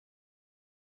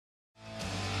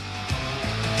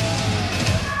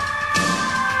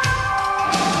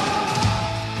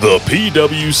The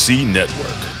PWC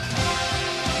Network.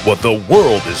 What the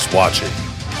world is watching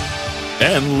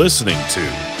and listening to.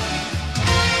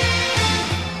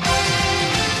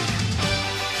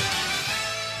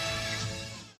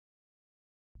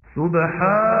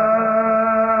 سبحان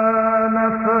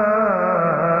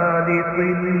فالق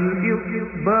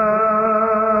الإصباح.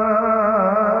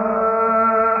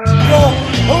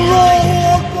 Allahu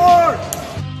Akbar!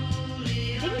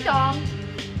 Ding dong.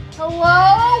 Hello?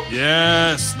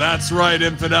 Yes, that's right,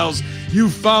 infidels. You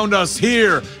found us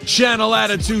here,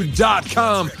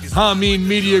 channelattitude.com, Hameen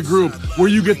Media Group, where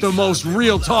you get the most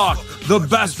real talk, the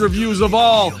best reviews of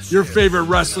all your favorite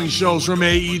wrestling shows from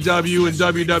AEW and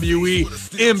WWE,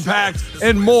 Impact,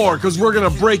 and more, because we're going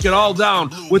to break it all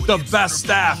down with the best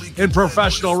staff in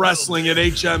professional wrestling at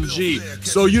HMG.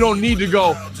 So you don't need to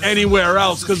go anywhere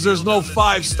else, because there's no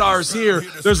 5 stars here.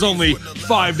 There's only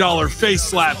 $5 face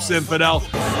slaps, infidel.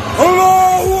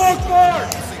 Allahu Akbar!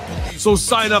 So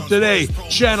sign up today,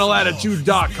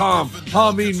 channelattitude.com,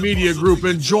 Hameen Media Group,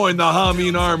 and join the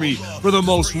Hameen Army for the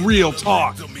most real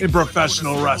talk in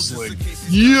professional wrestling.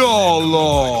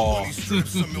 YOLO!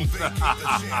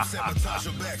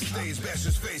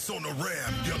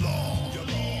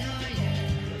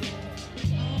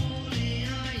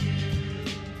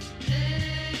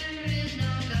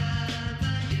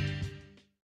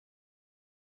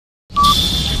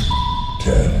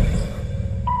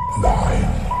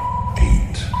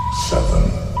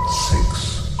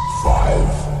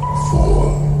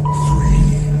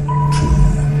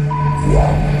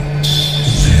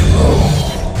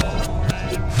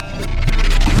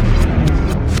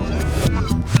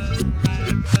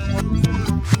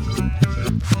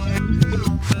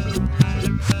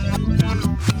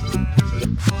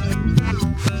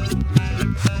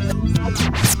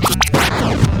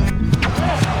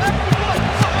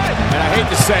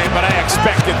 But I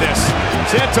expected this.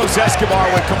 Santos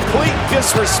Escobar with complete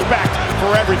disrespect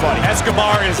for everybody.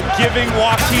 Escobar is giving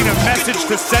Joaquin a message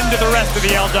to send to the rest of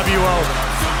the LWO.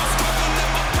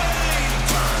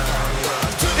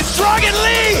 It's Dragon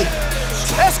Lee!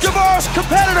 Escobar's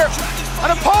competitor,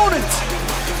 an opponent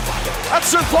at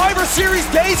Survivor Series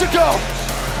days ago.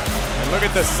 And look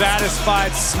at the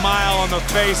satisfied smile on the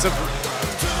face of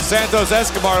Santos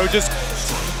Escobar, who just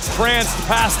pranced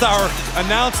past our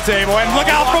announce table, and look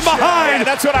out from behind!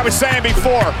 That's what I was saying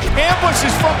before.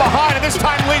 Ambushes from behind, and this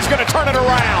time Lee's gonna turn it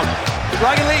around.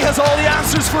 Dragon Lee has all the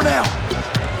answers for now.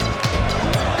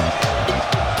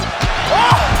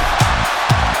 Oh!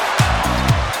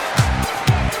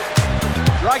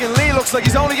 Dragon Lee looks like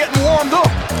he's only getting warmed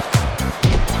up.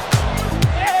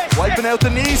 Wiping out the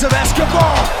knees of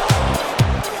Escobar.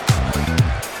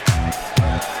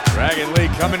 Dragon Lee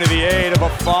coming to the aid of a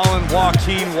fallen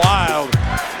Joaquin Wilde.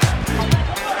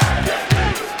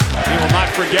 He will not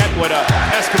forget what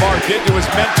Escobar did to his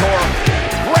mentor,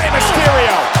 Rey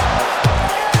Mysterio.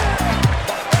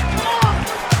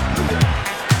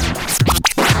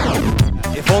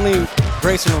 If only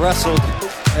Grayson wrestled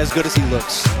as good as he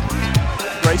looks.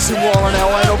 Grayson Waller now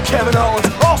lined up Kevin Owens.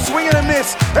 Oh, swing and a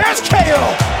miss. There's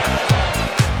KO.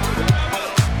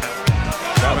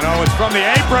 Kevin Owens from the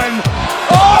apron.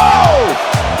 Oh!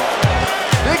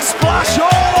 Big splash all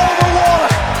over Waller.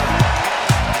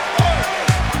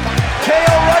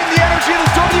 KO right in the energy of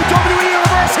the WWE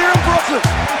Universe here in Brooklyn.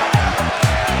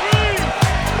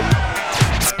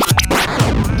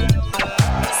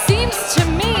 Seems to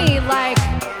me like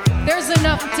there's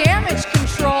enough damage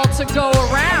control to go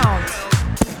around.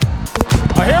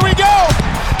 Oh, here we go.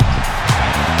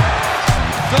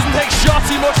 Doesn't take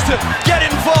Shotzi much to get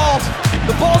involved.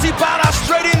 The ballsy badass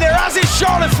straight in there, as is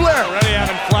Charlotte Flair. Already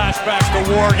having flashbacks to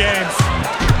War Games.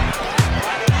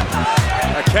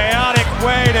 A chaotic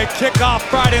way to kick off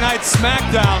Friday Night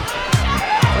SmackDown.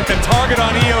 But the target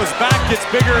on Io's back gets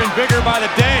bigger and bigger by the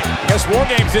day. Guess War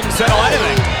Games didn't settle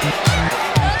anything.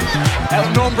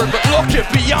 Outnumbered, but look at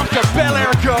Bianca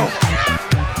Belair go.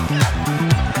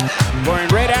 Going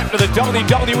right after the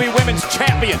WWE Women's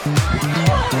Champion.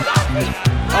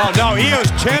 Oh no,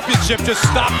 Io's championship just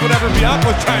stopped whatever Bianca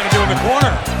was trying to do in the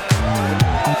corner.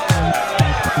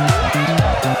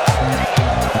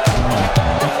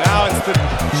 Now it's the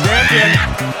champion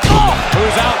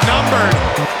who's outnumbered.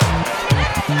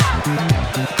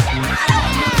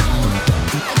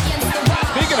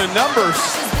 Speaking of numbers,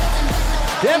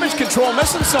 damage control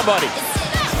missing somebody.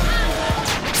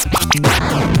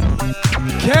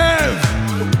 Kev,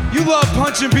 you love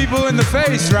punching people in the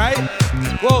face, right?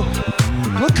 Well,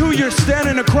 Look who you're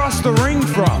standing across the ring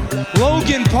from.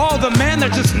 Logan Paul, the man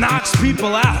that just knocks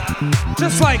people out.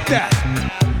 Just like that.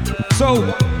 So,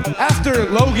 after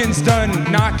Logan's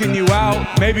done knocking you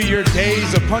out, maybe your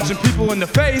days of punching people in the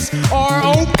face are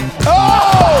over.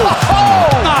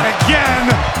 Oh! Not again!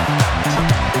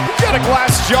 You got a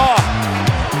glass jaw.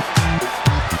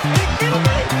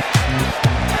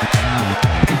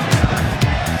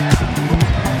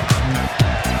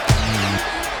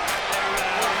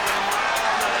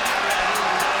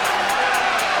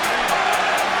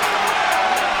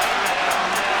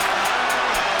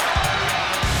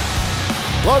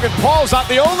 Logan Paul's not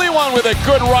the only one with a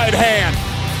good right hand.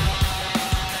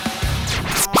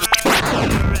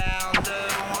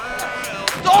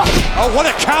 Oh, what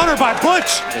a counter by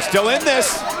Butch. They're still in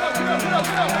this.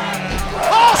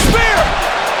 Oh, spear!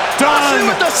 Lashley Done,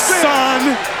 with the spear.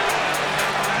 son.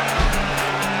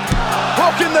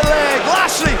 Hook in the leg.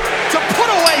 Lashley to put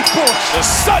away Butch. The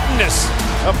suddenness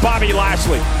of Bobby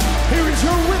Lashley. Here is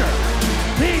your winner,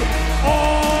 the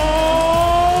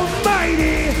almighty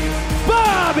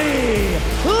Bobby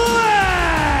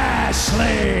Lashley.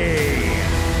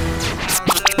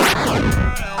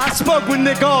 I spoke with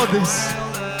Nick Aldis,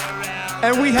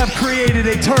 and we have created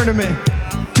a tournament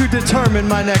to determine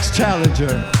my next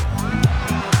challenger.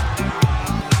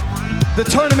 The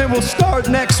tournament will start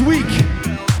next week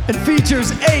and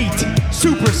features 8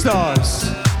 superstars.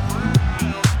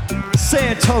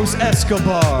 Santos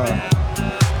Escobar,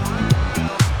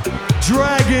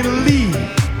 Dragon Lee,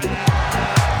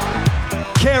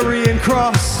 Karrion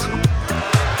Kross,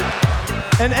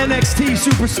 an NXT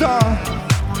superstar,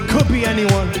 could be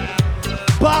anyone,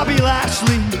 Bobby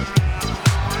Lashley,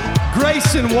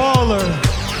 Grayson Waller,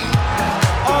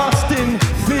 Austin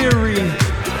Theory,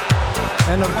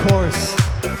 and of course,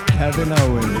 Kevin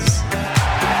Owens.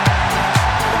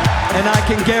 And I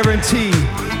can guarantee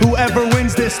whoever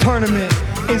wins this tournament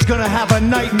is gonna have a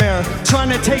nightmare trying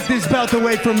to take this belt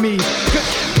away from me.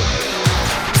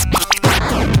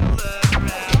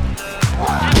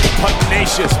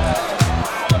 Pugnacious.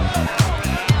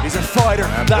 He's a fighter,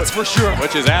 that's for sure.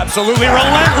 Which is absolutely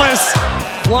relentless.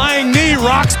 Flying knee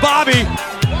rocks Bobby.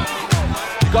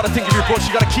 You gotta think of your Butch,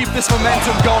 you gotta keep this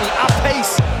momentum going at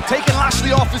pace, taking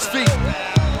Lashley off his feet.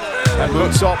 That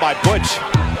moonsault by Butch.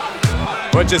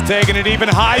 Butch is taking an even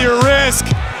higher risk.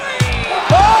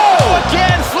 Oh,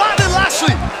 again, flattening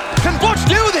Lashley. Can Butch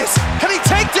do this? Can he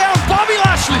take down Bobby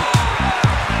Lashley?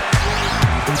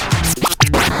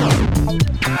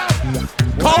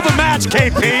 Call the match,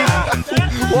 KP.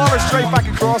 Waller straight back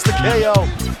across the KO.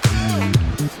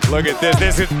 Look at this.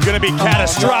 This is going to be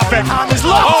catastrophic. And is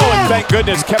locked Oh, in. and thank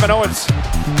goodness Kevin Owens.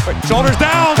 Wait, shoulders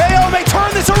down. KO may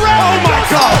turn this around. Oh my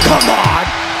God! Come on.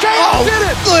 KO did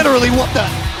it. Literally, what the?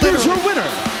 Here's your winner,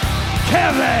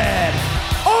 Kevin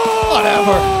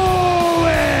Whatever. Owens.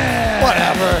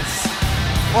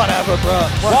 Whatever, bro.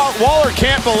 Waller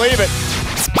can't believe it.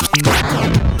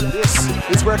 This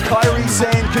is where Kairi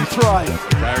Sane can thrive.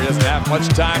 Kyrie doesn't have much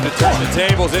time to turn the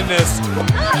tables in this.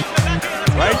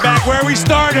 Right back where we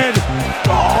started.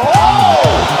 Oh!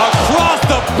 Across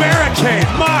the barricade.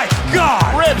 My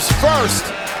God. Ribs first.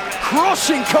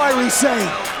 Crushing Kairi Sane.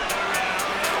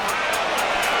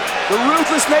 The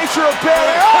ruthless nature of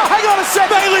Bayley. Oh, hang on a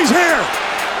second. Bayley's here.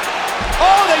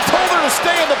 Oh, they told her to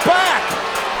stay in the back.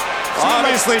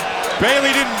 Obviously,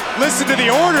 Bayley didn't listen to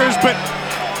the orders, but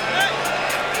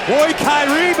boy,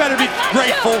 Kyrie better be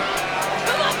grateful.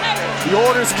 The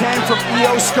orders came from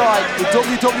Io Sky, the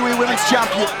WWE Women's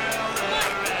Champion.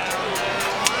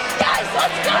 Guys,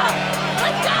 let's go!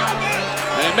 Let's go!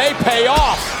 And it may pay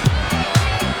off.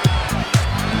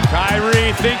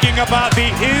 Kyrie thinking about the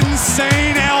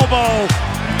insane elbow.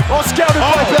 Oh, scouted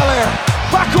by Belair.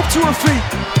 Back up to her feet.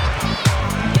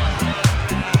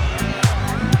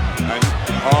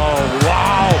 Oh,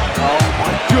 wow. Oh,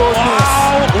 my goodness.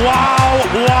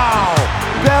 Wow.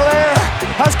 Belair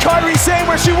has Kairi Sane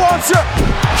where she wants her.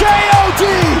 KOD.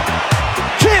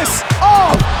 Kiss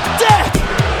of death.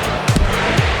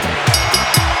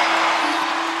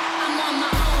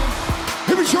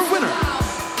 Here is your winner,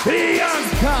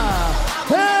 Bianca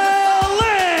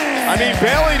Belair. I mean,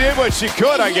 Bayley did what she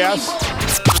could, I guess.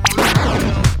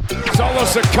 Solo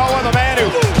Sikoa, the man who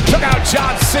took out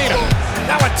John Cena.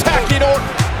 Now attacking Orton.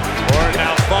 Orton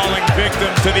now falling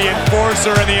victim to the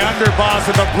enforcer and the underboss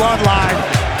of the bloodline.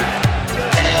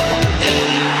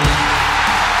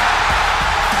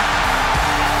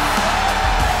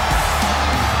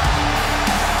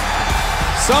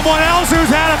 Someone else who's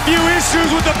had a few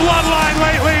issues with the bloodline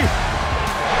lately.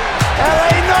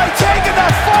 LA Knight taking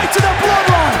that fight to the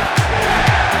bloodline.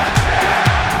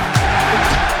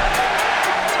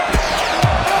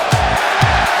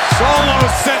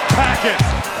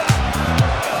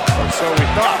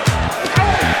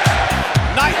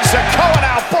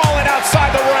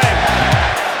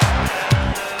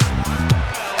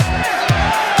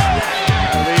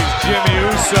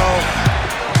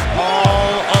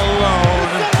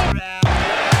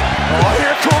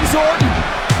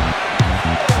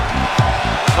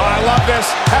 this.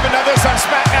 Haven't done this on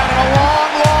SmackDown in a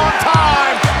long, long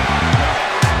time.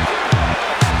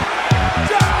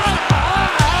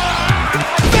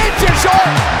 Vintage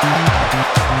Orton.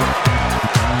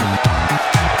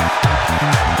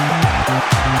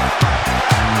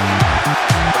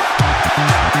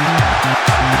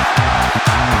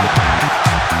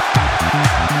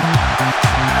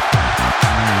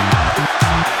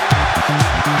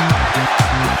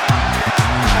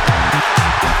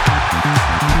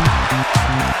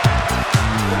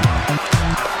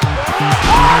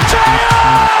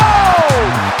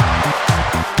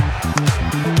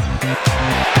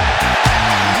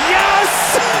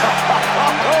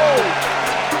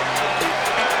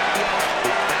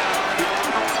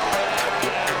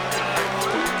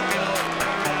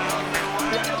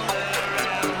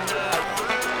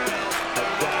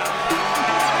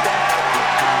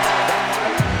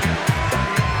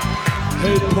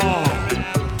 Hey, Paul.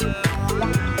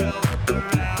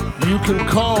 You can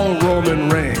call Roman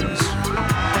Reigns.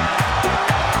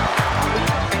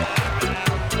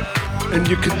 And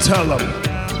you can tell him,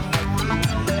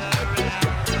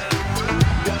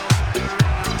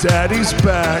 Daddy's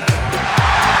back.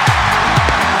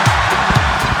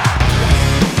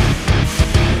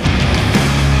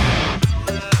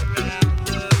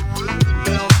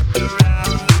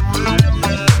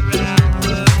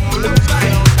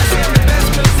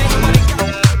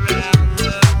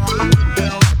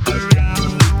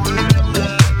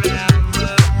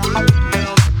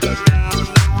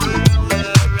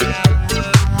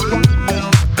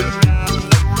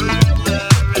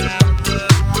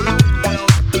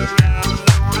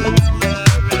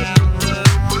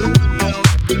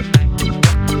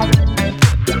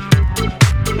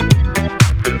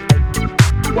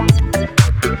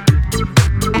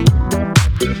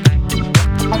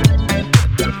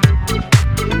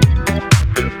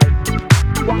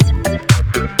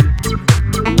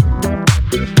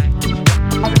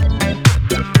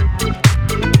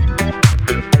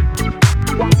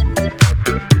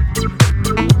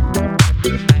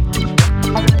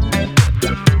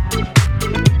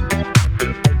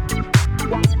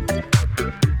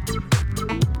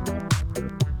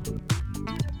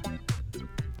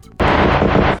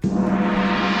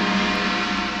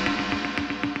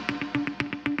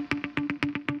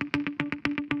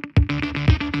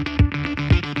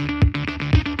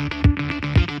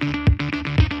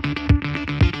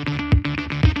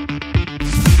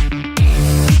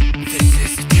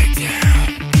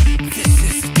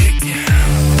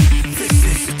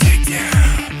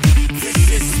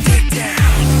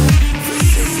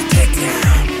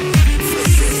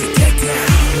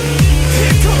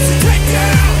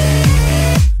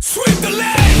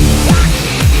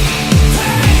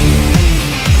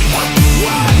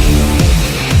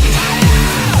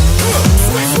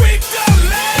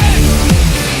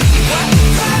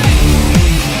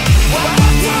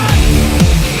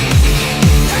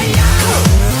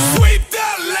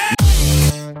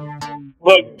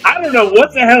 Look, I don't know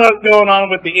what the hell is going on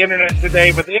with the internet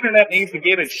today, but the internet needs to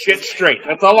get its shit straight.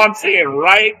 That's all I'm saying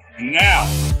right now.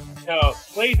 So,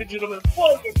 ladies and gentlemen,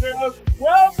 boys and girls,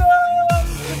 welcome to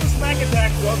the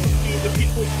SmackATTAck. Welcome to the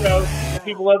People Show. The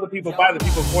people of the people, by the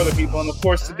people, for the people. And of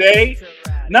course, today,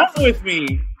 not with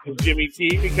me, Jimmy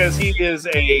T, because he is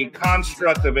a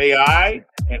construct of AI,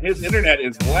 and his internet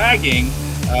is lagging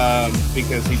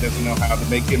because he doesn't know how to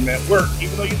make internet work,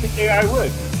 even though you think AI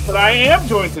would. But I am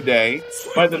joined today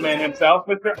by the man himself,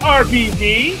 Mr.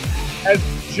 RBV, has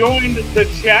joined the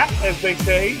chat, as they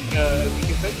say.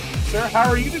 Sir, how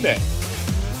are you today?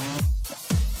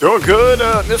 Doing good,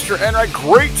 Mr. Enright.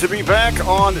 Great to be back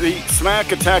on the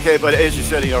SmackATTAck. But as you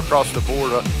said, across the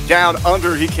board, down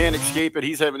under, he can't escape it.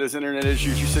 He's having his internet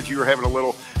issues. You said you were having a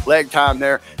little lag time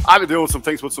there. I've been doing some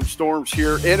things with some storms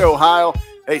here in Ohio.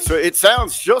 Hey, so it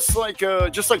sounds just like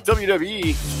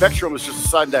WWE. Spectrum is just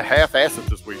deciding to half-ass it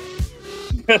this week.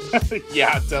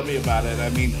 Yeah, tell me about it. I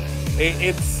mean,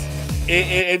 it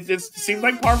just seems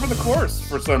like par for the course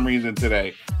for some reason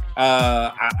today.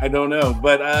 I don't know,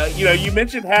 but you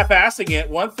mentioned half-assing it.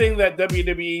 One thing that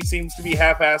WWE seems to be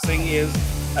half-assing is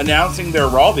announcing their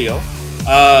Raw deal.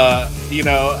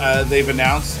 They've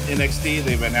announced NXT,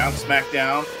 they've announced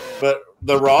SmackDown, but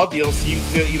the Raw deal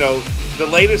seems to, the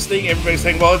latest thing everybody's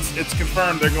saying, well, it's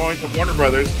confirmed they're going to Warner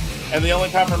Brothers, and the only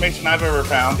confirmation I've ever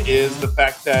found is the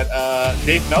fact that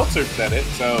Dave Meltzer said it.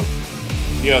 So,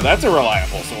 that's a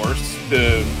reliable source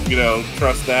to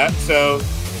trust that. So,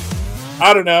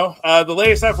 I don't know. The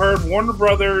latest I've heard, Warner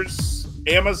Brothers,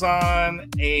 Amazon,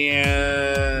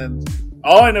 and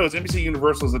all I know is NBC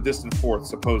Universal is a distant fourth,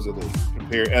 supposedly,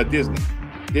 compared Disney.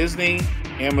 Disney,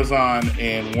 Amazon,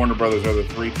 and Warner Brothers are the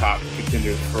 3 top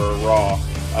contenders for Raw.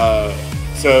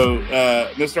 So,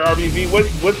 Mr. RBV,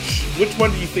 which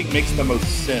one do you think makes the most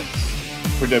sense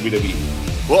for WWE?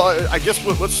 Well, I guess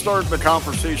let's start the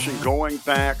conversation going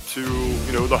back to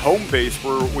the home base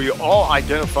where we all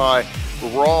identify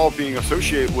Raw being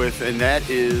associated with, and that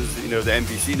is the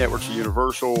NBC networks, the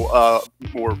Universal,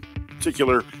 more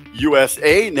particular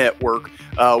USA network.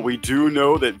 We do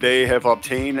know that they have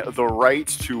obtained the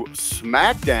rights to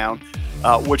SmackDown,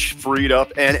 which freed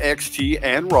up NXT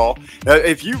and Raw.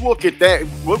 If you look at that,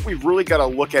 what we've really got to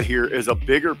look at here is a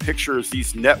bigger picture. Is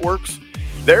these networks,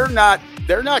 they're not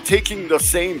taking the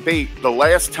same bait the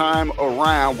last time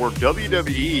around where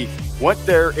WWE went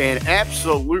there and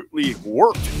absolutely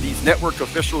worked these network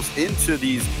officials into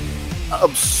these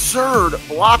absurd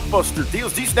blockbuster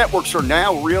deals. These networks are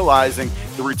now realizing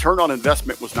the return on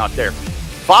investment was not there.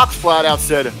 Fox flat out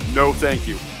said, no, thank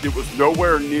you. It was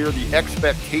nowhere near the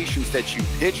expectations that you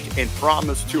pitched and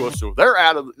promised to us. So they're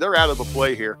out of the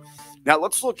play here. Now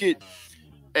let's look at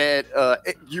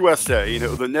USA,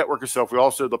 the network itself. We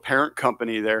also the parent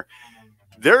company there.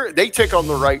 They take on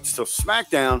the rights to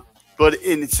SmackDown, but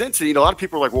in a sense, a lot of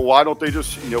people are like, well, why don't they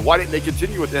just, why didn't they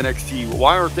continue with NXT?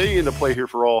 Why aren't they in the play here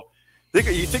for all?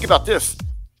 You think about this.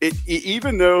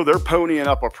 Even though they're ponying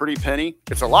up a pretty penny,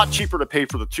 it's a lot cheaper to pay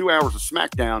for the 2 hours of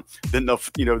SmackDown than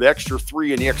the extra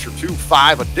 3 and the extra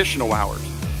 5 additional hours.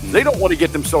 They don't want to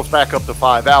get themselves back up to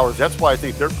 5 hours. That's why I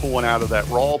think they're pulling out of that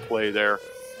Raw play there.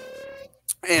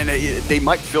 And they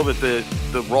might feel that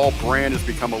the Raw brand has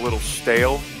become a little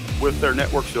stale with their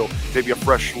network. So maybe a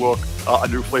fresh look, a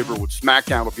new flavor with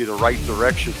SmackDown would be the right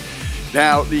direction.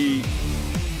 Now, the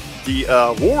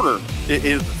Warner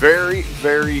is very,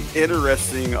 very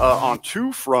interesting on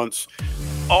 2 fronts.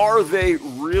 Are they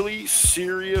really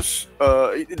serious?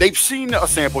 They've seen a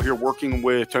sample here working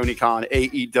with Tony Khan,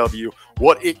 AEW,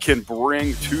 what it can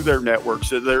bring to their network.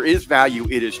 So there is value.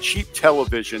 It is cheap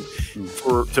television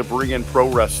to bring in pro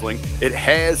wrestling. It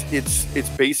has its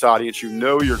base audience.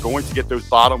 You're going to get those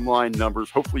bottom line numbers.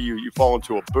 Hopefully you fall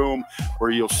into a boom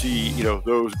where you'll see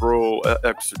those grow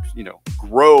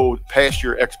past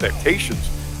your expectations.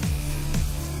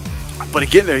 But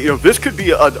again, this could be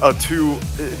a 2.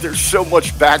 There's so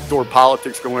much backdoor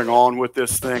politics going on with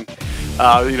this thing.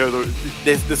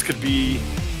 This could be,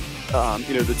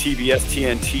 the TBS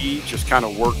TNT just kind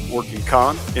of working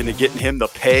Khan into getting him to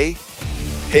pay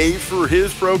for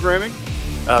his programming,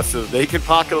 so they can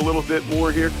pocket a little bit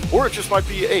more here. Or it just might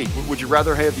be, hey, would you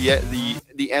rather have the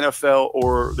NFL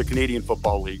or the Canadian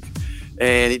Football League?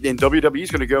 And WWE is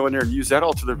going to go in there and use that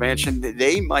all to their advantage. And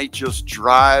they might just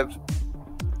drive.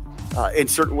 In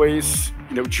certain ways,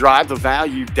 drive the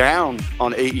value down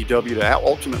on AEW to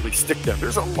ultimately stick them.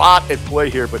 There's a lot at play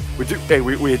here, but we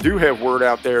do have word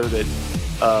out there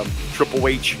that Triple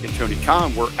H and Tony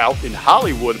Khan were out in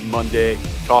Hollywood Monday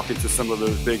talking to some of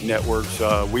those big networks,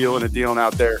 wheeling and dealing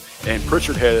out there, and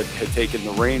Pritchard had taken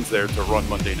the reins there to run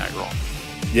Monday Night Raw.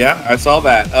 Yeah, I saw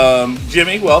that.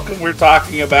 Jimmy, welcome. We're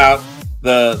talking about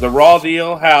the Raw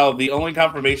deal, how the only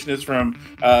confirmation is from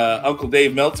Uncle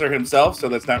Dave Meltzer himself, so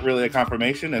that's not really a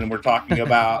confirmation. And we're talking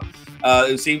about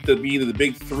it seems to be the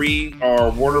big 3 are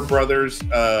Warner Brothers,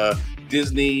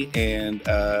 Disney, and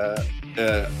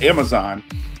Amazon.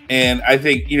 And I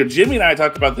think Jimmy and I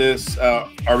talked about this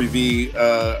RBV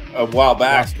a while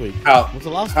back. Last week. Was it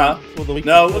last week? Or the week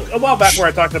No, before? a while back where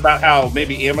I talked about how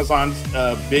maybe Amazon's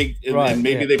big, and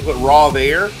maybe they put Raw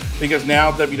there because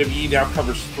now WWE now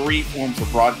covers 3 forms of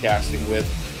broadcasting with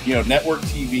network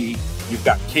TV, you've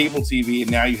got cable TV, and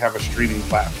now you have a streaming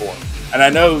platform. And I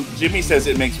know Jimmy says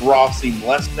it makes Raw seem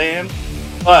less than.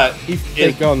 But if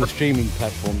they go on the streaming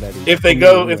platform, that is. If they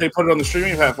put it on the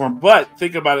streaming platform, but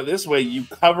think about it this way: you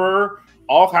cover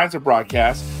all kinds of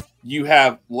broadcasts. You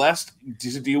have less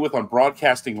to deal with on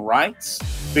broadcasting rights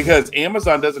because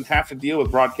Amazon doesn't have to deal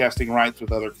with broadcasting rights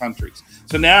with other countries.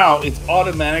 So now it's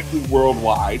automatically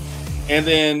worldwide, and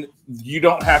then you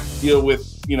don't have to deal with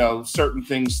certain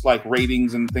things like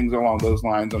ratings and things along those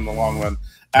lines in the long run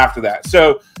after that.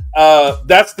 So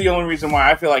that's the only reason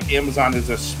why I feel like Amazon is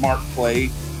a smart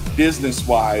play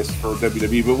business-wise for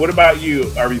WWE. But what about you,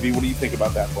 RBV? What do you think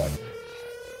about that play?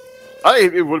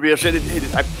 It would be interesting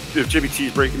if Jimmy T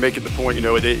is making the point.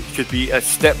 It could be a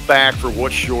step back for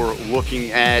what you're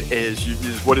looking at as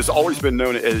what has always been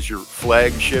known as your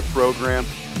flagship program.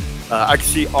 I can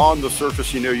see on the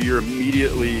surface, you're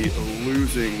immediately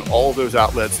losing all those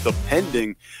outlets,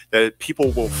 depending that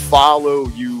people will follow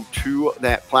you to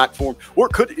that platform. Or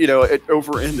could,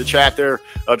 over in the chat there,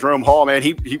 Jerome Hall, man,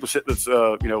 he was hitting this,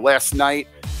 last night.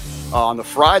 On the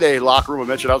Friday locker room, I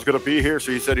mentioned I was going to be here,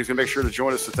 so he said he's going to make sure to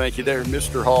join us. So thank you there,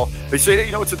 Mr. Hall. They say,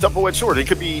 it's a double-edged sword. It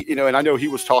could be, and I know he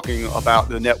was talking about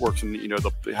the networks and,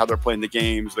 how they're playing the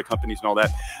games, the companies and all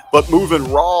that. But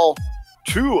moving Raw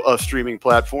to a streaming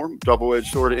platform, double-edged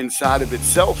sword inside of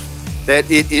itself, that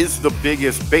it is the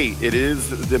biggest bait. It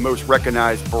is the most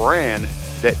recognized brand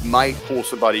that might pull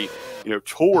somebody,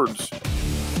 towards,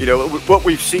 what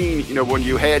we've seen, when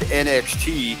you had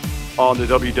NXT on the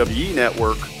WWE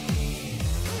network,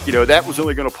 that was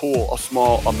only going to pull a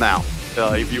small amount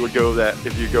if you go that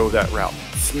route.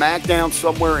 SmackDown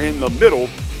somewhere in the middle.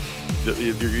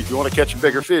 If you want to catch a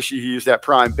bigger fish, you use that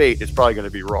prime bait. It's probably going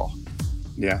to be Raw.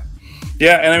 Yeah,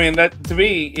 and I mean that to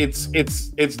me, it's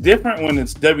different when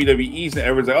it's WWE's and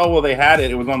everyone's like, oh well, they had it.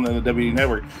 It was on the WWE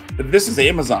network, but this is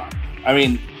Amazon. I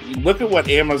mean, look at what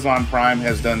Amazon Prime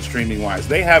has done streaming wise.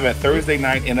 They have a Thursday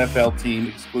night NFL team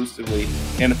exclusively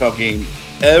NFL game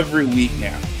every week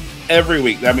now. Every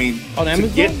week. I mean, on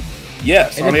Amazon?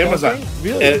 Yes, NFL on Amazon. game?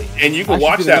 Really? And you can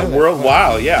watch that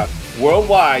worldwide. Yeah,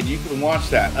 worldwide you can watch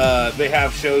that. They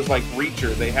have shows like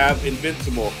Reacher. They have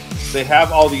Invincible. They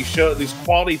have all these these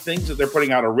quality things that they're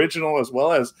putting out, original as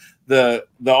well as the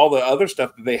all the other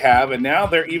stuff that they have. And now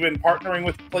they're even partnering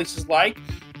with places like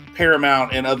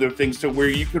Paramount and other things to where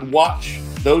you could watch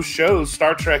those shows,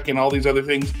 Star Trek and all these other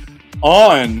things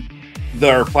on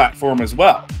their platform as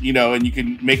well, and you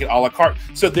can make it a la carte.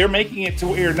 So they're making it to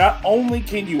where not only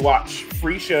can you watch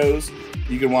free shows,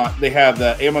 you can watch. They have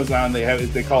the Amazon. They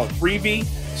call it Freebie.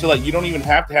 So like you don't even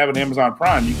have to have an Amazon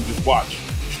Prime. You can just watch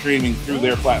streaming through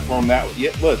their platform.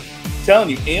 Look, I'm telling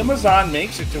you, Amazon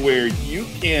makes it to where you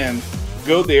can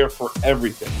go there for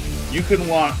everything. You can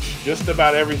watch just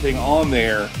about everything on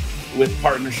there with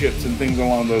partnerships and things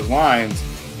along those lines.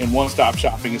 And one-stop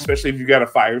shopping, especially if you got a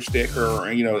Fire Stick or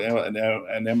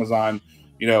an Amazon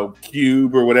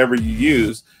Cube or whatever you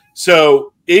use.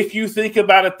 So if you think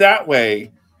about it that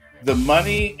way, the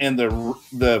money and the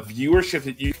viewership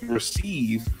that you can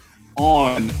receive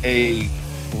on a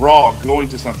Raw going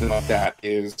to something like that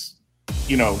is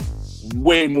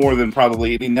way more than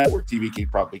probably any network TV can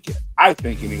probably get. I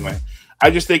think anyway. I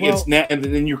just think it's net, and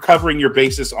then you're covering your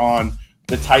basis on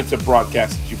the types of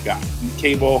broadcasts that you've got: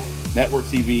 cable, network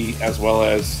TV, as well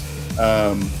as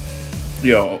as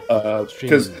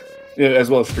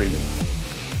well as streaming.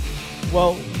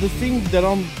 Well, the thing that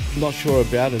I'm not sure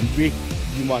about, and Rick,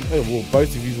 you might,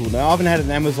 both of you will know, I haven't had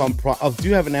an Amazon Prime. I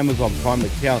do have an Amazon Prime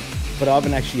account, but I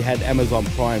haven't actually had Amazon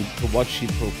Prime to watch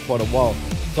it for quite a while.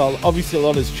 So obviously a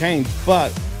lot has changed.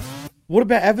 But what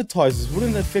about advertisers?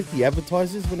 Wouldn't it affect the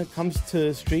advertisers when it comes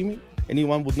to streaming?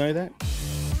 Anyone would know that?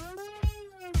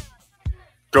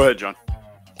 Go ahead, John.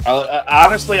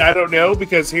 Honestly, I don't know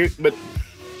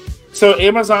so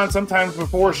Amazon sometimes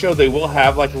before a show they will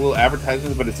have like a little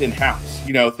advertisement, but it's in house.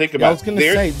 Think about. I was going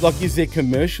to say, like, is there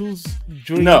commercials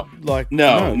during? No.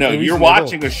 No. You're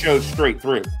watching a show straight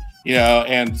through.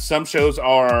 And some shows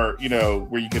are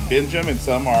where you can binge them, and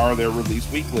some they're released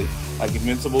weekly. Like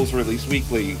Invincible's released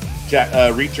weekly.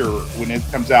 Reacher, when it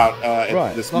comes out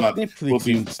this month, Netflix will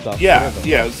be stuff. Yeah.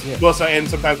 Well, and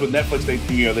sometimes with Netflix, they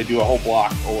do a whole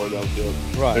block, or they'll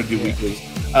do weeklies.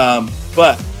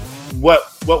 But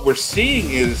what we're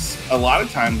seeing is a lot of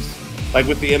times, like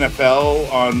with the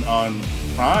NFL on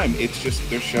Prime, it's just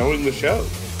they're showing the shows.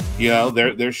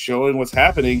 They're showing what's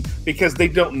happening because they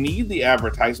don't need the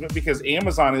advertisement, because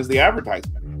Amazon is the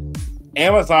advertisement.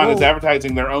 Amazon is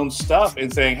advertising their own stuff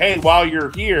and saying, hey, while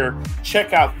you're here,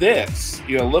 check out this.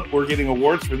 Look, we're getting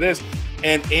awards for this.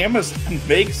 And Amazon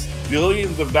makes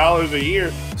billions of dollars a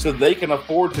year so they can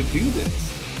afford to do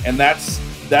this. And that's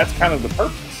kind of the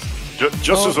purpose.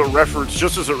 Just as a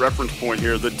reference point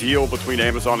here, the deal between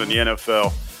Amazon and the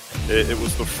NFL, it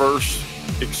was the first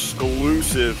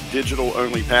exclusive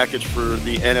digital-only package for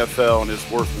the NFL, and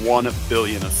it's worth $1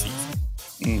 billion a season.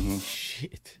 Mm-hmm.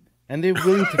 Shit. And they're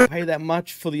willing to pay that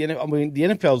much for the NFL. I mean, the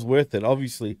NFL's worth it,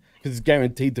 obviously, because it's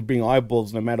guaranteed to bring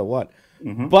eyeballs no matter what.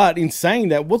 Mm-hmm. But in saying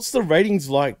that, what's the ratings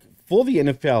like for the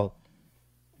NFL?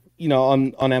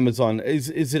 On Amazon, is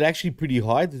it actually pretty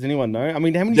high? Does anyone know? I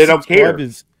mean, how many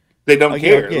subscribers? They don't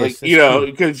care,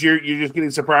 because you're just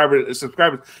getting subscribers.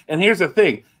 And here's the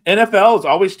thing: NFL has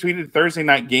always treated Thursday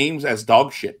night games as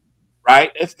dog shit,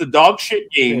 right? It's the dog shit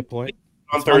game on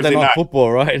Thursday night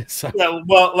football, right? So. Yeah,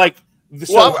 well, I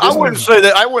wouldn't say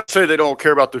that. I wouldn't say they don't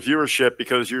care about the viewership,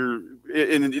 because you're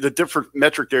in the different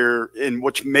metric there in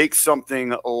which makes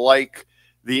something like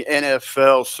the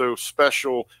NFL so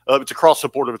special. It's across the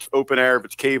board. If it's open air, if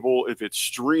it's cable, if it's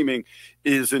streaming,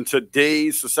 is in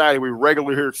today's society. We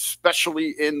regularly hear,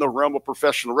 especially in the realm of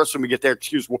professional wrestling, we get that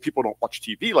excuse, well, people don't watch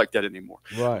TV like that anymore.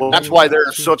 Right. Well, that's why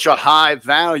there's such a high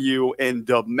value and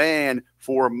demand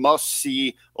for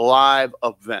must-see live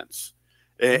events.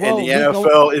 And the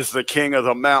NFL is the king of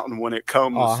the mountain when it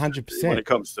comes 100%. when it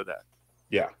comes to that.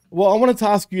 Yeah. Well, I wanted to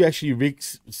ask you actually, Rick,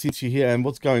 since you're here, and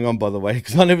what's going on, by the way,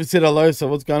 because I never said hello. So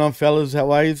what's going on, fellas?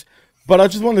 How are you? But I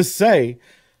just want to say,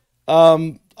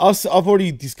 I've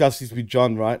already discussed this with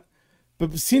John, right?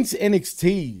 But since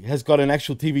NXT has got an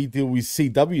actual TV deal with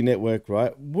CW Network,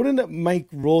 right? Wouldn't it make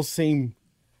Raw seem?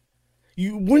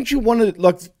 Wouldn't you want to,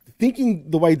 like, thinking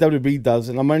the way WWE does?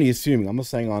 And I'm only assuming. I'm not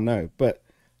saying I know, but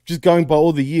just going by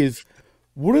all the years,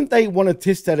 wouldn't they want to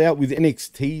test that out with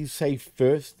NXT, say,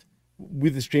 first?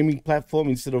 With the streaming platform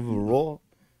instead of a Raw?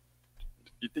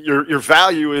 Your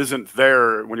value isn't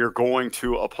there when you're going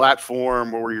to a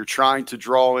platform where you're trying to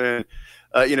draw in.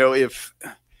 If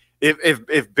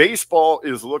baseball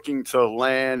is looking to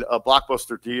land a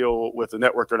blockbuster deal with a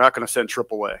network, they're not going to send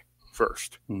AAA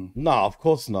first. No, of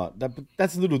course not.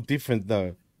 That's a little different,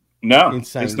 though. No,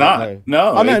 it's not.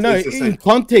 No, in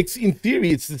context, in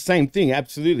theory, it's the same thing.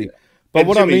 Absolutely. But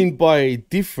what Jimmy, I mean by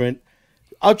different,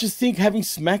 I just think having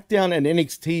SmackDown and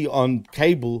NXT on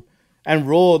cable and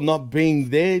Raw not being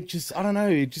there, just, I don't know,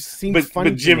 it just seems funny.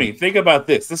 But Jimmy, think about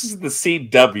this. This is the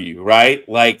CW, right?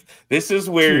 Like, this is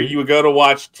where you would go to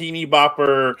watch teeny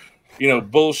bopper,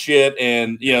 bullshit,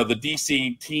 and, the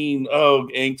DC teen,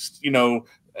 angst,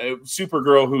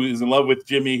 Supergirl who is in love with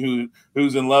Jimmy,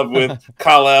 who's in love with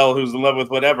Kal-El, who's in love with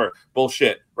whatever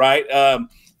bullshit, right?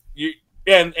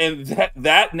 And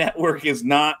that network is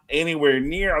not anywhere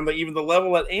near on even the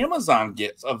level that Amazon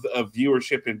gets of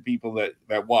viewership and people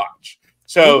that watch.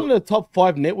 So wasn't it a top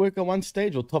 5 network at one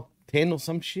stage or top 10 or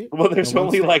some shit? Well, there's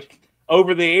only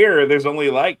over the air. There's only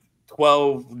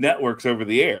 12 networks over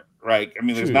the air, right? I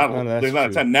mean, there's not a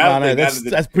ton now.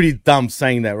 That's pretty dumb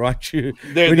saying that, right?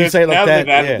 When you say it like that, they've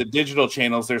added the digital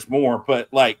channels. There's more, but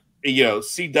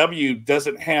CW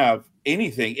doesn't have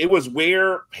anything. It was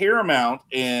where Paramount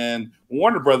and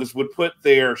Warner Brothers would put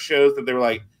their shows that they were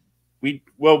like, we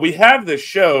have this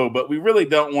show, but we really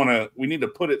don't want to. We need to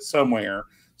put it somewhere,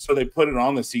 so they put it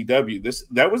on the CW.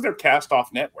 That was their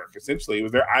cast-off network. Essentially, it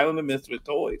was their Island of Misfit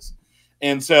Toys.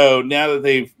 And so now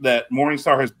that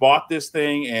Morningstar has bought this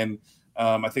thing, and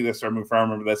I think that's Star Move. If I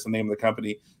remember, that's the name of the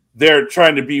company. They're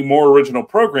trying to be more original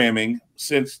programming,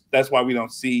 since that's why we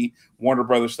don't see Warner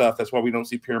Brothers stuff. That's why we don't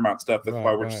see Paramount stuff. That's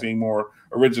why we're seeing more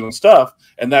original stuff.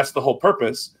 And that's the whole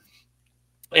purpose.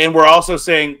 And we're also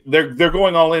saying they're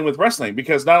going all in with wrestling,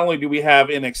 because not only do we have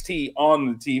NXT on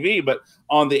the TV, but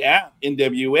on the app,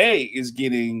 NWA is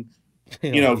getting,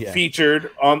 featured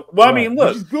on. Well, I mean,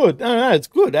 look, it's good. No, it's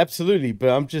good. Absolutely. But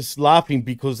I'm just laughing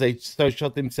because they so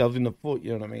shot themselves in the foot.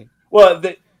 You know what I mean? Well,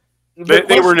 they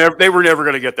were never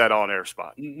going to get that on air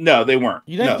spot. No, they weren't.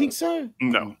 You don't think so?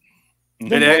 No.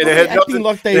 It has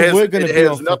nothing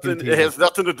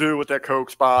to do with that Coke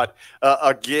spot.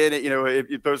 Again,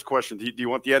 it poses a question: do you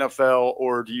want the NFL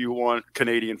or do you want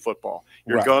Canadian football?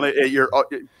 You're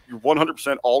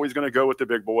 100% always going to go with the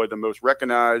big boy, the most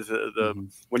recognized.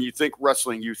 When you think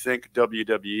wrestling, you think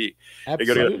WWE.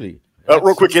 Absolutely.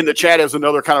 Real quick, in the chat as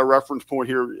another kind of reference point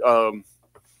here.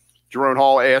 Jerome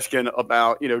Hall asking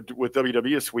about, with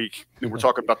WWE this week, we're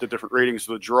talking about the different ratings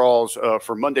of the draws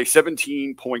for Monday.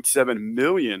 17.7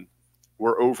 million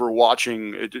were over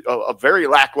watching a very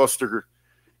lackluster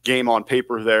game on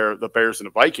paper there, the Bears and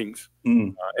the Vikings.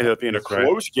 Ended up being a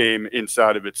close game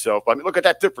inside of itself. I mean, look at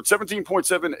that difference.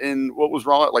 17.7 and what was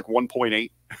wrong at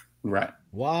 1.8. Right.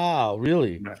 Wow,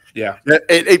 really? Right. Yeah.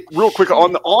 Real quick,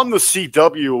 on the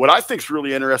CW, what I think is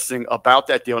really interesting about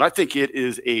that deal, and I think it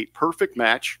is a perfect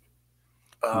match.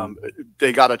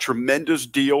 They got a tremendous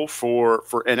deal for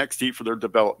NXT for their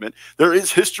development. There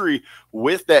is history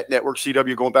with that network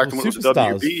CW going back to when it was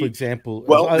WB, for example.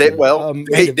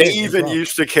 They even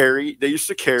used to carry. They used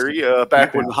to carry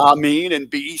back when Hameen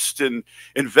and Beast and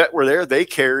Vet were there. They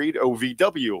carried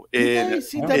OVW in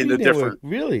the different.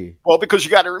 Really? Well, because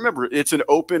you got to remember, it's an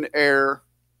open air.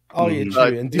 Oh yeah,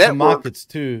 true, and different markets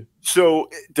too. So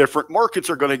different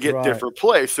markets are going to get different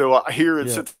play. So here in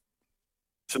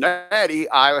Cincinnati,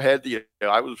 I had the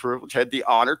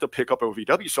honor to pick up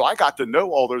OVW, so I got to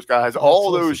know all those guys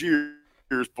those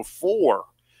years before,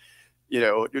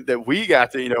 that we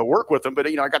got to work with them. But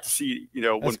I got to see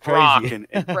when Brock and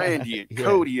Randy and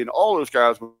Cody and all those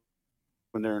guys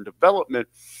when they're in development.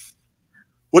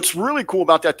 What's really cool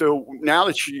about that, though, now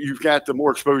that you've got the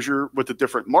more exposure with the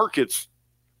different markets,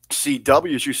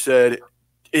 CW, as you said,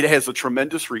 it has a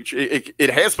tremendous reach. It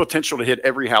has potential to hit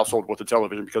every household with a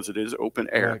television because it is open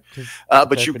air.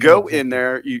 But you go in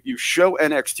there, you show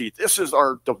NXT. This is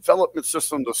our development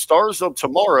system, the stars of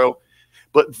tomorrow.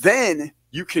 But then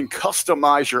you can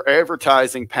customize your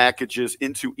advertising packages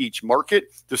into each market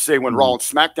to say when Raw and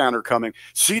SmackDown are coming,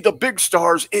 see the big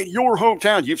stars in your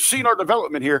hometown. You've seen our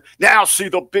development here. Now see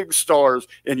the big stars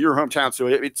in your hometown. So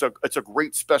it's a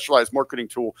great specialized marketing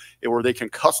tool where they can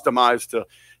customize to,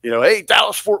 hey,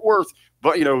 Dallas, Fort Worth,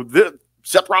 but,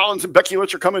 Seth Rollins and Becky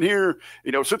Lynch are coming here.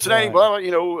 Cincinnati,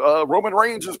 Roman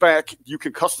Reigns is back. You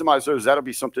can customize those. That'll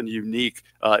be something unique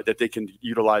that they can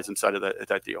utilize inside of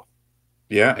that deal.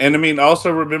 Yeah, and I mean, also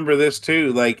remember this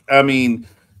too. Like, I mean,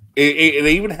 it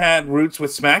even had roots with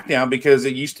SmackDown because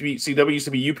it used to be CW used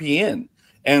to be UPN,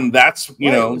 and that's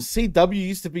CW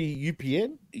used to be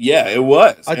UPN. Yeah, it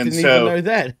was. I didn't even know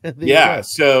that. Yeah,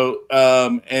 so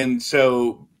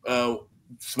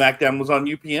SmackDown was on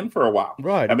UPN for a while,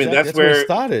 right? I mean, that's where it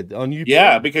started on UPN.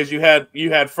 Yeah, because you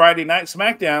had Friday Night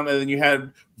SmackDown, and then you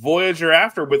had Voyager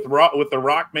after with The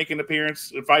Rock making an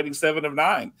appearance fighting 7 of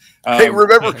 9. Hey,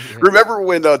 remember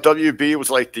when WB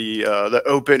was like the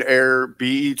open air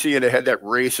BET, and it had that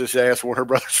racist ass Warner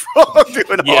Brothers doing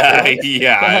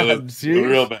it was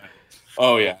real bad.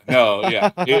 Oh yeah, no, yeah,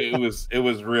 it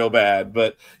was real bad.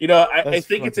 But I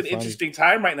think it's an interesting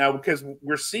time right now because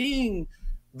we're seeing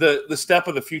the step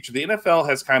of the future. The NFL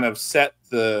has kind of set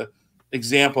the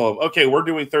example of, okay, we're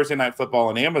doing Thursday Night Football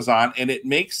on Amazon, and it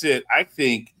makes it, I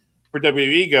think, for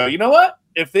WWE go, you know what?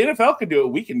 If the NFL can do it,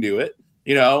 we can do it.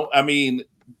 I mean,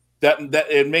 that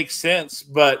it makes sense,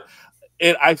 but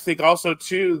I think also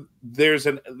too, there's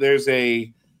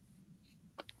a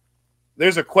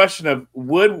question of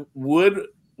would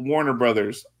Warner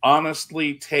Brothers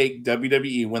honestly take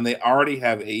WWE when they already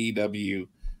have AEW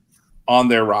on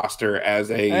their roster as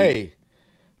a... Hey,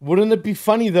 wouldn't it be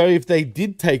funny, though, if they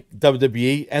did take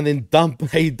WWE and then dump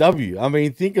AEW? I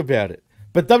mean, think about it.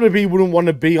 But WWE wouldn't want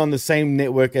to be on the same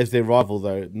network as their rival,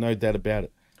 though. No doubt about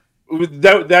it.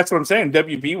 That's what I'm saying.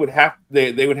 WB would have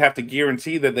they would have to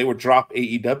guarantee that they would drop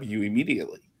AEW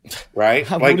immediately, right?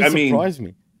 Surprise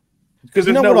me. Because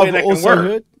there's no way that can work.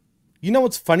 Heard? You know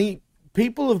what's funny?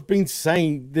 People have been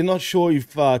saying they're not sure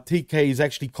if TK is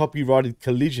actually copyrighted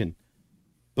Collision.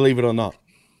 Believe it or not.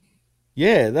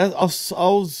 Yeah, I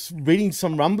was reading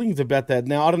some rumblings about that.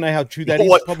 Now, I don't know how true that is.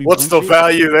 What's the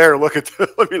value there? Let me look at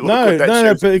that.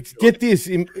 No, but get this.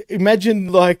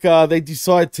 Imagine they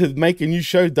decide to make a new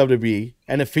show, WWE,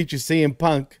 and it features CM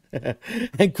Punk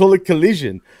and call it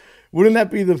Collision. Wouldn't that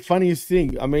be the funniest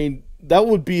thing? I mean, that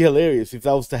would be hilarious if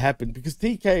that was to happen because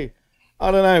TK,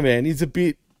 I don't know, man. He's a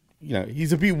bit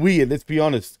weird, let's be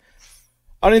honest.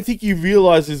 I don't think he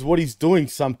realizes what he's doing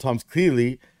sometimes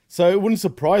clearly. So it wouldn't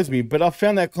surprise me, but I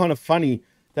found that kind of funny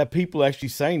that people are actually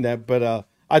saying that, but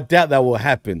I doubt that will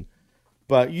happen.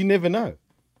 But you never know.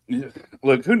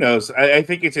 Look, who knows? I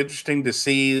think it's interesting to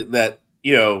see that,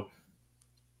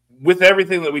 with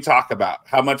everything that we talk about,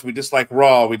 how much we dislike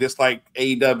Raw, we dislike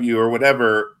AEW or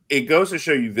whatever, it goes to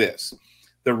show you this.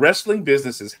 The wrestling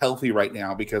business is healthy right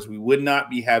now because we would not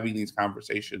be having these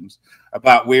conversations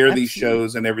about where these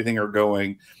shows and everything are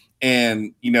going.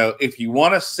 And, if you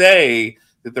want to say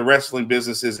that the wrestling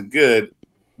business isn't good,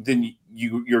 then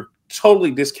you're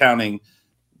totally discounting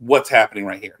what's happening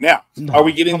right here. Now, are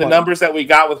we getting the numbers that we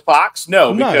got with Fox?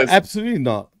 No, because absolutely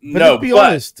not. But let's be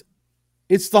honest,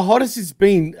 it's the hottest it's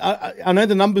been. I know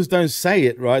the numbers don't say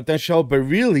it, right? Don't show it, but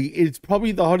really, it's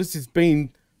probably the hottest it's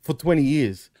been for 20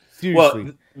 years. Seriously.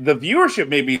 Well, the viewership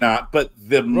maybe not, but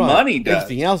the money does.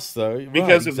 Everything else, though.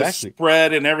 Because of the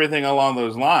spread and everything along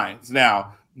those lines.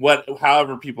 Now,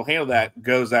 however people handle that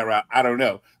goes that route, I don't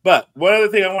know. But one other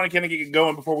thing I want to kind of get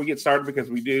going before we get started, because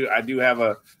I do have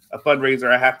a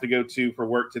fundraiser I have to go to for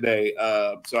work today.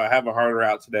 So I have a harder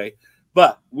out today.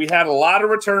 But we had a lot of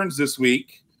returns this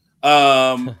week.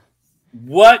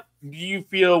 What do you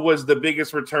feel was the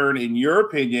biggest return in your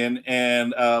opinion?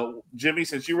 And Jimmy,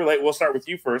 since you were late, we'll start with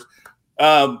you first.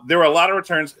 There were a lot of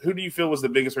returns. Who do you feel was the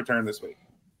biggest return this week?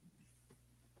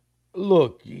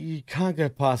 Look, you can't go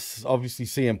past, obviously,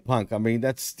 CM Punk. I mean,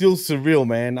 that's still surreal,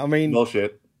 man. I mean...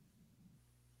 Bullshit.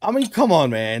 I mean, come on,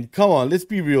 man. Come on. Let's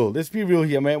be real. Let's be real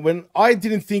here, man. When I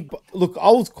didn't think... Look, I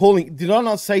was calling... Did I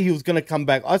not say he was going to come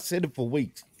back? I said it for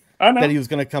weeks. I know. That he was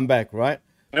going to come back, right?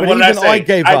 And but even I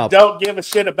gave up. I don't give a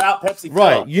shit about Pepsi.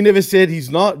 Right. You never said he's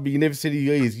not, but you never said he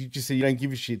is. You just said you don't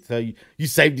give a shit. So you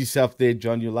saved yourself there,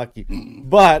 John. You're lucky.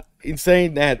 But in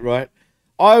saying that, right,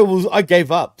 I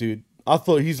gave up, dude. I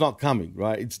thought he's not coming,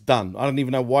 right? It's done. I don't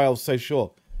even know why I was so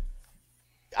sure.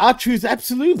 R-Truth,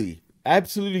 absolutely.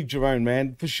 Absolutely, Jerome,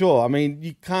 man, for sure. I mean,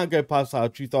 you can't go past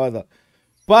R-Truth either.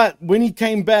 But when he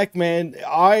came back, man,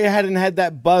 I hadn't had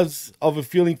that buzz of a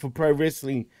feeling for pro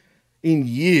wrestling in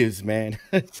years, man.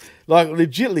 Like,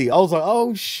 legitly, I was like,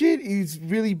 oh shit, he's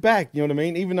really back. You know what I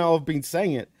mean? Even though I've been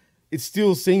saying it, it's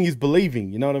still seeing is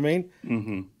believing. You know what I mean?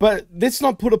 Mm-hmm. But let's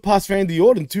not put it past Randy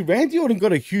Orton too. Randy Orton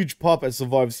got a huge pop at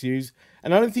Survivor Series,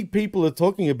 and I don't think people are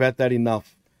talking about that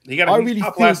enough. He got a huge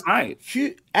pop last night.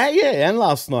 Yeah, and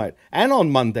last night, and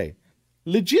on Monday.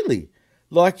 Legitly.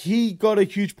 Like, he got a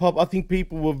huge pop. I think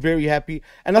people were very happy.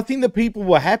 And I think the people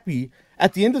were happy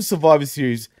at the end of Survivor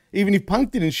Series, even if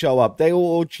Punk didn't show up. They were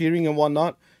all cheering and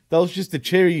whatnot. That was just a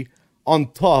cherry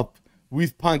on top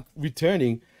with Punk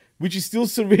returning, which is still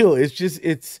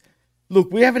surreal.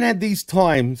 Look, we haven't had these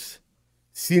times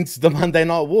since the Monday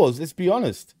Night Wars. Let's be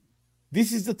honest.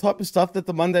 This is the type of stuff that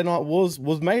the Monday Night Wars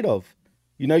was made of.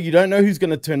 You know, you don't know who's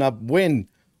going to turn up when,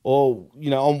 or, you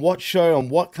know, on what show, on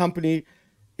what company.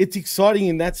 It's exciting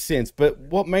in that sense. But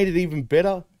what made it even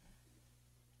better,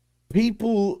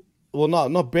 people, well,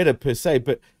 not better per se,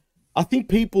 but I think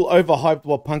people overhyped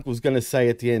what Punk was going to say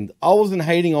at the end. I wasn't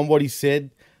hating on what he said.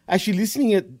 Actually,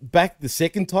 listening it back the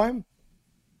second time,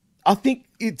 I think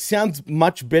it sounds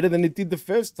much better than it did the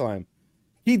first time.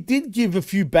 He did give a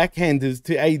few backhanders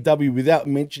to AEW without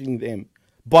mentioning them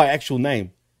by actual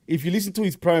name. If you listen to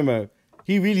his promo,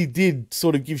 he really did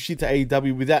sort of give shit to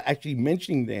AEW without actually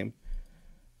mentioning them.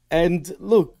 And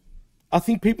look, I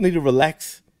think people need to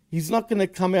relax. He's not going to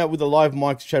come out with a live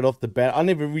mic straight off the bat. I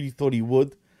never really thought he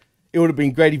would. It would have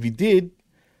been great if he did.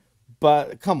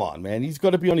 But come on, man. He's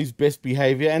got to be on his best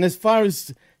behavior. And as far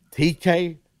as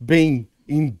TK being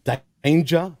in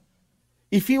danger,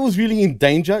 if he was really in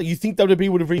danger, you think WWE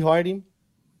would have rehired him?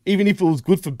 Even if it was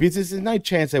good for business, there's no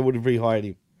chance they would have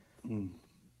rehired him.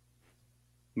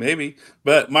 Maybe.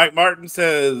 But Mike Martin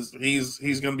says he's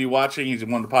going to be watching. He's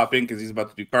wanting to pop in because he's about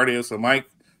to do cardio. So, Mike,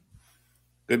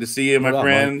 good to see you, my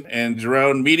friend. Mike? And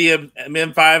Jerome, Media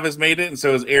M5 has made it, and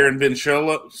so has Aaron Ben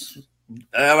Shlomo.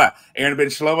 Aaron Ben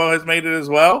Shlomo has made it as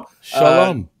well.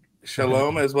 Shalom.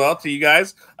 Shalom as well to you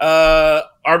guys.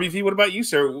 RBV, what about you,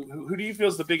 sir? Who do you feel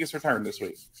is the biggest return this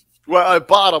week? Well,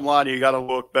 bottom line, you got to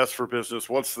look best for business.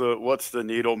 What's the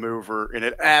needle mover? And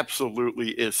it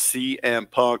absolutely is CM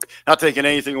Punk. Not taking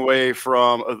anything away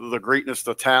from the greatness,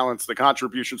 the talents, the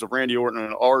contributions of Randy Orton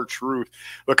and R-Truth.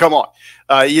 But come on,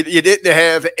 you didn't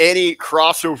have any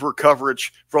crossover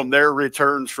coverage from their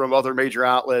returns from other major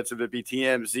outlets. If it be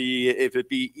TMZ, if it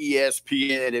be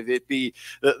ESPN, if it be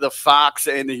the Fox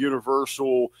and the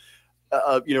Universal.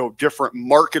 Different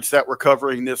markets that were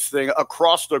covering this thing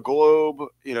across the globe,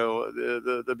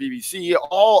 the BBC,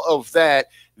 all of that,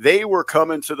 they were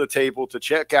coming to the table to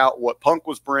check out what Punk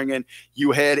was bringing.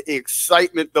 You had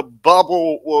excitement. The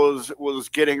bubble was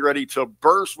getting ready to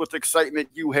burst with excitement.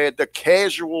 You had the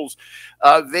casuals.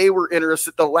 They were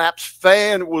interested. The Laps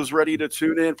fan was ready to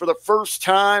tune in for the first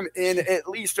time in at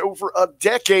least over a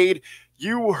decade.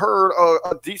 You heard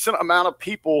a decent amount of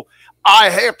people.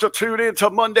 I have to tune in to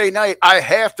Monday night. I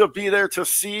have to be there to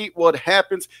see what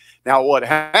happens. Now, what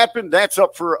happened, that's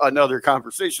up for another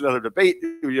conversation, another debate.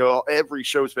 Every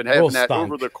show's been having that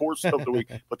over the course of the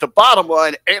week. But the bottom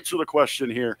line, answer the question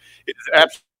here,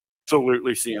 is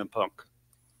absolutely CM Punk.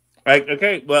 Right,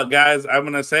 okay, well, guys, I'm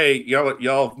going to say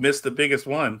y'all missed the biggest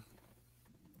one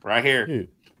right here.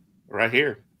 Right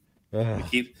here.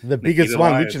 The biggest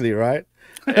one, literally, right?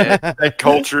 that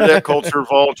culture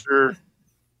vulture.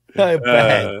 So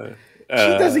bad. She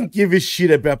doesn't give a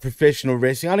shit about professional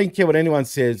wrestling. I don't care what anyone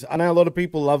says. I know a lot of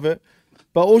people love it,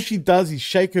 but all she does is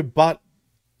shake her butt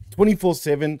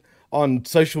 24/7 on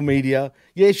social media.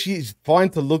 Yeah, she's fine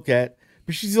to look at,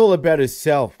 but she's all about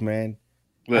herself, man.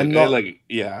 I mean,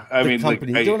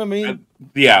 company. You know what I mean?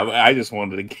 I just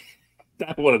wanted to.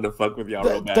 I wanted to fuck with y'all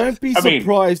real bad. Don't be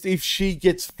surprised if she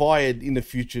gets fired in the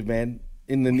future, man.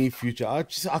 In the near future, I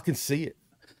can see it.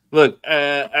 Look,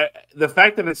 the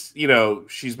fact that it's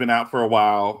she's been out for a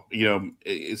while,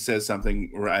 it says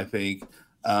something. I think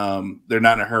they're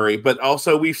not in a hurry, but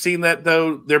also we've seen that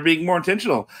though they're being more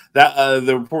intentional. That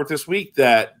the report this week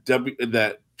that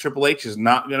Triple H is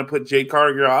not going to put Jade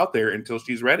Cargill out there until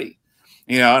she's ready.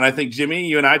 And I think Jimmy,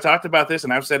 you and I talked about this,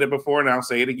 and I've said it before, and I'll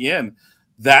say it again.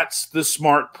 That's the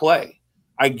smart play.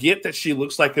 I get that she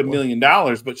looks like $1 million,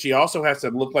 but she also has to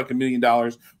look like $1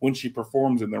 million when she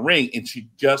performs in the ring, and she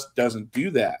just doesn't do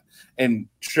that. And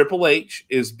Triple H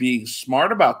is being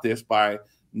smart about this by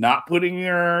not putting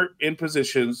her in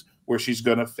positions where she's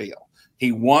going to fail.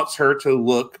 He wants her to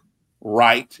look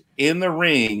right in the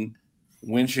ring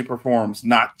when she performs,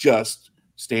 not just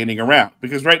standing around.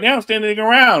 Because right now, standing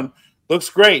around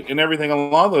looks great and everything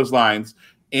along those lines.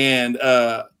 And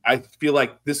I feel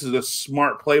like this is a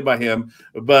smart play by him.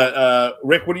 But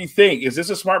Rick, what do you think? Is this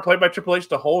a smart play by Triple H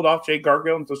to hold off Jade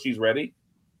Cargill until she's ready?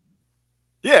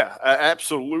 Yeah,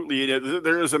 absolutely.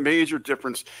 There is a major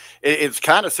difference. It's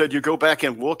kind of said you go back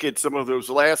and look at some of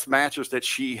those last matches that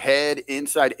she had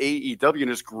inside AEW, and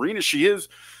as green as she is,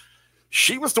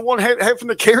 she was the one having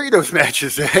to carry those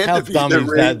matches. How dumb is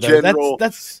that, though?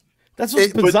 That's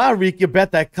what's bizarre, Rick,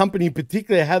 about that company in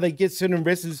particular, how they get certain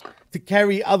wrestlers to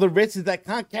carry other wrestlers that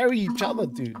can't carry each other,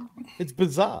 dude. It's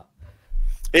bizarre.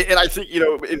 And I think,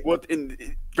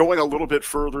 in going a little bit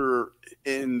further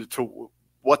into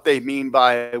what they mean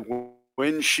by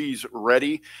when she's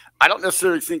ready, I don't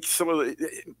necessarily think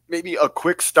maybe a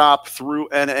quick stop through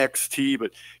NXT,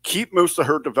 but keep most of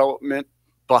her development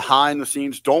behind the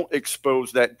scenes. Don't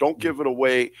expose that. Don't give it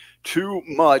away too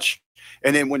much.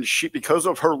 And then because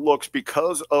of her looks,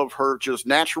 because of her just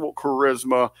natural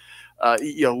charisma,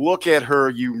 you look at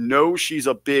her, she's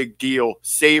a big deal.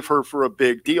 Save her for a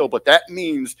big deal. But that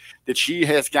means that she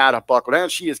has got to buckle down.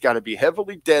 She has got to be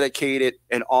heavily dedicated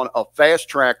and on a fast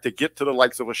track to get to the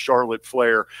likes of a Charlotte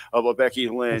Flair, of a Becky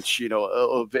Lynch,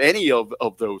 of any of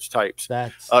those types.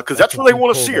 Because that's where they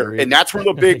want to see her. And that's where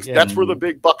the big that's where the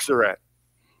big bucks are at.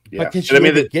 Yeah. But can she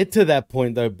ever get to that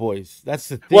point, though, boys? That's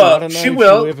the thing. Well, I don't know if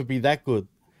she'll ever be that good.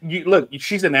 Look,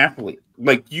 she's an athlete.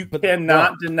 Like, you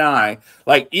cannot deny.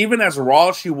 Like, even as raw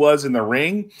as she was in the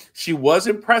ring, she was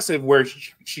impressive. Where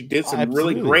she did some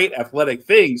really great athletic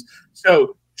things.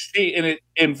 So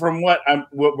and from what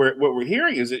we're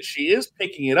hearing is that she is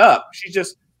picking it up. She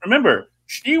just remember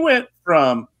she went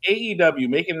from AEW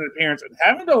making an appearance and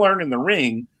having to learn in the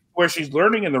ring, where she's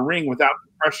learning in the ring without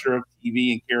the pressure of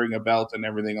TV and carrying a belt and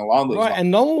everything along those lines. And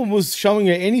no one was showing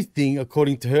her anything,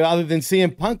 according to her, other than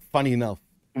CM Punk, funny enough.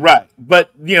 Right.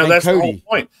 But, that's Cody. The whole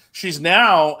point. She's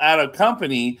now at a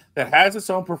company that has its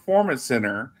own performance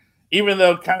center, even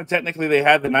though kind of technically they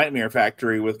had the Nightmare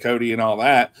Factory with Cody and all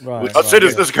that. Right.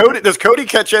 Does Cody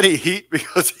catch any heat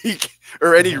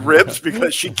or any ribs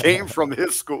because she came from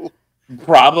his school?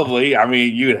 Probably. I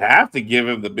mean, you'd have to give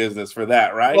him the business for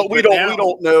that, right? Well, we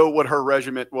don't know what her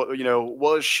regiment.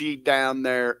 Was she down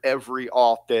there every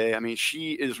off day? I mean,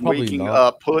 she is probably waking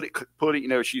up,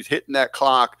 putting. She's hitting that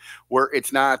clock where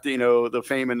it's not the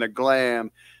fame and the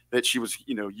glam that she was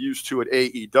used to at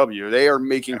AEW. They are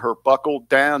making her buckle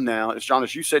down now. As John,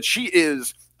 as you said, she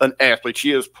is an athlete.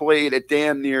 She has played at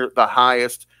damn near the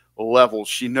highest levels.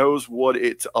 She knows what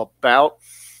it's about.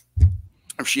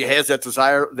 If she has that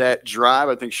desire, that drive,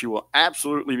 I think she will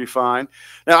absolutely be fine.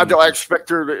 Now, I expect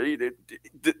her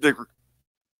the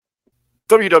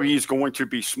WWE is going to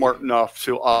be smart enough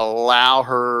to allow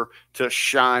her to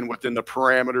shine within the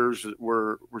parameters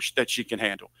that she can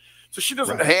handle. So she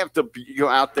doesn't have to go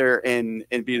out there and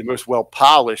be the most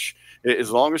well-polished,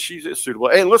 as long as she's suitable.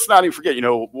 And let's not even forget,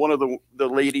 one of the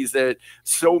ladies that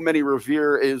so many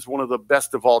revere is one of the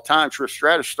best of all time, Trish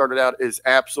Stratus, started out as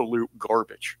absolute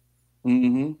garbage.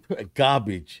 Mm-hmm.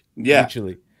 Garbage,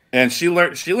 literally. And she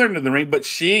learned in the ring, but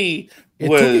it took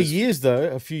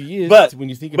a few years. When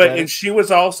you think about it, and she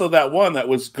was also that one that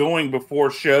was going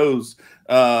before shows,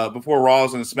 before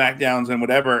Raws and SmackDowns and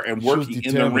whatever, and working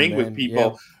in the ring with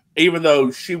people, even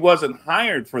though she wasn't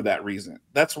hired for that reason.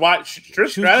 That's why she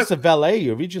was just a valet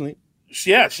originally.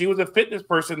 She was a fitness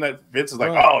person that Vince is like,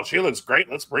 oh, she looks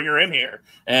great. Let's bring her in here,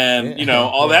 and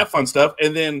all that fun stuff,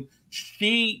 and then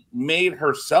she made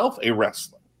herself a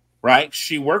wrestler, right?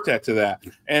 She worked to that.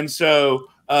 And so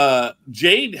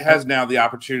Jade has now the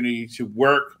opportunity to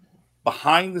work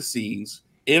behind the scenes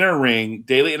in a ring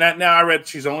daily. And now I read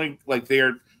she's only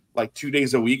there 2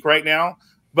 days a week right now.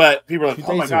 But people are like,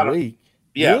 oh my God.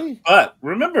 Yeah. Really? But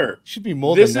remember, should be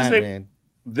more than that, man.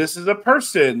 This is a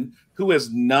person who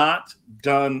has not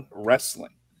done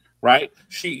wrestling. Right?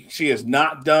 She has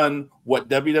not done what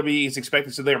WWE is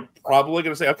expecting. So they're probably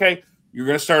going to say, okay, you're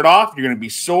going to start off, you're going to be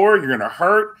sore, you're going to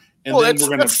hurt. And then we're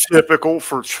going to. That's typical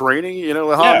for training.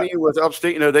 With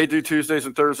Upstate, they do Tuesdays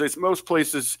and Thursdays. Most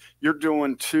places you're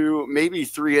doing 2, maybe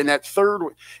 3, and that third.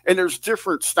 And there's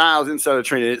different styles inside of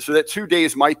training. So that 2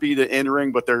 days might be the in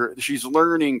ring, but she's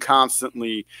learning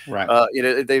constantly. Right.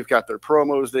 They've got their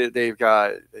promos. They've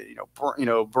got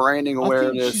branding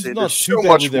awareness. She's not so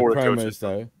much more promos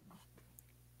though.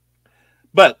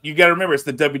 But you got to remember, it's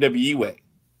the WWE way.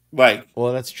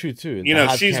 Well, that's true too.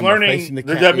 She's learning the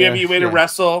WWE way to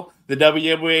wrestle, the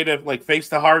WWE way to face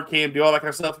the hard cam, do all that kind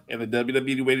of stuff, and the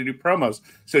WWE way to do promos.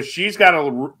 So she's got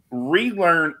to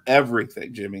relearn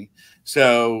everything, Jimmy.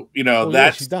 So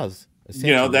that's she does.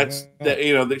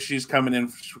 That she's coming in,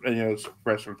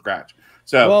 fresh from scratch.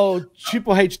 So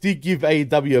Triple H did give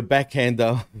AEW a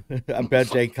backhander about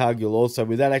Jade Cargill also,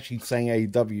 without actually saying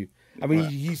AEW. I mean,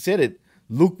 he said it.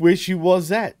 Look where she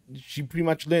was at. She pretty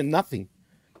much learned nothing.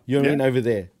 You know what I mean, over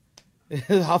there.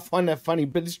 I find that funny,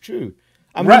 but it's true.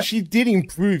 I mean, she did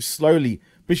improve slowly,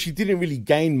 but she didn't really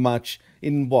gain much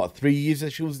in, 3 years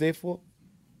that she was there for?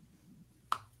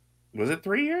 Was it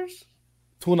 3 years?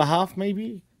 2.5,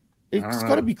 maybe? It's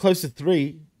got to be close to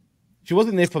 3. She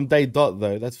wasn't there from day dot,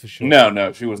 though, that's for sure.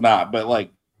 No, she was not. But,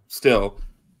 like, still,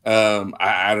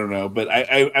 I don't know. But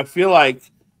I feel like,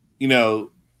 you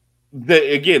know,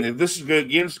 again, this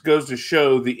goes to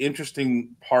show the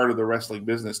interesting part of the wrestling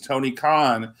business. Tony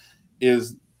Khan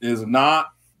is not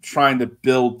trying to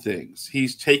build things.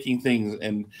 He's taking things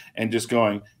and just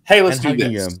going, hey, let's do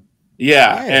this.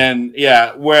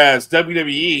 Whereas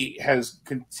WWE has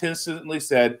consistently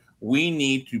said, we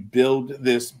need to build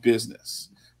this business.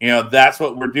 You know, that's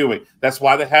what we're doing. That's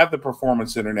why they have the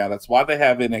Performance Center now. That's why they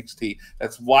have NXT.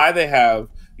 That's why they have,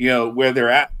 you know, where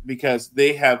they're at, because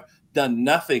they have done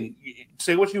nothing.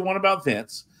 Say what you want about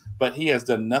Vince, but he has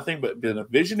done nothing but been a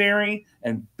visionary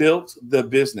and built the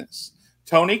business.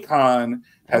 Tony Khan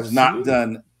has not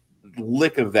done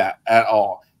lick of that at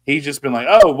all. He's just been like,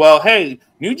 oh, well, hey,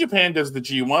 New Japan does the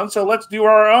G1, so let's do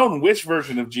our own Wish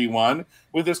version of G1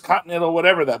 with this Continental,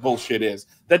 whatever that bullshit is.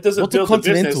 That doesn't build the business. What's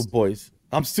a Continental, boys?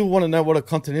 I still want to know what a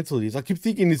Continental is. I keep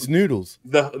thinking it's noodles.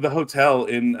 The hotel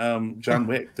in John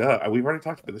Wick. Duh, we've already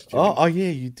talked about this. Jimmy. Oh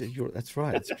yeah, you did. That's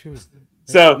right. It's true.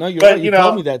 So no, you're right. You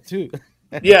told me that too.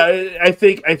 Yeah, I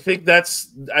think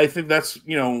that's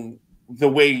you know, the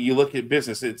way you look at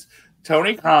business. It's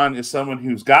Tony Khan is someone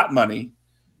who's got money,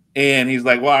 and he's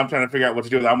like, well, I'm trying to figure out what to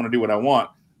do with it. I'm going to do what I want.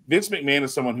 Vince McMahon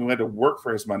is someone who had to work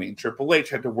for his money, and Triple H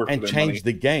had to work and for their money. change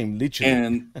the game,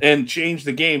 literally, and change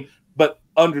the game, but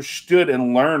understood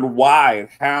and learned why and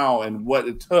how and what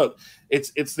it took.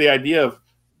 It's the idea of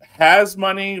has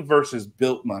money versus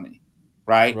built money,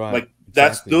 right? Like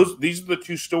these are the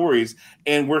two stories,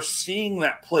 and we're seeing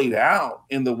that played out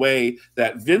in the way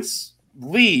that Vince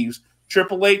leaves.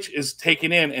 Triple H is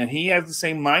taken in, and he has the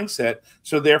same mindset.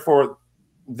 So therefore,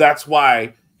 that's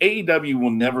why AEW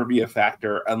will never be a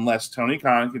factor unless Tony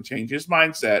Khan can change his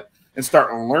mindset and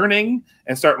start learning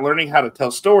how to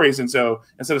tell stories. And so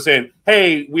instead of saying,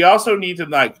 hey, we also need to,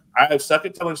 like, I suck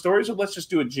at telling stories, so let's just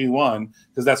do a G1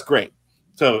 because that's great.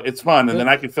 So it's fun, and then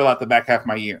I can fill out the back half of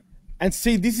my year. And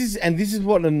see, this is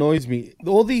what annoys me.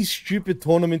 All these stupid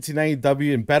tournaments in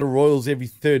AEW and battle royals every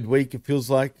third week, it feels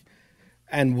like,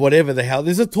 and whatever the hell.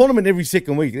 There's a tournament every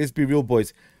second week. Let's be real,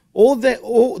 boys.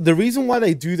 The reason why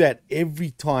they do that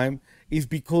every time is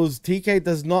because TK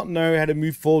does not know how to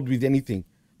move forward with anything,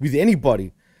 with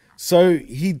anybody. So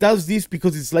he does this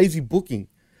because it's lazy booking.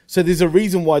 So there's a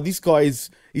reason why this guy is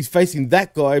facing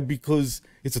that guy, because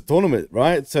it's a tournament,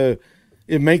 right? So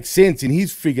it makes sense in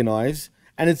his friggin' eyes.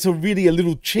 And it's really a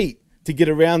little cheat to get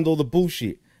around all the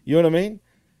bullshit. You know what I mean?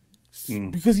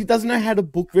 Because he doesn't know how to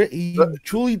book. He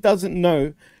truly doesn't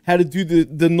know how to do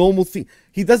the normal thing.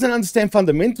 He doesn't understand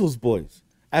fundamentals, boys,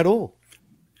 at all.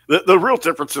 The real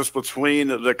differences between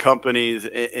the companies,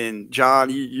 and John,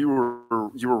 you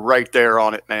were right there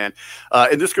on it, man.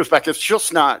 And this goes back. It's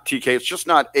just not TK. It's just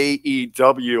not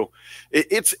AEW.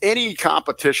 It's any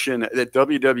competition that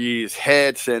WWE's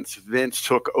had since Vince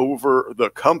took over the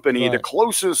company. Right. The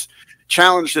closest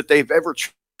challenge that they've ever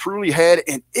truly had,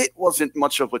 and it wasn't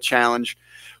much of a challenge,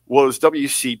 was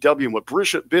WCW and what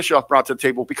Bischoff brought to the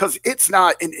table, because it's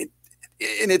not, and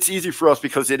it's easy for us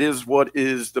because it is what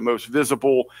is the most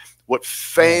visible, what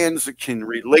fans can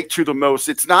relate to the most.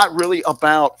 It's not really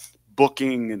about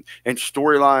booking and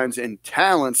storylines and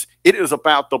talents. It is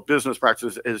about the business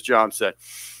practices, as John said,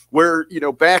 where, you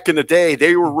know, back in the day,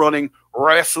 they were running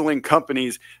wrestling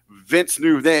companies. Vince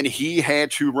knew then he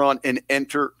had to run an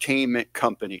entertainment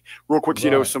company. Real quick, you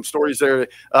know, some stories there.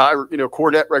 You know,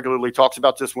 Cornette regularly talks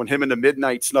about this when him and the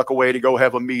Midnight snuck away to go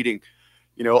have a meeting,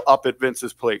 you know, up at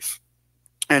Vince's place.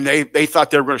 And they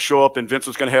thought they were going to show up, and Vince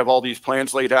was going to have all these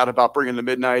plans laid out about bringing the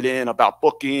Midnight in, about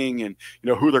booking, and, you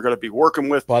know, who they're going to be working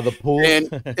with by the pool. And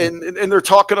they're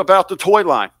talking about the toy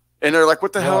line. And they're like,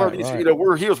 what the hell are these? You know,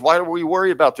 we're heels. Why do we worry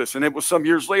about this? And it was some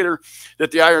years later that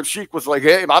the Iron Sheik was like,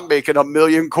 hey, I'm making $1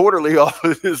 million quarterly off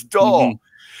of this doll.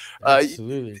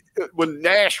 Absolutely. When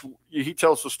Nash, he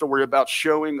tells the story about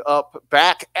showing up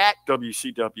back at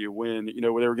WCW when, you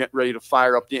know, when they were getting ready to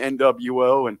fire up the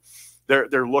NWO, and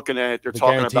they're looking at it. They're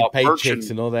talking about paychecks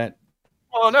and all that.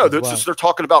 Oh no, they're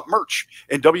talking about merch,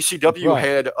 and WCW Right.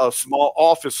 had a small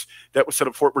office that was set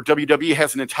up for it, where WWE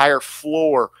has an entire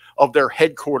floor of their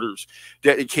headquarters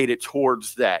dedicated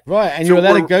towards that. Right, and So you're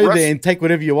allowed to we're go there and take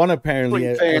whatever you want, apparently,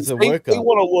 wrestling as fans, a they worker.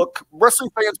 want to look.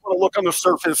 Wrestling fans want to look on the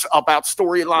surface about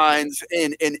storylines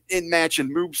and in match and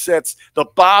move sets. The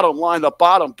bottom line, the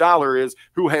bottom dollar is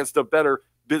who has the better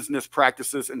business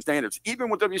practices and standards. Even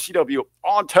when WCW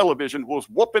on television was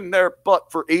whooping their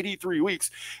butt for 83 weeks,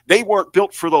 they weren't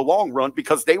built for the long run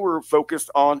because they were focused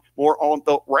on more on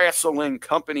the wrestling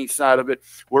company side of it,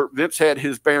 where Vince had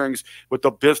his bearings with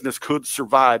the business could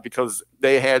survive because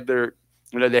they had their,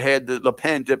 they had the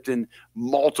pen dipped in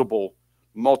multiple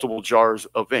jars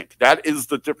of ink. That is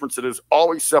the difference that has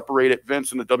always separated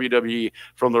Vince and the WWE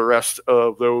from the rest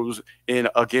of those in,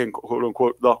 again, quote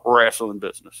unquote, the wrestling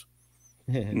business.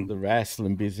 The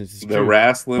wrestling business is The true.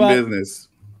 wrestling business.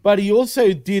 But he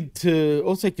also did, to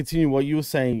also continue what you were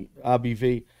saying,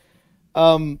 RBV.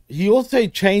 He also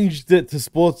changed it to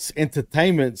sports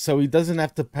entertainment, so he doesn't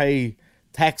have to pay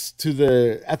tax to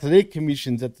the athletic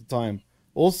commissions at the time.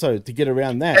 Also, to get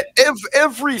around that,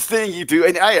 everything you do,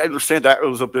 and I understand that it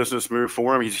was a business move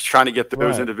for him. He's trying to get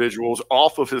those individuals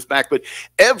off of his back. But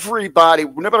everybody,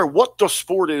 no matter what the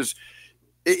sport is,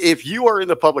 if you are in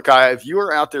the public eye, if you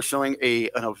are out there selling an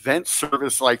event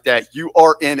service like that, you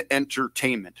are in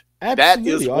entertainment.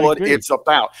 Absolutely, that is what it's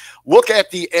about. Look at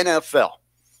the NFL.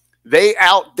 They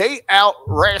out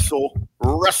wrestle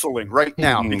wrestling right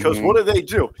now because what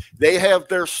do? They have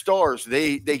their stars.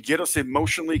 They get us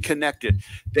emotionally connected.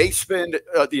 They spend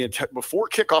before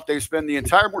kickoff. They spend the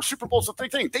entire Super Bowl's a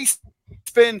big thing. They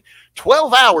spend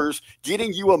 12 hours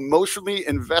getting you emotionally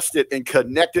invested and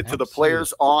connected to the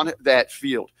players on that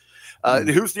field.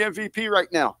 Who's the MVP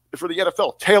right now for the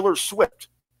NFL? Taylor Swift.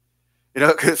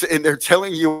 And they're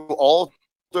telling you all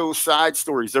those side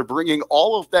stories. They're bringing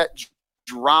all of that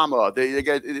drama. They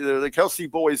got the Kelsey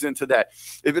boys into that.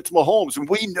 If it's Mahomes, and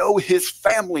we know his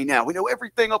family now, we know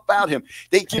everything about him.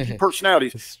 They give you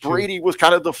personalities. Brady was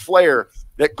kind of the flair,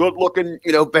 that good-looking,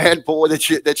 bad boy that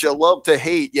you love to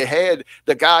hate. You had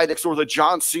the guy next door, the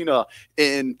John Cena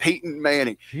and Peyton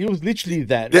Manning. He was literally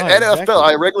that. The NFL,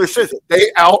 I regularly say that they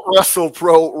out-wrestle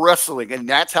pro wrestling, and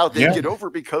that's how they get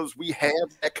over, because we have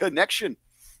that connection.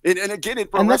 And again, in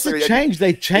pro wrestling, that's a change.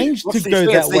 They changed to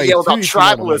go that way. They yell about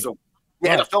tribalism. The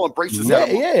NFL embraces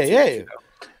that. Yeah.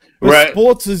 But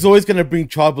sports is always going to bring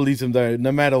tribalism, though,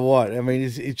 no matter what. I mean,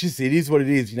 it is what it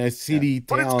is. City,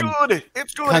 town,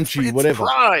 it's good. Country, it's whatever.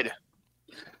 Pride.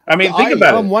 I mean, think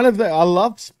about it. I'm one of the. I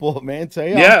love sport, man. So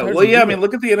I mean,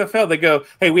 look at the NFL. They go,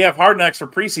 "Hey, we have Hard Knocks for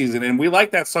preseason, and we like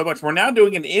that so much. We're now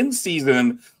doing an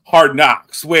in-season Hard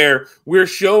Knocks, where we're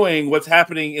showing what's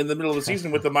happening in the middle of the season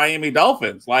with the Miami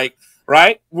Dolphins, like."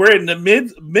 Right, we're in the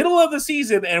middle of the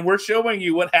season, and we're showing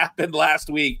you what happened last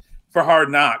week for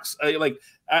Hard Knocks.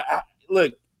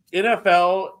 Look,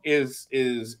 NFL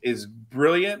is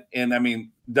brilliant, and I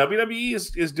mean WWE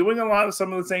is doing a lot of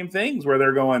some of the same things where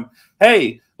they're going,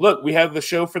 hey, look, we have the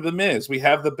show for the Miz, we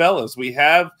have the Bellas, we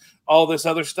have all this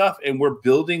other stuff, and we're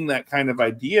building that kind of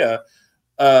idea.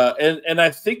 And I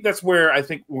think that's where I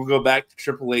think we'll go back to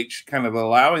Triple H kind of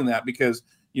allowing that, because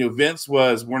Vince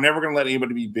was, we're never going to let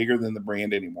anybody be bigger than the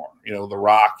brand anymore. The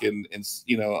Rock and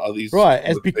all these. Right.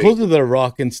 It's because of the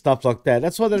Rock and stuff like that.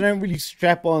 That's why they don't really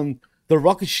strap on the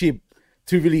rocket ship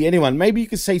to really anyone. Maybe you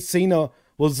could say Cena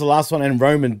was the last one and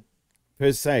Roman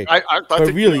per se. I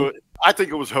think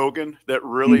it was Hogan that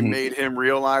really made him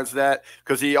realize that,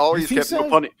 because he always kept,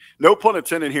 no pun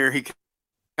intended here, he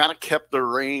kind of kept the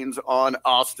reins on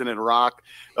Austin and Rock.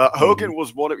 Hogan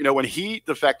was one of, when he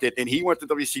defected and he went to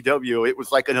WCW, it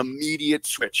was like an immediate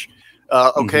switch.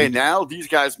 Now these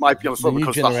guys might be on the slope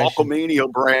because the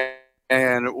Hulkamania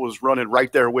brand was running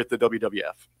right there with the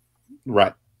WWF.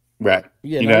 Right. Yeah,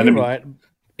 right.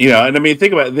 And I mean,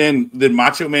 think about it. Then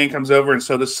Macho Man comes over, and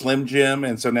so does Slim Jim,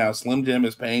 and so now Slim Jim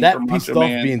is paying for Macho Man. That pissed off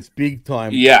Vince big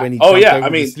time. Yeah. When he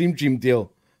the Slim Jim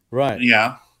deal. Right.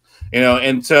 Yeah.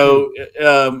 And so,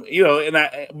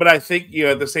 but I think,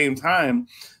 at the same time,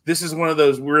 this is one of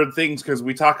those weird things, because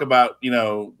we talk about,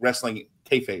 wrestling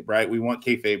kayfabe, right? We want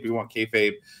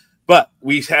kayfabe, but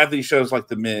we have these shows like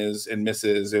The Miz and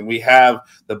Mrs., and we have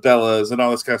the Bellas and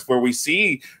all this kind of stuff where we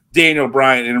see Daniel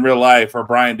Bryan in real life, or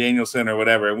Bryan Danielson or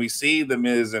whatever, and we see The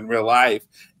Miz in real life,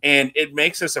 and it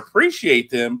makes us appreciate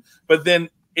them. But then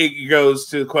it goes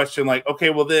to the question like, okay,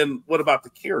 well then what about the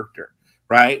character,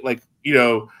 right? Like,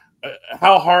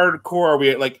 how hardcore are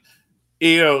we? Like,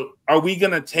 are we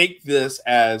going to take this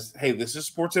as, hey, this is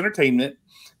sports entertainment,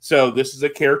 so this is a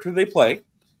character they play?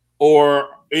 or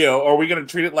are we going to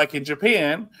treat it like in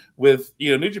Japan with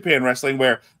New Japan Wrestling,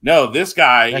 where no, this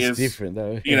guy That's is different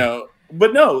though.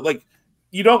 But no, like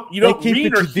you don't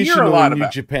read or hear a lot in New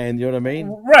about Japan. You know what I mean?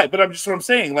 Right, but I'm just what I'm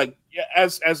saying. Like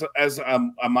as a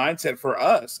mindset for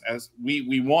us, as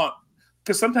we want,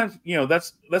 because sometimes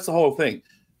that's the whole thing.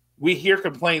 We hear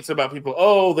complaints about people.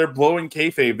 Oh, they're blowing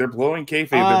kayfabe. They're blowing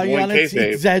kayfabe. They're blowing it's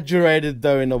kayfabe. exaggerated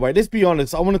though in a way. Let's be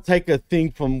honest. I want to take a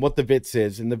thing from what the vet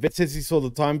says, and the vet says this all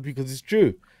the time because it's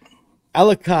true. A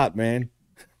la carte, man.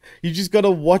 You just got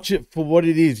to watch it for what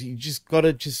it is. You just got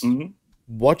to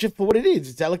watch it for what it is.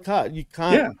 It's a la carte. You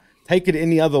can't take it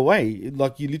any other way.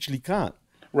 Like you literally can't.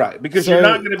 Right, because you're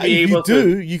not going to be able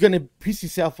to. You're going to piss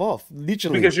yourself off,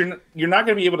 literally. Because you're not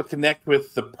going to be able to connect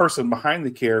with the person behind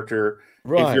the character.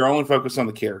 Right. If you're only focused on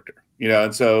the character,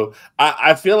 and so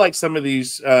I feel like some of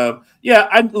these,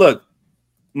 look,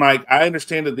 Mike, I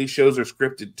understand that these shows are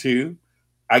scripted too.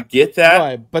 I get that,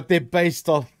 right? But they're based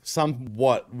off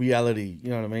somewhat reality.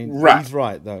 You know what I mean? Right. He's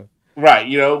right though. Right,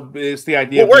 it's the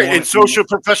idea. Well, right, in social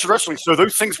professional wrestling. So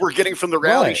those things we're getting from the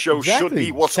reality show should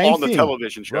be what's Same on the thing.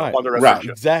 television show, Right. on the wrestling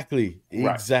show.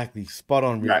 Exactly. Spot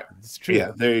on. Right, it's true.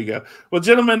 Yeah, there you go. Well,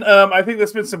 gentlemen, I think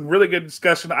there's been some really good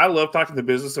discussion. I love talking the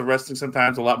business of wrestling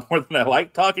sometimes a lot more than I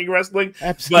like talking wrestling.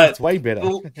 Absolutely, but it's way better.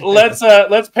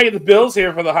 let's pay the bills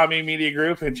here for the Hami Media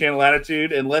Group and Channel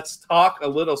Attitude, and let's talk a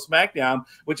little SmackDown,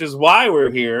 which is why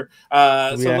we're here.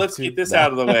 So let's get this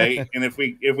out of the way, and if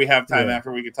we have time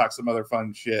after, we can talk some other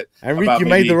fun shit. And Rick, you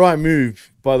made the right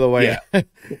move, by the way. Yeah.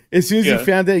 As soon as he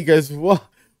found out, he goes, "What?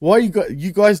 Why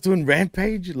you guys doing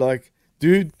Rampage? Like,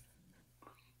 dude,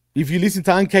 if you listen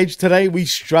to Uncaged today, we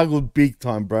struggled big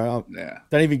time, bro.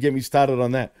 Don't even get me started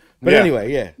on that. But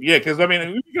anyway, yeah, because I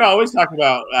mean, we can always talk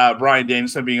about Bryan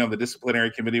Danielson being on the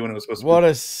disciplinary committee when it was supposed to. What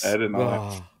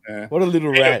a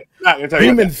little rat!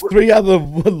 Him and 3 other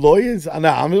lawyers. No,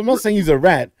 I'm not saying he's a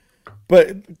rat,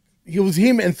 but it was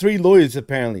him and 3 lawyers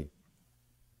apparently.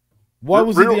 Why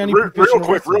was he the only professional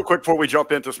wrestler? Real quick before we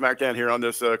jump into SmackDown here on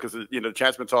this, because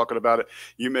Chad's been talking about it.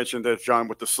 You mentioned that, John,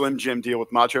 with the Slim Jim deal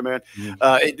with Macho Man.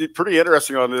 It pretty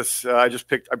interesting on this. I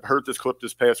heard this clip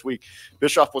this past week.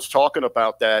 Bischoff was talking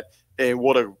about that and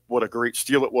what a great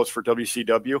steal it was for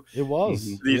WCW. It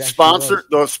was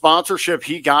the sponsorship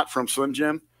he got from Slim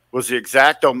Jim was the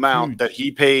exact amount that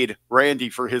he paid Randy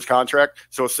for his contract.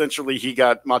 So essentially, he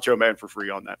got Macho Man for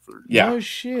free on that. No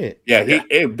shit.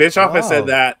 Yeah, Bischoff has said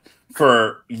that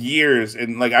for years,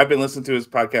 and like I've been listening to his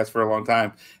podcast for a long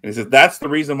time, and he says that's the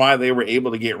reason why they were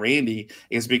able to get Randy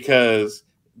is because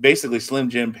basically Slim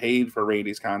Jim paid for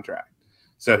Randy's contract,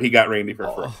 so he got Randy for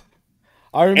free.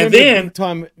 I remember the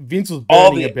time Vince was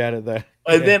burning about it though.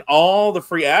 And then all the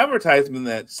free advertisement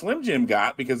that Slim Jim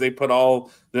got because they put all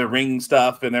the ring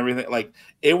stuff and everything. Like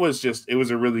it was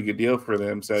a really good deal for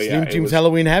them. So Slim Jim's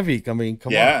Halloween Havoc. I mean,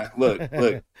 come on. Yeah, look,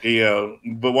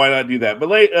 but why not do that?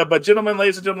 But gentlemen,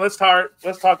 ladies and gentlemen, let's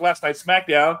talk last night's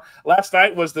SmackDown. Last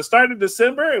night was the start of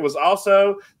December. It was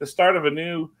also the start of a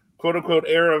new quote-unquote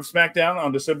era of SmackDown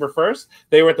on December 1st.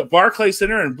 They were at the Barclays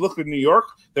Center in Brooklyn, New York.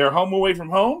 They're home away from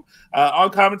home. On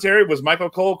commentary was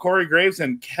Michael Cole, Corey Graves,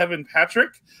 and Kevin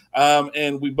Patrick.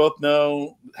 And we both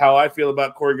know how I feel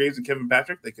about Corey Graves and Kevin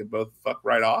Patrick. They can both fuck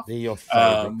right off. They're your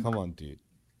favorite. Come on, dude.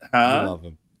 Huh? You love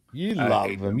him. You love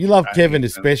him. You love Kevin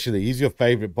especially. He's your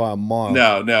favorite by a mile.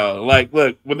 No. Like,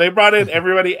 look, when they brought in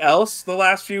everybody else the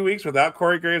last few weeks without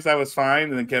Corey Graves, I was fine.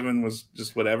 And then Kevin was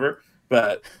just whatever.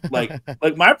 But like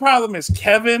my problem is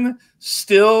Kevin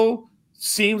still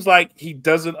seems like he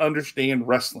doesn't understand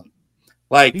wrestling.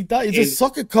 Like he does. He's a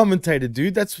soccer commentator,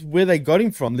 dude. That's where they got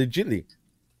him from, legitly.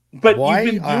 But why?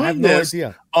 You've been I have doing no this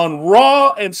idea. On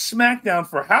Raw and SmackDown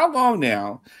for how long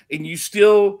now? And you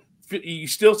still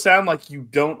sound like you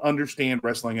don't understand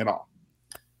wrestling at all.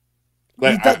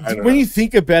 Like, when you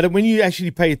think about it, when you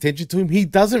actually pay attention to him, he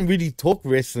doesn't really talk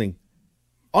wrestling.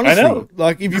 Honestly, I know.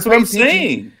 Like if That's you what I'm attention,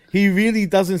 saying. He really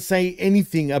doesn't say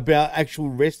anything about actual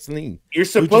wrestling. You're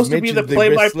supposed to be the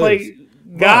play-by-play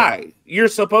guy. Right. You're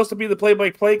supposed to be the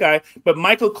play-by-play guy, but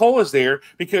Michael Cole is there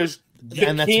because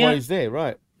and that's why he's there,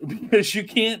 right? Because you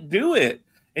can't do it,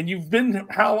 and you've been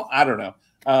I don't know.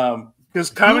 Because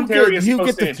commentary he'll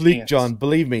get the flick, John.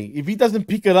 Believe me, if he doesn't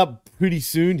pick it up pretty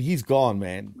soon, he's gone,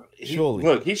 man. Surely.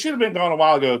 Look, he should have been gone a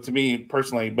while ago to me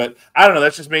personally, but I don't know.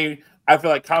 That's just me. I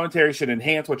feel like commentary should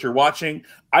enhance what you're watching.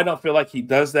 I don't feel like he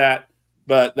does that,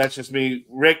 but that's just me.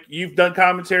 Rick, you've done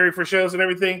commentary for shows and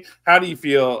everything. How do you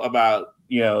feel about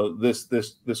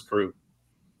this crew?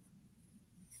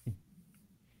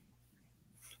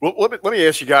 Well, let me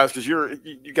ask you guys, because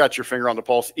you got your finger on the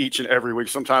pulse each and every week.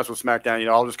 Sometimes with SmackDown,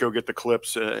 I'll just go get the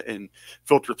clips and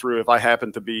filter through if I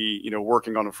happen to be,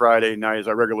 working on a Friday night as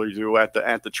I regularly do at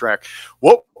the track.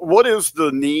 What is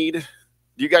the need?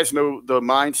 Do you guys know the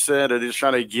mindset of just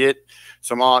trying to get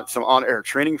some on-air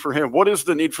training for him? What is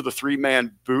the need for the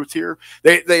 3-man booth here?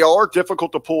 They are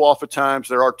difficult to pull off at times.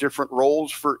 There are different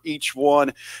roles for each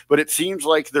one, but it seems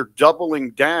like they're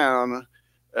doubling down.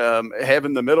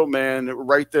 Having the middleman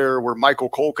right there where Michael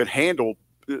Cole can handle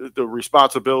the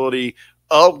responsibility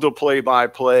of the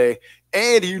play-by-play.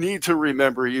 And you need to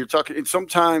remember, you're talking,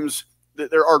 sometimes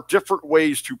there are different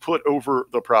ways to put over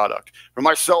the product. For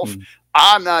myself,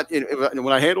 I'm not when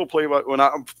I handle when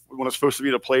I'm supposed to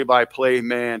be the play-by-play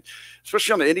man,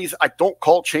 especially on the indies. I don't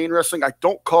call chain wrestling. I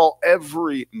don't call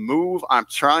every move. I'm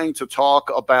trying to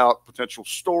talk about potential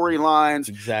storylines.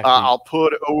 Exactly. I'll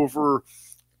put over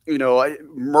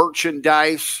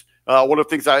merchandise. One of the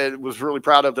things I was really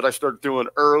proud of that I started doing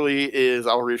early is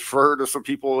I'll refer to some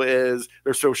people as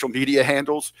their social media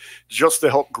handles just to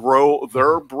help grow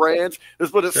their brands.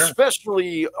 But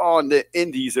especially on the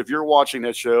indies, if you're watching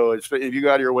that show, if you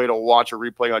got your way to watch a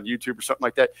replay on YouTube or something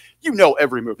like that,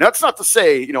 every move. Now, that's not to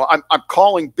say, I'm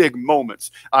calling big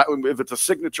moments. If it's a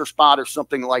signature spot or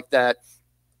something like that,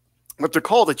 but to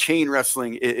call the chain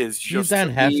wrestling is just, to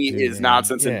me, is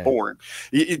nonsense and boring.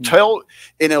 You tell,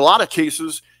 in a lot of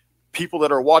cases, people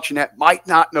that are watching that might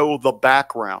not know the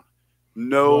background,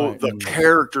 the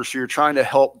character. So you're trying to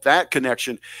help that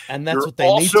connection. And that's what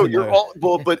they need to know.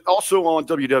 But also on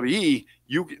WWE,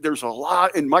 there's a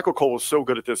lot, and Michael Cole is so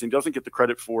good at this. He doesn't get the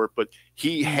credit for it, but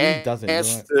he has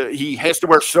to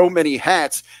wear so many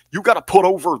hats. You got to put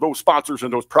over those sponsors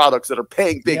and those products that are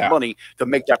paying big money to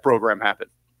make that program happen.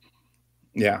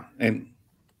 Yeah, and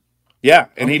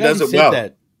he does it well.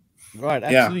 That. Right,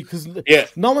 absolutely,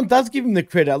 because no one does give him the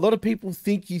credit. A lot of people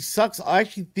think he sucks. I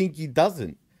actually think he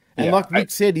doesn't. And like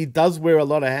Rick said, he does wear a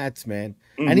lot of hats, man.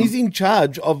 And he's in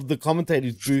charge of the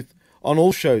commentator's booth on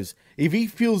all shows. If he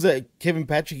feels that Kevin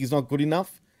Patrick is not good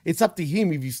enough, it's up to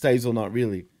him if he stays or not,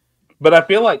 really. But I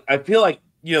feel like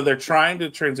they're trying to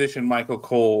transition Michael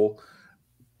Cole,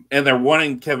 and they're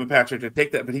wanting Kevin Patrick to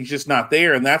take that, but he's just not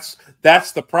there, and that's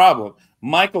the problem.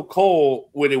 Michael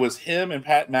Cole, when it was him and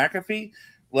Pat McAfee,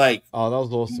 that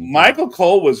was awesome. Michael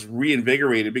Cole was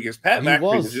reinvigorated because Pat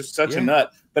McAfee was just such a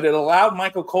nut, but it allowed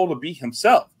Michael Cole to be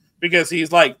himself because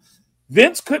he's like,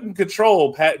 Vince couldn't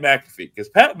control Pat McAfee because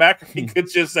Pat McAfee could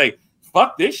just say,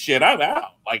 fuck this shit, I'm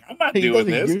out. Like, I'm not doing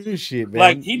this. Give a shit, man.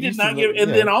 Like, he did not give. And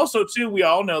then also, too, we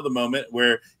all know the moment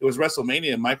where it was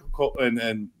WrestleMania and Michael Cole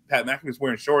and Pat McAfee was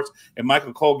wearing shorts and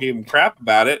Michael Cole gave him crap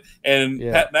about it. And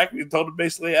Pat McAfee told him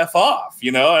basically F off,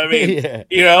 and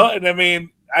I mean,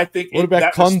 I think what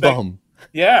about condom?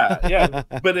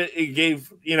 But it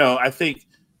gave, I think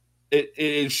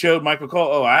it showed Michael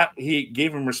Cole. He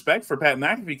gave him respect for Pat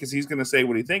McAfee because he's going to say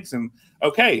what he thinks. And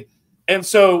and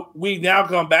so we now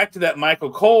gone back to that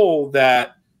Michael Cole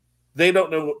that they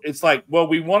don't know. It's like, well,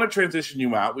 we want to transition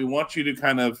you out. We want you to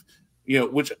kind of,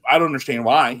 which I don't understand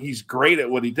why. He's great at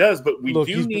what he does, but we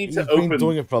need to open. He's been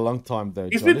doing it for a long time, though.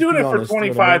 He's been doing it for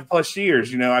 25 plus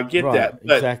years. I get that.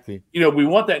 But, exactly. We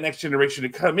want that next generation to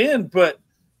come in, but,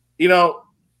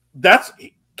 that's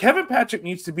Kevin Patrick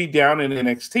needs to be down in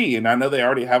NXT. And I know they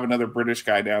already have another British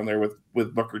guy down there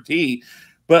with Booker T.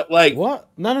 But what?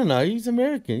 No. He's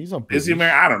American. He's on. Is he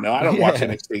American? I don't know. I don't watch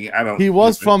NXT. I don't. He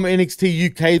was from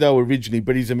NXT UK though originally,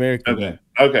 but he's American.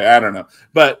 Okay. I don't know.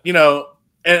 But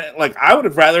and I would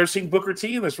have rather seen Booker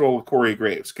T in this role with Corey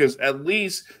Graves because at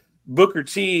least Booker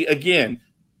T. Again,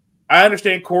 I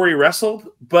understand Corey wrestled,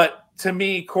 but to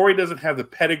me, Corey doesn't have the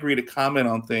pedigree to comment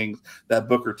on things that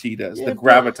Booker T does. The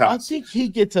gravitas. I think he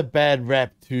gets a bad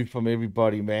rap too from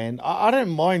everybody, man. I don't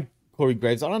mind Corey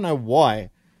Graves. I don't know why.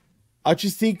 I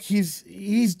just think he's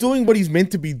doing what he's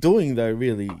meant to be doing, though.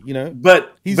 Really,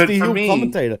 But he's the heel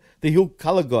commentator, the heel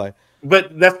color guy.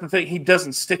 But that's the thing; he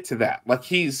doesn't stick to that. Like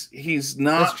he's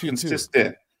not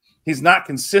consistent. Too. He's not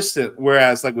consistent.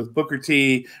 Whereas, like with Booker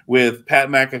T, with Pat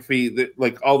McAfee,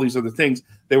 like all these other things,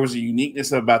 there was a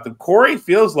uniqueness about them. Corey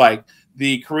feels like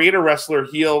the creator wrestler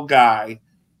heel guy.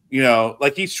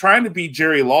 Like he's trying to be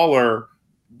Jerry Lawler.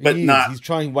 But he's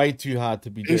trying way too hard to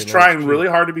be Jerry Lawler. He's trying really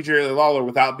hard to be Jerry Lawler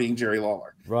without being Jerry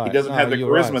Lawler. Right. He doesn't have the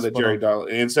charisma that Jerry Lawler.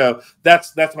 And so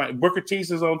that's my Booker T's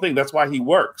his own thing. That's why he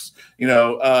works.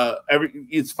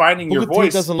 It's finding your voice. Booker T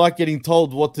doesn't like getting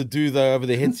told what to do though over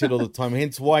the headset all the time.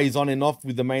 Hence why he's on and off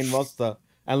with the main roster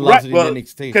and loves it in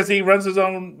NXT. Because he runs his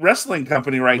own wrestling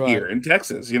company right here in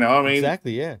Texas.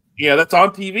 Exactly, yeah. Yeah, that's on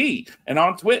TV and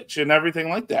on Twitch and everything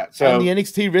like that. So and the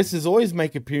NXT wrestlers always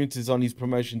make appearances on his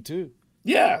promotion too.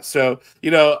 Yeah. So,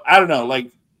 I don't know.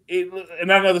 Like,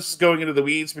 and I know this is going into the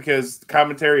weeds because the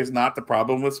commentary is not the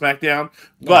problem with SmackDown,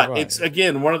 but it's,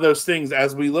 again, one of those things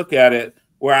as we look at it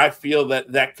where I feel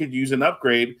that could use an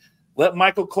upgrade. Let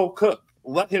Michael Cole cook.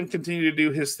 Let him continue to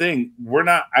do his thing.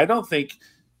 I don't think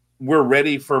we're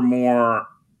ready for more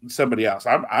somebody else.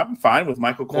 I'm fine with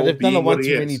Michael Cole. They've done it one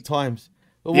too many times.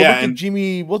 Well, look at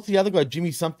Jimmy. What's the other guy?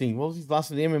 Jimmy something. What was his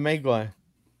last name? The MMA guy.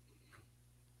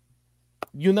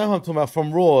 You know who I'm talking about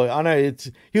from Raw. I know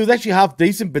he was actually half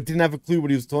decent, but didn't have a clue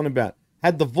what he was talking about.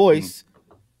 Had the voice.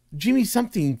 Jimmy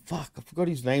something. Fuck, I forgot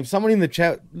his name. Someone in the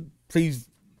chat, please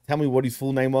tell me what his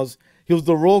full name was. He was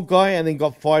the Raw guy and then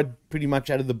got fired pretty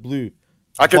much out of the blue.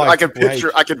 I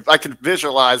can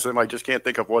visualize him. I just can't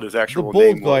think of what his actual name was.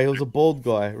 The bald guy. He was a bald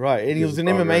guy, right? And he was an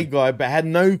MMA guy, but had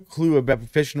no clue about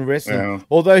professional wrestling. Yeah.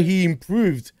 Although he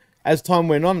improved as time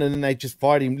went on, and then they just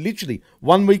fired him. Literally,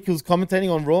 1 week he was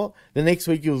commentating on Raw, the next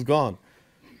week he was gone.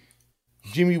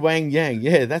 Jimmy Wang Yang,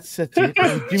 yeah, that's it.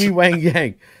 Jimmy Wang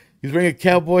Yang. He's wearing a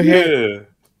cowboy hat. Yeah.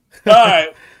 All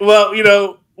right.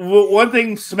 Well, one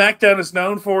thing SmackDown is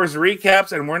known for is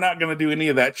recaps, and we're not going to do any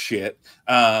of that shit.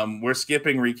 We're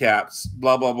skipping recaps,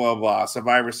 blah, blah, blah, blah.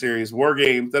 Survivor Series, War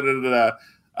Games, CM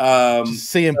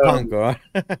Punk, all right?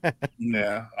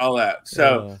 Yeah, all that.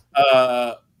 So,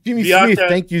 Jimmy Smith,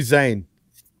 thank you, Zane,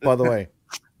 by the way.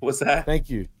 What's that? Thank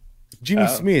you. Jimmy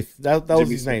Smith, that was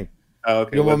his name. Oh,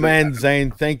 okay. You're my man,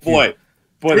 Zane, thank you. Boy,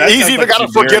 he's even got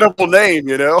a forgettable name,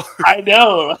 I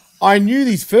know. I knew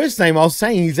his first name. I was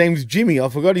saying his name's Jimmy. I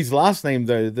forgot his last name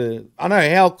though. I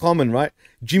know how common, right?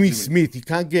 Jimmy Smith. You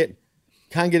can't get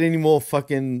any more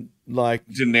fucking like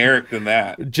generic than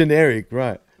that. Generic,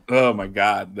 right? Oh my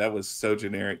god, that was so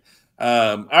generic.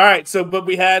 All right, but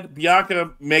we had Bianca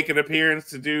make an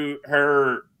appearance to do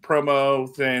her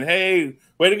promo saying, "Hey,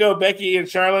 way to go, Becky and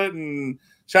Charlotte and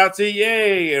Shotzi,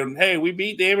 yay!" And hey, we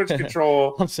beat Damage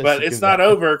Control, but it's not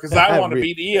over because I want to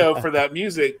beat EO for that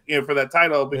music, for that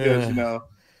title because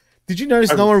Did you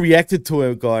notice no one reacted to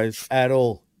it, guys, at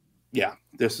all? Yeah,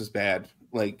 this is bad.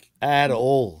 Like at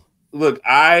all. Look,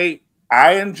 I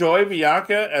enjoy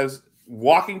Bianca as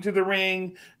walking to the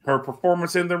ring, her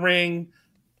performance in the ring,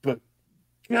 but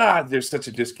God, there's such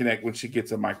a disconnect when she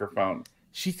gets a microphone.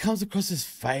 She comes across as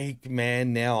fake,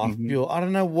 man, now. I feel, I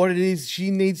don't know what it is.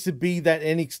 She needs to be that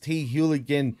NXT heel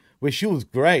again, where she was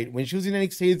great. When she was in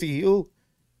NXT as a heel,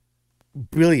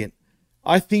 brilliant.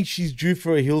 I think she's due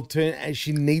for a heel turn, and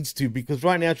she needs to, because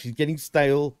right now she's getting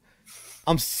stale.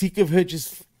 I'm sick of her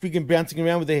just freaking bouncing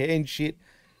around with her hair and shit.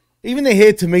 Even the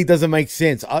hair, to me, doesn't make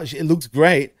sense. It looks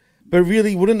great, but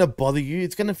really, wouldn't it bother you?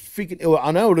 It's going to freaking...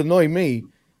 I know it would annoy me.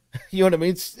 You know what I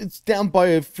mean? It's down by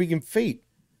her freaking feet.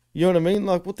 You know what I mean?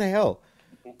 Like, what the hell?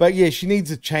 But yeah, she needs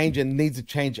a change and needs a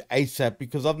change ASAP,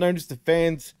 because I've noticed the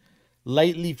fans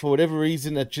lately, for whatever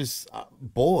reason, are just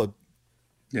bored.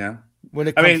 Yeah. When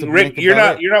it comes to Rick, you're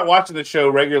not watching the show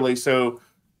regularly, so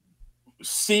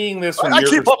seeing this from I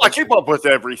keep up with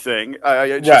everything.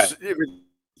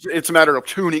 It's a matter of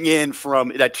tuning in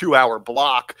from that 2-hour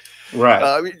block.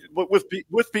 Right.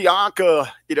 With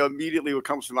Bianca, immediately what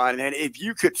comes to mind, and if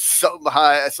you could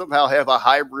somehow have a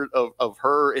hybrid of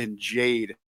her and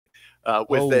Jade,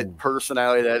 with that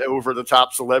personality, that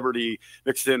over-the-top celebrity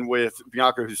mixed in with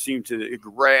Bianca, who seemed to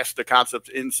grasp the concepts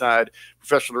inside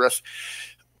professional wrestling.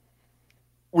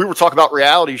 We were talking about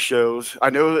reality shows. I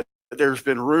know that there's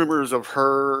been rumors of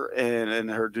her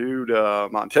and her dude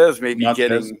Montez maybe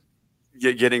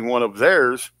getting one of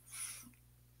theirs.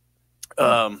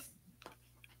 I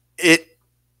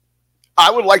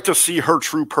would like to see her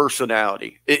true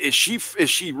personality. Is she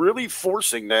really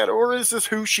forcing that, or is this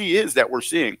who she is that we're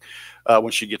seeing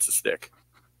when she gets a stick?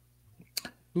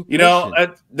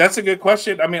 That's a good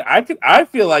question. I mean, I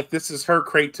feel like this is her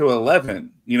crank to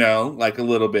 11, like a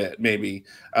little bit, maybe.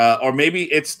 Or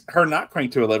maybe it's her not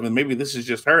crank to 11. Maybe this is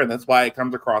just her, and that's why it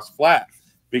comes across flat,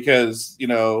 because,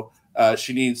 there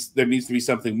needs to be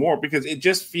something more, because it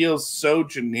just feels so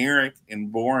generic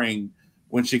and boring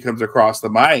when she comes across the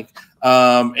mic.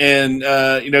 Chris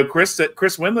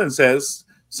Windland says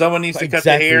someone needs to cut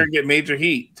the hair and get major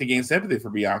heat to gain sympathy for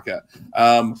Bianca.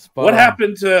 What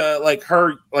happened to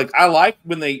her? I like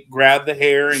when they grab the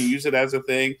hair and use it as a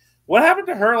thing. What happened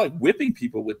to her whipping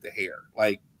people with the hair?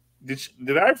 Did you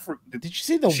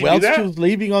see the welts she was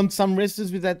leaving on some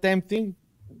wrestlers with that damn thing?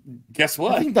 Guess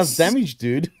what? I think that's damage,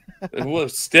 dude. Well,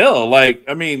 still,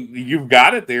 you've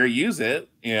got it there, use it.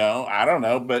 I don't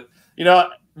know, but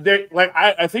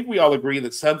I think we all agree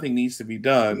that something needs to be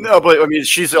done. No, but I mean,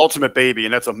 she's the ultimate baby,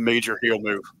 and that's a major heel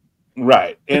move,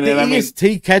 right? And the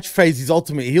EST catchphrase is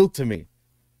ultimate heel to me.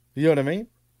 You know what I mean?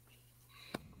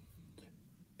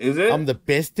 Is it? I'm the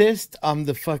bestest. I'm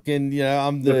the fucking,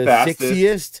 I'm the fastest.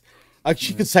 sexiest.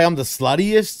 She could say I'm the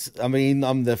sluttiest. I mean,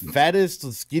 I'm the fattest, the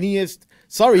skinniest.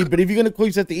 Sorry, but if you're going to call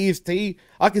yourself the EST,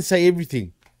 I can say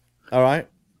everything. All right?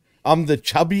 I'm the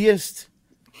chubbiest.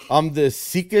 I'm the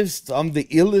sickest. I'm the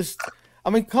illest. I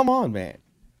mean, come on, man.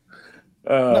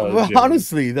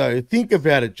 Honestly, though, think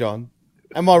about it, John.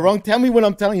 Am I wrong? Tell me when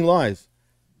I'm telling lies.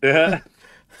 Yeah.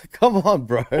 Come on,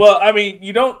 bro. Well, I mean,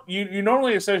 you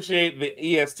normally associate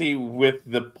the EST with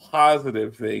the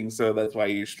positive thing, so that's why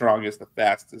you're strongest, the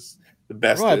fastest, the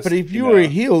bestest. Right, but if you were a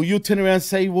heel, you'll turn around and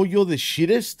say, well, you're the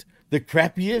shittest, the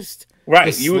crappiest.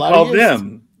 Right, the you would call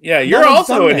them. Yeah, you're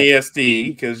also an EST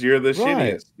because you're the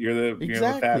Right. shittiest. You're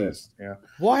the fattest. Yeah.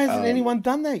 Why hasn't anyone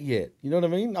done that yet? You know what I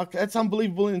mean? That's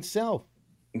unbelievable in itself.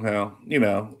 Well,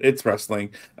 it's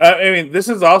wrestling. I mean, this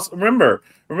is also remember,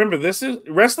 this is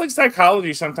wrestling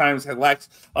psychology. Sometimes it lacks.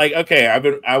 Like, okay, I've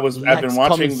been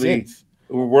watching the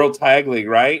World Tag League,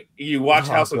 right? You watch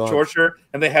House of Torture,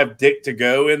 and they have Dick to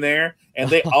Go in there, and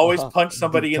they always punch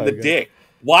somebody in the dick.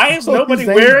 Why is nobody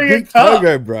wearing a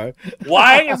cup, bro?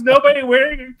 Why is nobody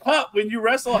wearing a cup when you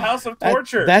wrestle House of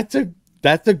Torture?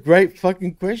 That's a great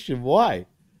fucking question. Why?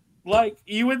 Like,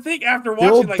 you would think after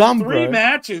watching three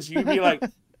matches, you'd be like,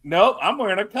 nope, I'm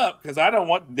wearing a cup because I don't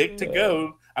want Dick to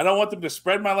Go. I don't want them to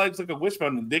spread my legs like a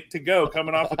wishbone and Dick to Go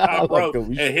coming off the top rope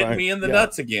and hit me in the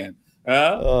nuts again.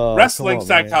 Wrestling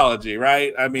psychology,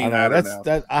 right? I mean, I don't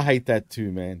know. I hate that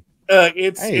too, man.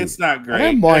 It's not great. I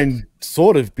don't mind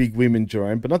sort of big women,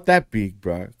 Jerome, but not that big,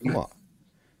 bro. Come on.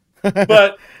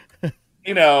 But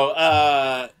and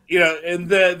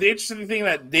the interesting thing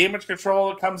that Damage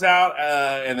Control comes out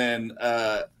and then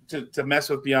to mess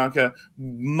with Bianca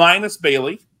minus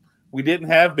Bailey. We didn't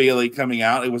have Bailey coming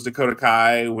out. It was Dakota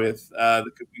Kai with the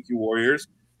Kabuki Warriors,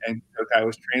 and Dakota Kai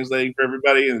was translating for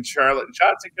everybody. And Charlotte and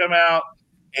Shotzi come out,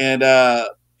 and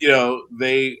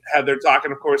they had their talk.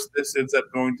 And of course, this ends up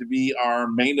going to be our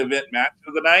main event match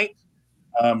of the night,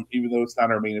 even though it's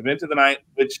not our main event of the night.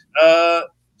 Which,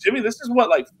 Jimmy, this is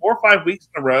like 4 or 5 weeks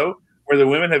in a row where the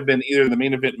women have been either the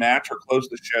main event match or close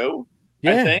the show.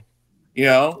 Yeah. I think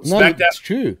SmackDown. It's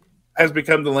true. Has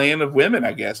become the land of women,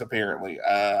 I guess. Apparently,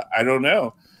 I don't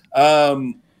know.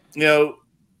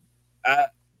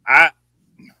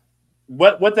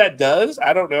 What that does,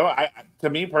 I don't know. To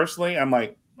me personally, I'm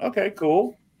like, okay,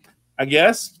 cool, I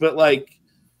guess. But like,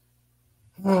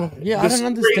 yeah, I don't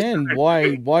understand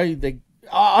why they.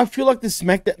 I feel like the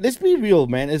SmackDown. Let's be real,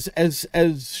 man. As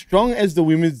strong as the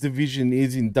women's division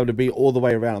is in WWE all the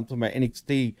way around, I'm talking about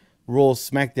NXT, Raw,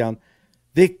 SmackDown.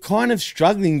 They're kind of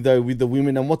struggling, though, with the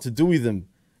women and what to do with them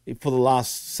for the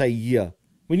last, say, year.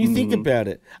 When you think about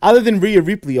it. Other than Rhea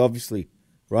Ripley, obviously,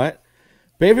 right?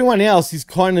 But everyone else is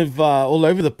kind of all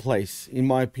over the place, in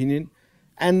my opinion.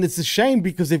 And it's a shame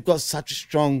because they've got such a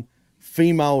strong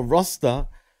female roster.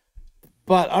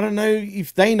 But I don't know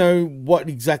if they know what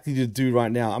exactly to do right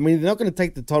now. I mean, they're not going to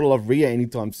take the title off Rhea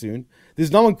anytime soon.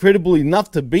 There's no one credible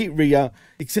enough to beat Rhea,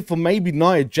 except for maybe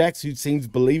Nia Jax, who seems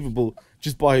believable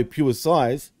just by her pure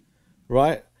size,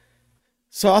 right?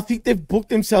 So I think they've booked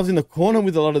themselves in a corner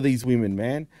with a lot of these women,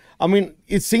 man. I mean,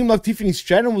 it seemed like Tiffany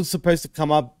Stratton was supposed to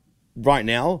come up right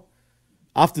now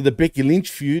after the Becky Lynch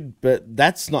feud, but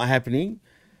that's not happening.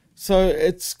 So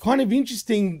it's kind of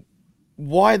interesting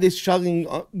why they're struggling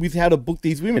with how to book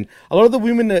these women. A lot of the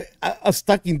women are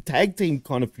stuck in tag team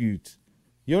kind of feuds.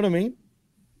 You know what I mean?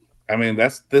 I mean,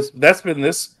 that's been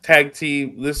this tag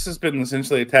team. This has been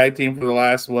essentially a tag team for the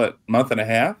last month and a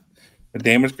half. The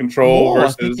Damage Control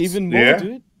versus I think even more,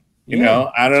 dude.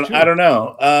 I don't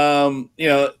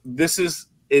know. This is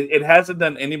it hasn't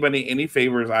done anybody any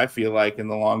favors. I feel like in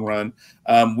the long run,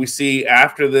 we see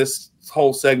after this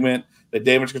whole segment that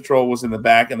Damage Control was in the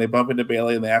back, and they bump into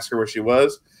Bailey and they ask her where she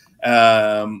was.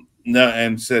 And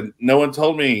said no one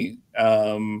told me.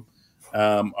 And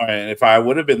if I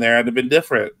would have been there, I'd have been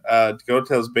different. Dakota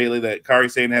tells Bailey that Kairi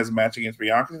Sane has a match against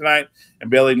Bianca tonight, and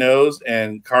Bailey knows,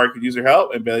 and Kairi could use her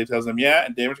help. And Bailey tells him, yeah,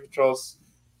 and Damage Control's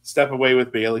step away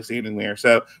with Bailey standing there.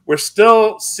 So we're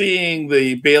still seeing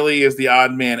the Bailey is the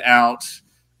odd man out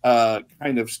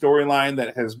kind of storyline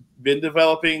that has been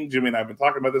developing. Jimmy and I have been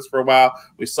talking about this for a while.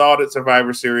 We saw it at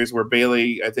Survivor Series where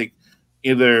Bailey, I think,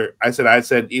 I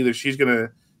said either she's going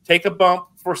to take a bump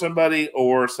for somebody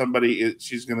or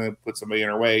she's going to put somebody in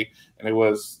her way. And it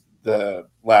was the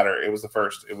latter. It was the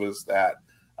first. It was that.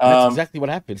 That's exactly what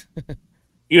happened.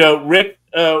 Rick,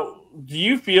 do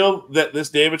you feel that this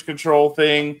Damage Control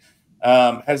thing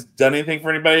has done anything for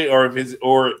anybody, or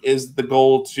is the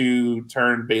goal to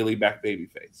turn Bailey back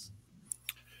babyface?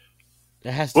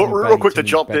 It has to. Real quick to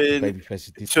jump in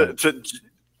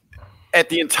at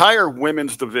the entire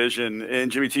women's division,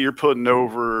 and Jimmy T, you're putting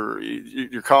over,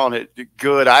 you're calling it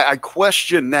good. I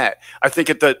question that. I think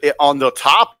on the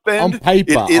top end, on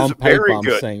paper, it is very I'm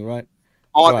good. Saying, right?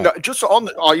 On just on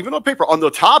even on paper, on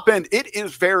the top end, it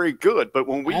is very good. But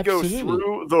when we go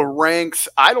through the ranks,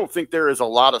 I don't think there is a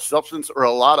lot of substance or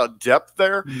a lot of depth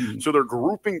there. So they're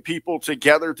grouping people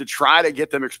together to try to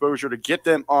get them exposure, to get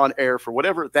them on air for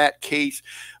whatever that case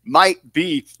might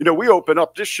be. You know, we open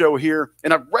up this show here,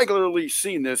 and I've regularly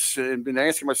seen this and been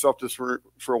asking myself this for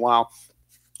a while.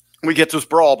 We get this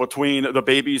brawl between the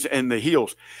babies and the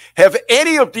heels. Have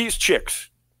any of these chicks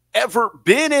ever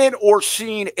been in or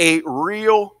seen a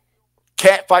real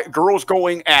cat fight, girls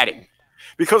going at it?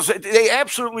 Because they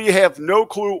absolutely have no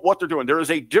clue what they're doing. There is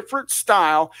a different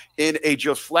style in a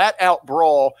just flat out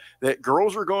brawl that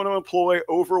girls are going to employ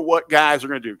over what guys are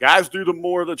going to do. Guys do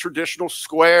the traditional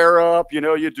square up, you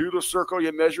know, you do the circle,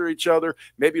 you measure each other,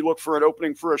 maybe look for an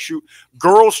opening for a shoot.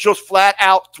 Girls just flat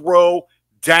out throw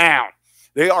down.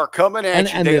 They are coming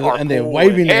at you. They're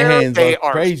waving their hands like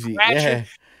crazy. Yeah.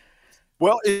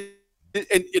 Well, and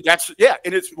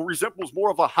it resembles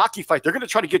more of a hockey fight. They're going to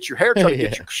try to get your hair, try to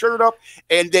get your shirt up,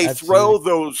 and they throw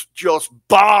those just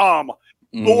bomb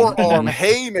forearm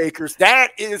haymakers.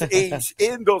 That is a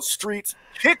in the streets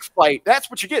kick fight. That's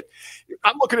what you get.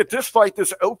 I'm looking at this fight,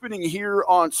 this opening here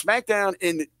on SmackDown,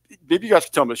 and maybe you guys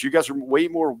can tell me this. You guys are way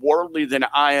more worldly than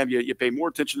I am. You pay more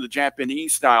attention to the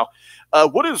Japanese style.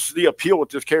 What is the appeal with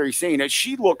this Kairi Sane? That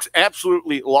she looks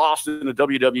absolutely lost in the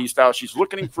WWE style. She's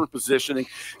looking for positioning.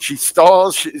 She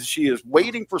stalls. She is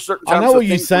waiting for certain times. I know what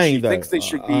you're saying, though. Thinks they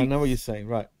should be. I know what you're saying,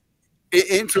 right?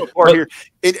 Into a part here.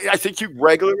 I think you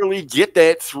regularly get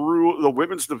that through the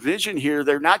women's division here.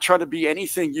 They're not trying to be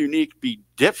anything unique, be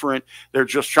different. They're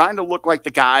just trying to look like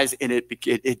the guys, and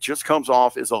it just comes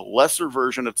off as a lesser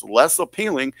version. It's less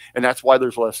appealing, and that's why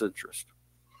there's less interest.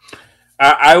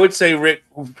 I would say, Rick,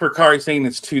 for Kairi Sane,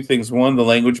 it's two things. One, the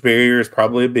language barrier is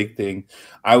probably a big thing.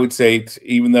 I would say,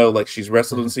 even though like she's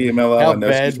wrestled in CMLL, I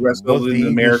know she's wrestled in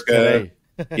America.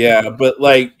 Yeah, but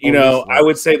like, you know, I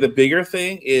would say the bigger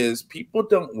thing is people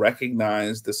don't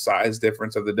recognize the size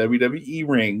difference of the WWE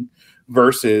ring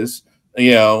versus,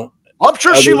 you know, I'm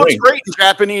sure she looks great in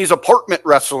Japanese apartment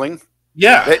wrestling.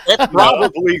 Yeah, that's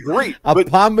probably great.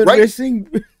 Apartment wrestling,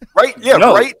 right?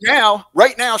 Yeah,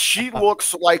 right now she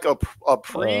looks like a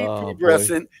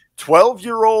pre-pubescent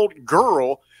 12-year-old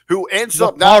girl who ends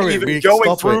up not even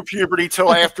going through puberty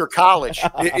till after college.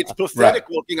 It's pathetic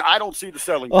looking. I don't see the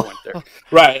selling point there.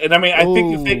 Right, and I mean, I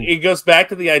think it goes back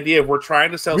to the idea of we're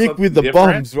trying to sell Rick something with the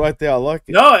different. bombs right there. I like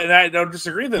it. No, and I don't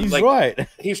disagree with him. He's like, right.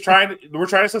 We're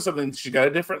trying to sell something. She's got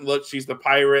a different look. She's the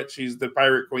pirate. She's the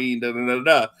pirate queen. Da da da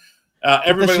da.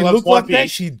 Everybody Does she loves look One like Piece. that?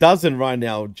 She doesn't right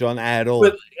now, John, at all.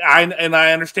 But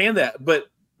I understand that, but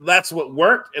that's what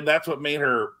worked, and that's what made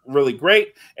her really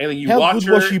great. And then you How watch good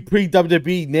her. was she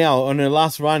pre-WWE now on her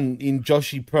last run in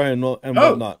Joshi Pro and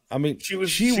whatnot? I mean, she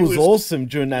was awesome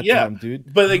during that time,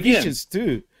 dude. But again, vicious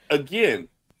too. Again,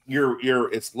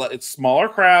 it's smaller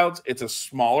crowds. It's a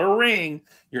smaller ring.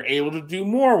 You're able to do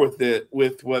more with it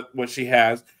with what she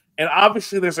has. And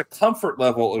obviously, there's a comfort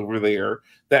level over there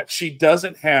that she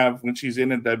doesn't have when she's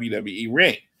in a WWE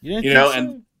ring. You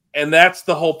know, and that's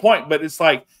the whole point. But it's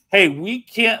like, hey, we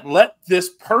can't let this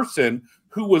person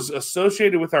who was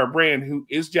associated with our brand, who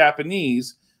is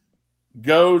Japanese,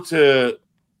 go to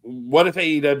what if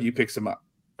AEW picks him up?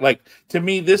 Like, to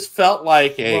me, this felt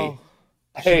like she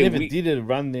never did a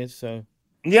run there, so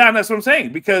yeah, and that's what I'm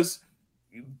saying, because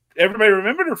everybody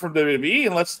remembered her from WWE,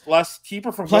 and let's keep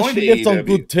her from going to AEW. She left on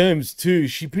good terms too.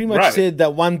 She pretty much said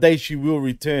that one day she will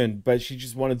return, but she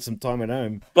just wanted some time at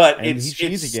home. But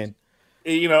she is again.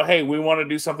 You know, hey, we want to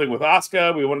do something with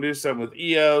Asuka. We want to do something with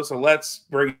Io. So let's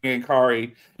bring in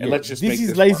Kairi and let's just make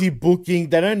this lazy work.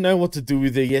 booking. They don't know what to do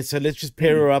with her yet, so let's just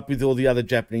pair her up with all the other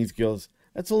Japanese girls.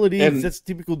 That's all it is. That's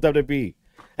typical WWE.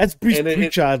 That's Bruce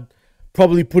Pritchard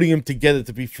probably putting them together.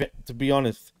 To be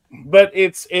honest, but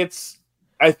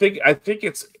I think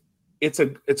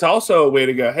it's also a way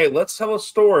to go, hey, let's tell a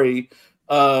story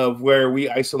of where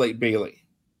we isolate Bayley,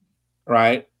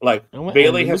 right? Like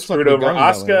Bayley has screwed over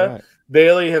Asuka. Right.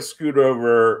 Bayley has screwed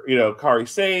over, Kairi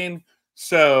Sane.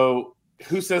 So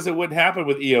who says it wouldn't happen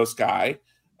with Io Sky?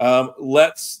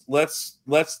 Let's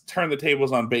turn the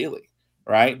tables on Bayley,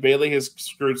 right? Bayley has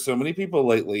screwed so many people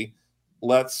lately.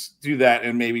 Let's do that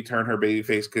and maybe turn her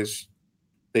babyface because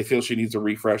they feel she needs a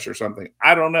refresh or something.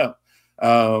 I don't know.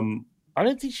 I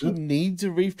don't think she needs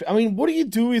a refresh. I mean, what do you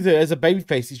do with her as a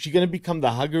babyface? Is she going to become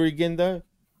the hugger again, though?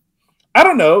 I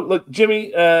don't know. Look,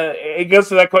 Jimmy, it goes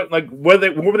to that question, like, what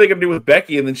were they going to do with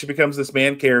Becky? And then she becomes this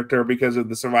man character because of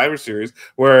the Survivor Series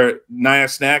where Nia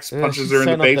Snax punches her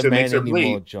in the face and makes her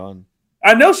bleed. John.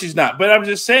 I know she's not, but I'm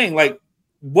just saying, like,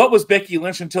 what was Becky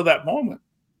Lynch until that moment?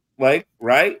 Like,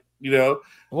 right? You know,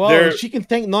 well, she can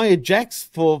thank Nia Jax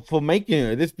for making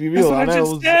her. Let's be real. I know it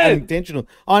was unintentional.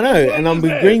 I know, and I'm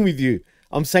agreeing with you.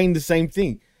 I'm saying the same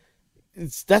thing.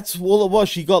 That's all it was.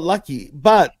 She got lucky,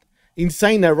 but in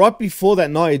saying that, right before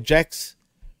that Nia Jax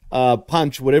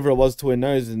punch, whatever it was, to her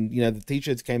nose, and you know the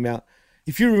t-shirts came out.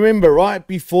 If you remember, right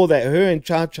before that, her and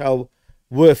Cha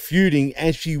were feuding,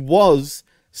 and she was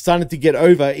starting to get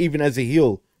over even as a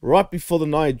heel. Right before the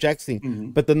Nia Jax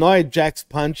thing, but the Nia Jax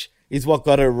punch is what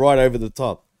got her right over the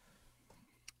top.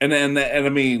 And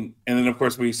then of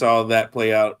course we saw that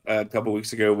play out a couple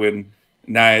weeks ago when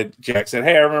Nia Jax said,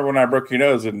 "Hey, I remember when I broke your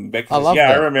nose," and Becky says, "Yeah,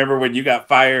 I remember when you got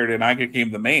fired and I became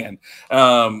the man."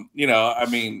 I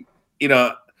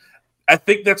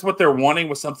think that's what they're wanting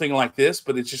with something like this,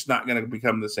 but it's just not going to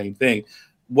become the same thing.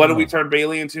 What do we turn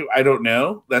Bayley into? I don't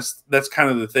know. That's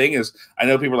kind of the thing. Is I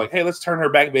know people are like, "Hey, let's turn her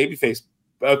back babyface."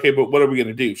 Okay, but what are we going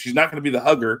to do? She's not going to be the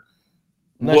hugger.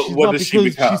 No, what does she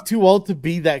become? She's too old to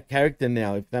be that character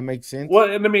now, if that makes sense. Well,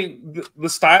 and I mean, the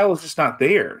style is just not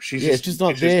there. It's just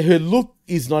not there. Her look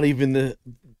is not even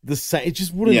the same. It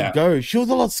just wouldn't go. She was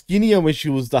a lot skinnier when she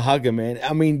was the hugger, man.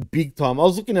 I mean, big time. I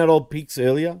was looking at old pics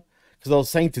earlier because I was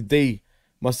saying to Dee,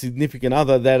 my significant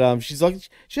other, that she's like,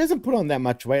 she hasn't put on that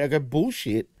much weight. I go,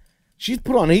 bullshit. She's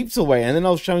put on heaps of weight. And then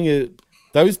I was showing her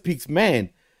those pics,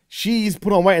 man. She's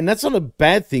put on weight, and that's not a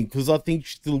bad thing because I think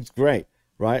she still looks great,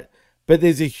 right? But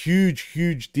there's a huge,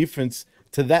 huge difference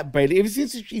to that Bayley. Ever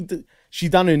since she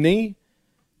done her knee,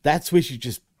 that's where she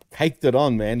just caked it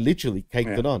on, man. Literally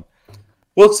caked it on.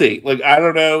 We'll see. Like, I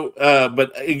don't know.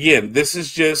 But again, this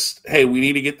is just, hey, we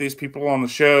need to get these people on the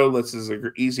show. This is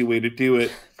an easy way to do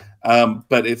it.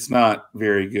 But it's not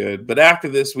very good. But after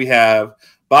this, we have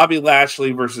Bobby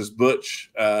Lashley versus Butch.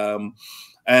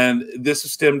 And this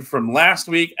stemmed from last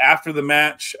week after the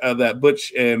match that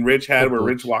Butch and Ridge had, where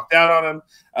Ridge walked out on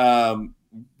him.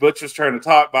 Butch was trying to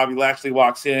talk. Bobby Lashley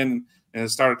walks in and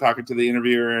started talking to the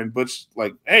interviewer. And Butch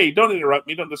like, "Hey, don't interrupt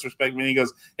me. Don't disrespect me." And he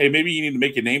goes, "Hey, maybe you need to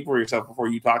make a name for yourself before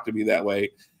you talk to me that way."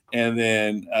 And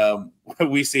then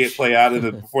we see it play out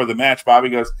before the match. Bobby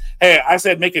goes, "Hey, I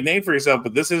said make a name for yourself,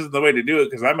 but this isn't the way to do it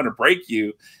because I'm going to break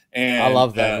you." And I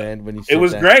love that, man. When it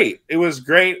was great. It was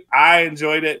great. I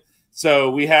enjoyed it.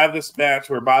 So we have this match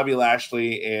where Bobby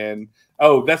Lashley and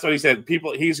that's what he said.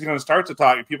 He's going to start to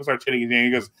talk, and people start chanting his name.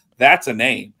 He goes, "That's a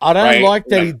name." I don't like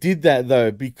that he did that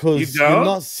though, because you're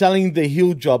not selling the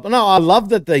heel job. No, I love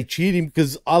that they cheat him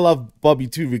because I love Bobby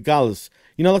too, regardless.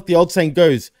 You know, like the old saying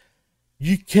goes,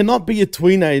 you cannot be a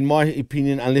tweener, in my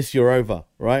opinion, unless you're over,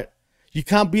 right? You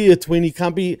can't be a tweener. You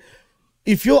can't be.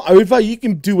 If you're over, you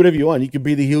can do whatever you want. You can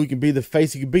be the heel, you can be the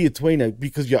face, you can be a tweener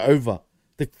because you're over.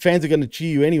 The fans are going to cheer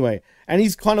you anyway. And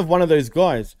he's kind of one of those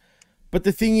guys. But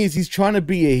the thing is, he's trying to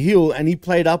be a heel, and he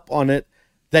played up on it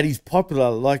that he's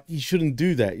popular. Like, he shouldn't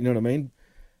do that. You know what I mean?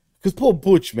 Because poor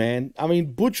Butch, man. I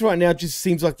mean, Butch right now just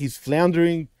seems like he's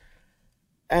floundering.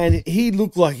 And he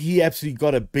looked like he absolutely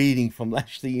got a beating from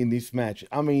Lashley in this match.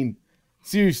 I mean,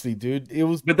 seriously, dude. It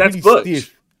was pretty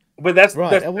stiff. But that's right.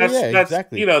 That's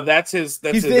exactly. You know, that's his.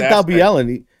 He's their Darby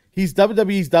Allin. He's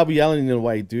WWE's Darby Allin in a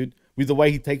way, dude. With the way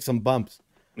he takes some bumps.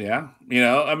 Yeah, you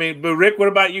know, I mean, but Rick, what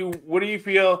about you? What do you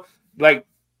feel like?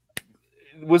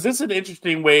 Was this an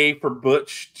interesting way for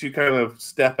Butch to kind of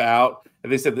step out?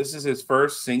 And they said this is his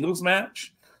first singles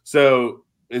match. So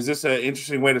is this an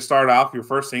interesting way to start off your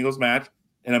first singles match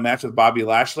in a match with Bobby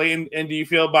Lashley? And do you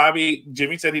feel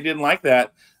Jimmy said he didn't like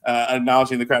that,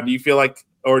 acknowledging the crowd. Do you feel like,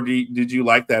 or did you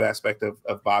like that aspect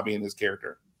of Bobby and his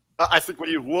character? I think when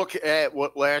you look at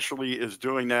what Lashley is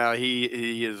doing now,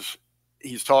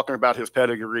 he's talking about his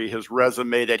pedigree, his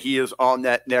resume, that he is on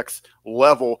that next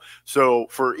level. So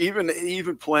for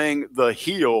even playing the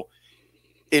heel,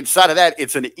 inside of that,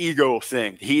 it's an ego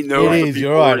thing. He knows it is.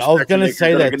 You're right. I was going to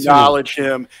say that too. Acknowledge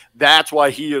him. That's why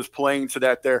he is playing to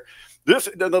that there.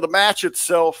 The match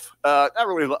itself, not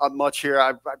really much here.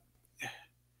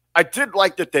 I did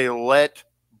like that they let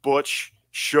Butch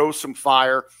show some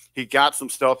fire. He got some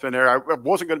stuff in there. I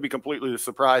wasn't going to be completely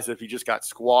surprised if he just got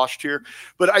squashed here.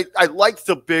 But I like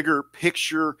the bigger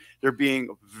picture. They're being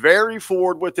very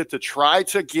forward with it to try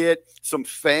to get some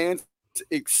fans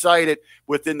excited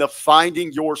within the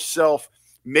finding yourself,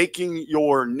 making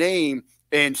your name,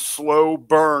 and slow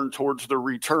burn towards the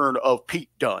return of Pete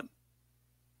Dunne.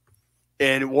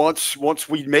 And once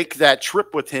we make that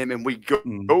trip with him and we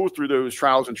go through those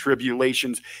trials and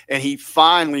tribulations, and he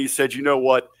finally said, "You know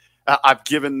what?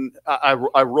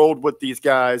 I rolled with these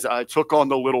guys. I took on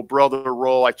the little brother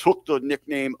role. I took the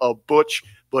nickname of Butch,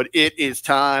 but it is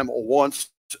time once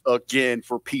again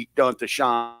for Pete Dunne to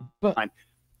shine.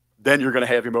 Then you're going to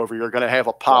have him over. You're going to have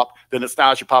a pop, the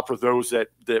nostalgia pop for those that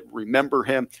remember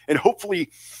him. And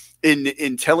hopefully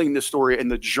in telling this story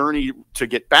and the journey to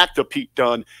get back to Pete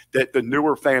Dunne, that the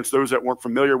newer fans, those that weren't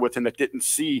familiar with him, that didn't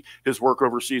see his work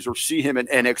overseas or see him in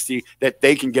NXT, that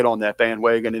they can get on that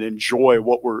bandwagon and enjoy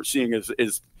what we're seeing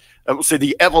is I would say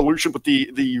the evolution, but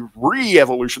the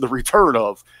re-evolution, the return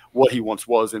of what he once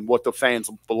was and what the fans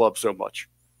love so much.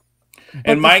 But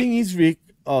and the thing is, Rick,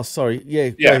 oh, sorry.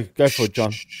 Yeah. Go for it,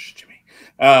 John.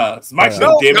 Mike,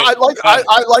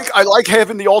 I like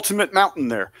having the ultimate mountain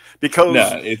there because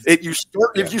if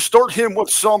you start him with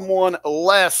someone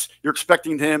less, you're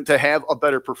expecting him to have a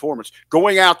better performance.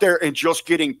 Going out there and just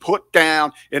getting put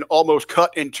down and almost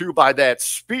cut in two by that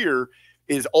spear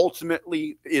is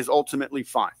ultimately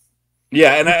fine.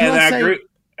 Yeah, and I agree.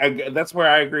 That's where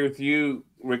I agree with you,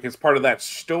 Rick. It's part of that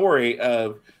story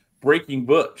of breaking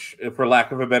Butch, for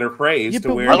lack of a better phrase.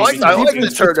 To where I like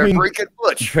the term breaking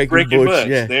Butch. Breaking Butch.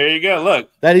 Yeah. There you go. Look,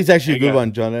 that is actually a good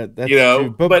one, John. That's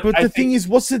true. But the thing is,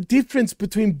 what's the difference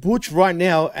between Butch right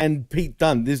now and Pete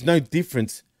Dunne? There's no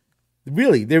difference.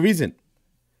 Really, there isn't.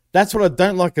 That's what I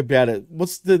don't like about it.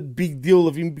 What's the big deal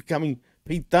of him becoming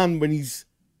Pete Dunne when he's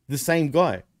the same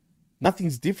guy?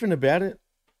 Nothing's different about it.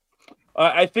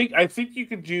 I think you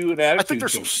could do an attitude. I think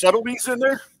there's some subtleties in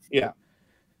there. Yeah.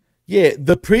 Yeah,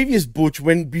 the previous Butch,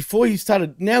 before he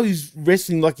started, now he's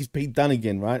wrestling like he's Pete Dunne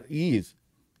again, right? He is.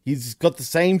 He's got the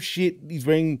same shit he's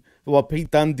wearing what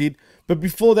Pete Dunne did. But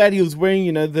before that, he was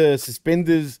wearing, the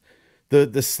suspenders,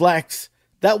 the slacks.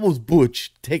 That was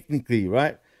Butch, technically,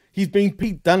 right? He's been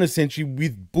Pete Dunne essentially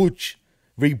with Butch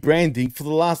rebranding for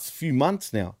the last few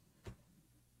months now.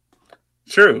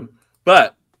 True.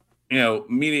 But,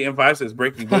 media emphasis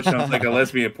breaking Butch sounds like a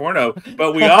lesbian porno.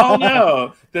 But we all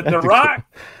know that The Rock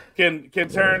can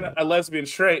turn a lesbian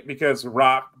straight because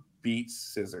Rock beats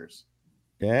scissors.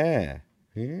 Yeah.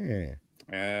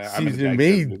 I'm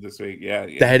in this week. Yeah.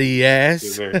 Daddy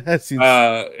ass. And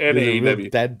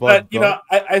AEW. Dad but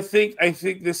I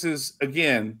think this is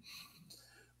again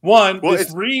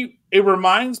it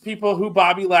reminds people who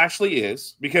Bobby Lashley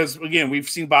is, because again we've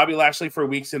seen Bobby Lashley for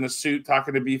weeks in a suit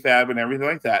talking to B-Fab and everything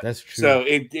like that. That's true. So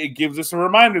it gives us a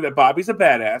reminder that Bobby's a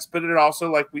badass, but it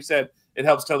also, like we said, it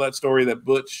helps tell that story that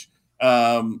Butch,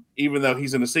 even though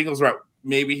he's in a singles route,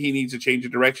 maybe he needs to change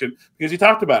of direction, because he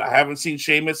talked about it. I haven't seen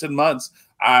Sheamus in months.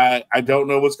 I don't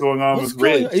know what's going on with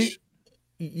Ridge.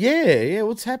 Yeah.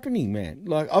 What's happening, man?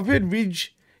 Like, I've heard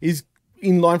Ridge is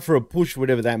in line for a push,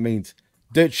 whatever that means.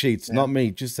 Dirt sheets, not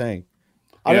me. Just saying.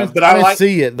 I don't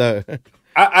see it though.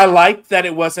 I like that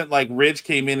it wasn't like Ridge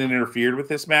came in and interfered with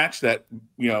this match. That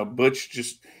Butch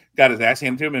just got his ass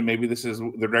handed to him, and maybe this is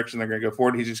the direction they're going to go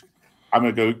forward. He's just, I'm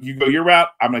going to go. You go your route.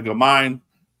 I'm going to go mine.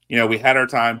 We had our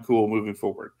time. Cool, moving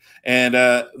forward. And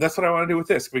that's what I want to do with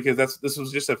this, because this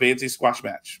was just a fancy squash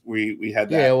match. We had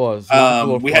that. Yeah, it was.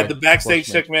 We had the backstage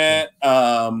segment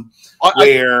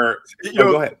where.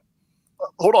 Go ahead.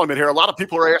 Hold on a minute here. A lot of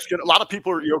people are asking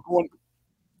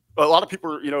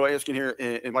here,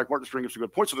 and Mike Martin's bringing some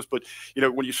good points to this, but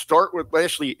when you start with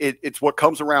Lashley, it's what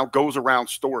comes around goes around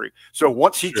story. So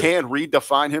once he can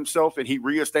redefine himself and he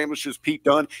reestablishes Pete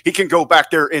Dunne, he can go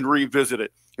back there and revisit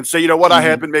it and say, I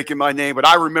have been making my name, but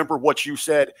I remember what you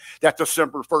said that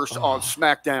December 1st on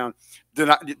SmackDown.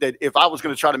 That if I was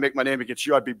going to try to make my name against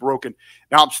you, I'd be broken.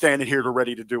 Now I'm standing here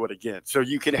ready to do it again. So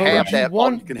you can have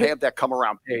that come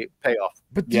around payoff.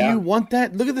 But do you want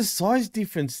that? Look at the size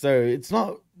difference, though. It's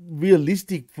not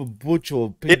realistic for Butch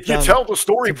or Pete If you tell the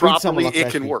story properly,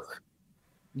 it can work.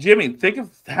 Jimmy, think of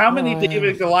how many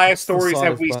David and Goliath stories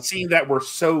have we seen that were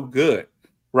so good,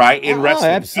 right? In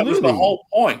wrestling, absolutely. That was the whole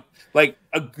point. Like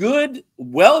a good,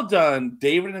 well done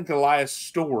David and Goliath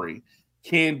story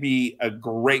can be a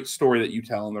great story that you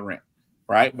tell in the ring,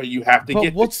 right? But you have to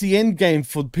get. What's the end game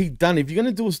for Pete Dunne? If you're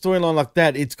going to do a storyline like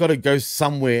that, it's got to go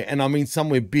somewhere, and I mean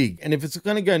somewhere big. And if it's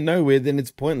going to go nowhere, then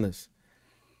it's pointless.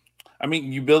 I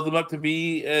mean, you build him up to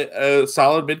be a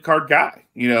solid mid-card guy,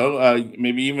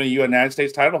 maybe even a United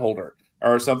States title holder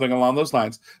or something along those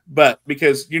lines. But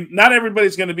because not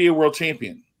everybody's going to be a world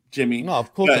champion, Jimmy. No,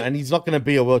 of course not. And he's not going to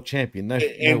be a world champion. No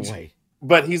way.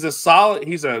 But he's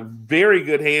a very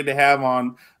good hand to have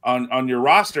on your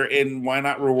roster, and why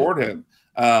not reward him?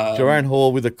 Jerome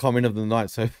Hall with a comment of the night.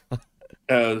 So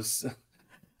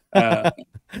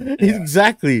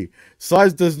exactly.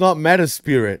 Size does not matter,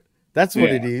 spirit. That's what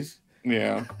it is.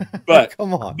 Yeah. But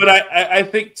come on. But I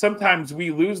think sometimes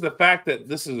we lose the fact that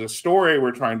this is a story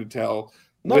we're trying to tell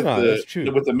that's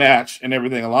true. with the match and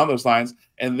everything along those lines.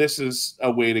 And this is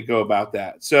a way to go about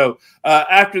that. So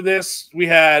after this, we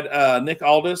had Nick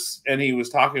Aldis, and he was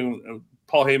talking.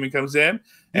 Paul Heyman comes in.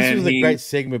 This was a great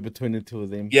segment between the two of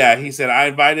them. Yeah, he said, I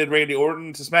invited Randy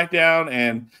Orton to SmackDown,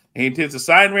 and he intends to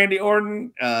sign Randy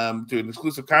Orton to an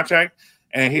exclusive contract.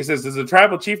 And he says, does the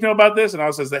tribal chief know about this? And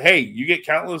I says that, hey, you get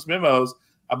countless memos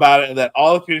about it, that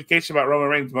all the communication about Roman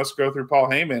Reigns must go through Paul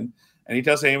Heyman. And he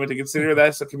tells Heyman to consider that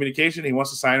as a communication. He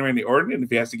wants to sign Randy Orton, and if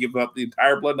he has to give up the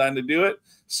entire bloodline to do it,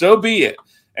 so be it.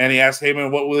 And he asks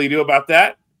Heyman, what will he do about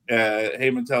that?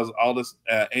 Heyman tells Aldis,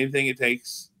 anything it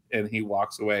takes, and he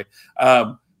walks away.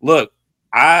 Look,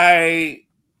 I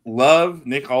love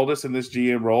Nick Aldis in this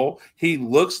GM role. He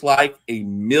looks like $1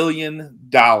 million.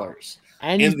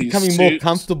 And he's becoming more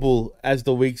comfortable as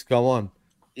the weeks go on.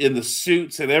 In the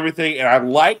suits and everything. And I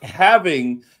like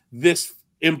having this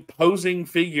imposing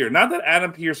figure. Not that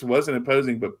Adam Pearce wasn't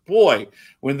imposing, but boy,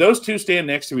 when those two stand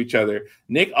next to each other,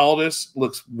 Nick Aldis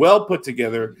looks well put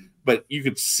together, but you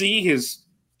could see his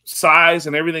size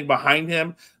and everything behind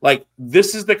him. Like,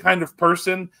 this is the kind of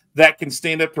person that can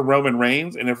stand up to Roman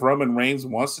Reigns. And if Roman Reigns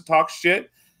wants to talk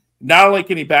shit, not only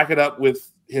can he back it up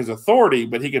with his authority,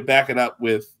 but he could back it up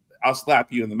with, I'll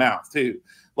slap you in the mouth too.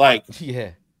 Like,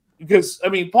 yeah. Because, I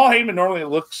mean, Paul Heyman normally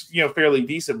looks, fairly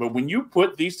decent, but when you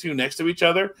put these two next to each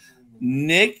other,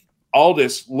 Nick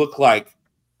Aldis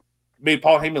made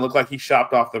Paul Heyman look like he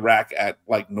shopped off the rack at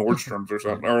like Nordstrom's or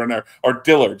something, or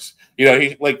Dillard's.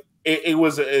 It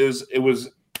was,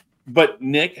 but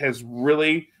Nick has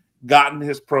really gotten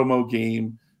his promo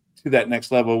game to that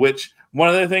next level, which one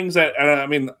of the things that, I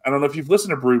don't know if you've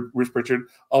listened to Bruce Pritchard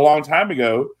a long time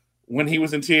ago, when he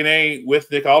was in TNA with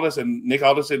Nick Aldis and Nick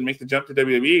Aldis didn't make the jump to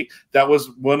WWE, that was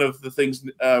one of the things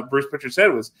Bruce Pritchard said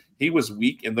was he was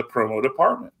weak in the promo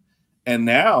department. And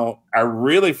now I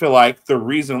really feel like the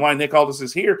reason why Nick Aldis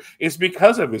is here is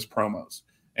because of his promos.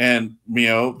 And,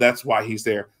 that's why he's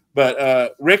there.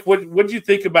 But Rick, what did you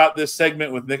think about this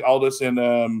segment with Nick Aldis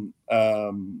and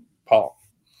Paul?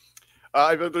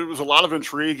 There was a lot of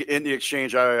intrigue in the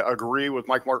exchange. I agree with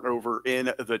Mike Martin over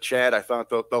in the chat. I thought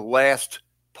the last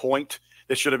point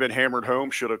that should have been hammered home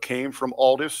should have came from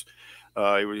Aldis.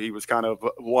 He was kind of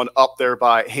one up there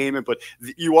by Heyman, but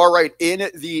you are right in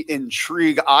the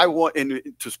intrigue. I want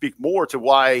to speak more to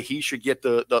why he should get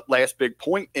the last big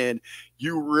point in.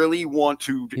 You really want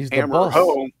to hammer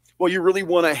home. Well, you really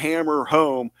want to hammer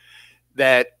home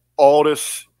that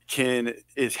Aldis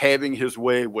is having his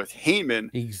way with Heyman,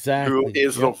 exactly, who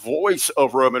is the voice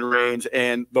of Roman Reigns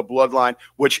and the bloodline,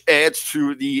 which adds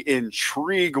to the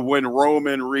intrigue when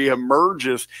Roman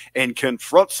reemerges and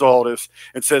confronts Aldis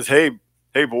and says, hey,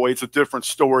 boy, it's a different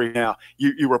story now.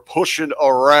 You were pushing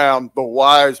around the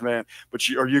wise man, but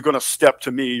are you going to step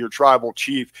to me, your tribal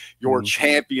chief, your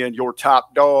champion, your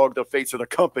top dog, the face of the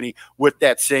company, with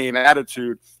that same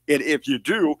attitude? And if you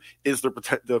do, is the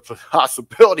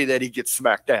possibility that he gets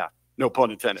smacked down? No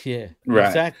pun intended. Yeah, right.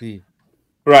 Exactly.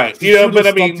 Right. But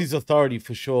I mean, his authority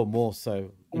for sure more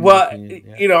so. Well,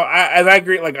 I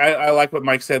agree. Like, I like what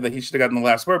Mike said that he should have gotten the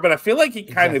last word, but I feel like he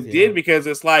kind of did because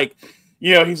it's like,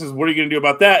 he says, what are you going to do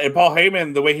about that? And Paul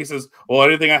Heyman, the way he says, well,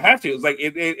 anything I have to. It's like,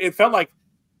 it felt like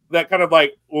that kind of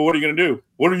like, well, what are you going to do?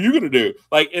 What are you going to do?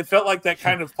 Like, it felt like that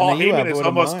kind of Paul Heyman is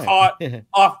almost caught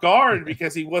off guard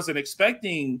because he wasn't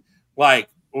expecting, like,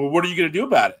 well, what are you going to do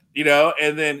about it?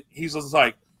 And then he's just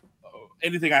like,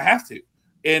 anything I have to.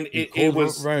 And it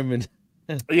was Roman.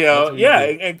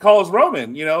 And calls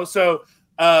Roman, so,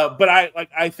 but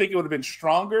I think it would have been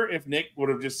stronger if Nick would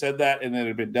have just said that and then it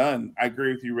had been done. I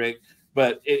agree with you, Rick.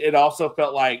 But it also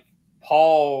felt like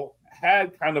Paul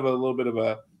had kind of a little bit of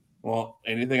a, well,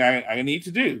 anything I need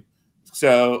to do.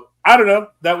 So I don't know.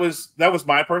 That was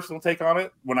my personal take on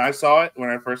it when I saw it, when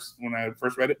I first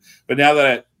read it. But now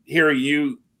that hearing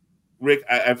you, Rick,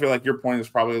 I feel like your point is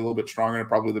probably a little bit stronger and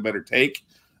probably the better take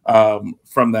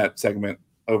from that segment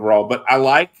overall. But I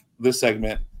like this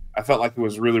segment. I felt like it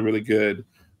was really, really good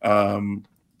to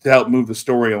help move the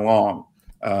story along.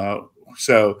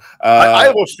 I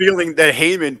have a feeling that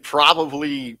Heyman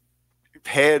probably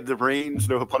had the reins,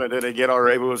 no pun intended, again,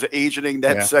 already was agenting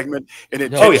that segment and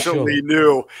intentionally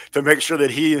knew to make sure that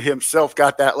he himself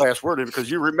got that last word in, because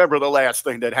you remember the last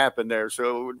thing that happened there.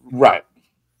 So right.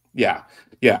 Yeah.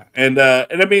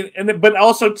 But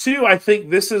also too, I think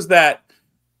this is that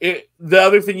the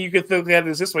other thing you could think at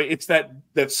is this way. It's that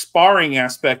sparring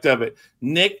aspect of it.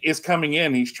 Nick is coming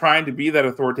in. He's trying to be that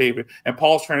authoritative, and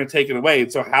Paul's trying to take it away.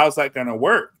 And so how's that going to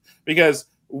work? Because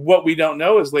what we don't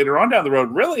know is later on down the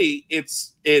road, really,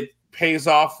 it pays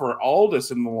off for Aldis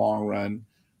in the long run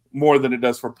more than it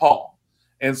does for Paul.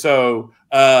 And so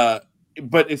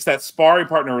but it's that sparring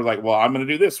partner who's like, well, I'm going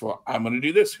to do this. Well, I'm going to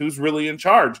do this. Who's really in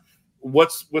charge?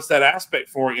 What's that aspect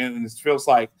for you? And it feels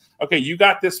like, okay, you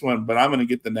got this one, but I'm going to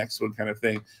get the next one kind of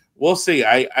thing. We'll see.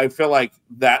 I feel like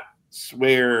that's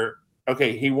where,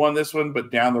 okay, he won this one,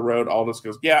 but down the road, Aldous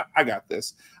goes, yeah, I got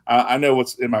this. I know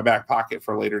what's in my back pocket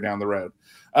for later down the road.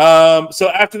 So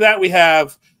after that, we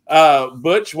have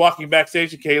Butch walking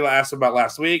backstage, and Kayla asked about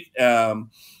last week.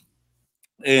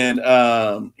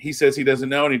 And he says he doesn't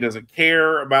know and he doesn't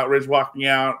care about Ridge walking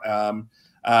out.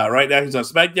 Right now he's on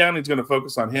SmackDown. He's going to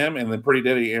focus on him, and then Pretty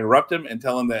Deadly interrupt him and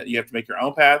tell him that you have to make your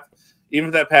own path, even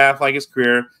if that path, like his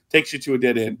career, takes you to a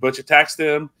dead end. Butch attacks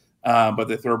them, but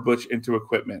they throw Butch into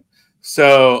equipment.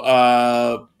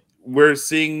 So we're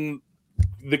seeing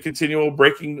the continual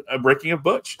breaking of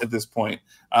Butch at this point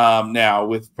now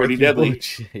with Pretty Deadly.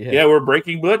 Butch, yeah, we're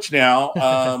breaking Butch now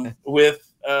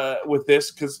with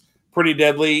this because Pretty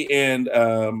Deadly and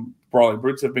Brawling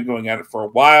Brutes have been going at it for a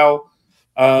while.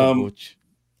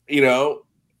 You know,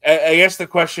 I guess the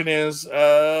question is,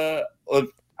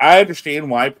 look, I understand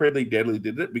why Pretty Deadly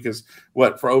did it because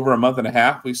for over a month and a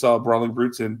half we saw Brawling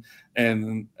Brutes and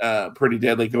Pretty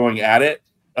Deadly going at it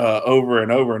over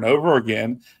and over and over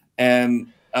again,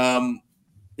 and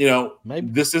you know,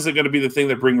 maybe this isn't going to be the thing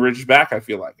that bring Ridge back. I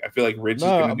feel like Ridge is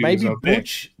going to do his own thing.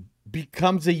 Butch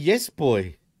becomes a yes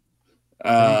boy.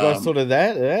 Have you guys thought of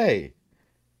that? Hey.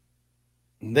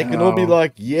 They can all be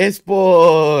like, yes,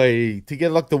 boy. To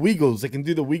get like the Wiggles. They can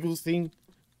do the Wiggles thing.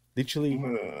 Literally.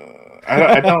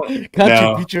 I don't. Can't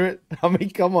you picture it? I mean,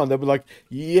 come on. They'll be like,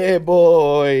 yeah,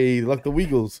 boy. Like the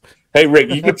Wiggles. Hey, Rick,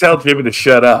 you can tell Jimmy to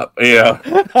shut up. Yeah.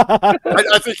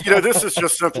 I think, this is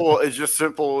just simple. It's just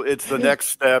simple. It's the next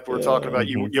step. We're talking about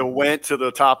you went to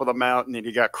the top of the mountain and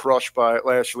you got crushed by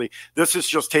Lashley. This is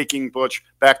just taking Butch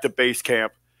back to base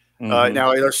camp.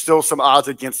 Now, there's still some odds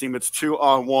against him. It's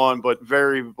 2-on-1, but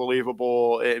very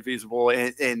believable and feasible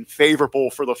and favorable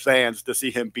for the fans to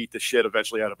see him beat the shit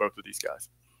eventually out of both of these guys.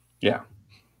 Yeah.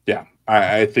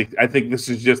 I think this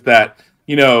is just that,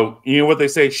 you know what they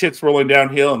say, shit's rolling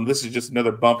downhill, and this is just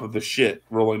another bump of the shit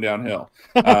rolling downhill.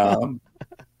 Really,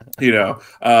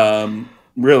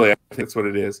 I think that's what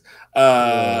it is.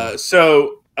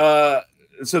 So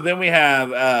then we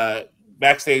have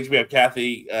backstage, we have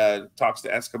Kathy talks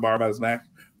to Escobar about his match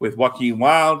with Joaquin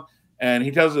Wilde, and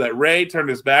he tells her that Ray turned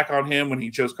his back on him when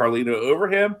he chose Carlito over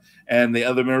him, and the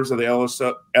other members of the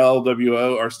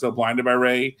LWO are still blinded by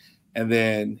Ray. And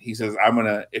then he says,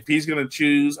 if he's gonna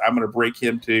choose, I'm gonna break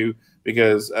him too,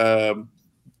 because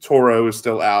Toro is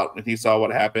still out, and he saw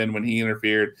what happened when he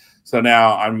interfered. So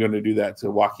now I'm going to do that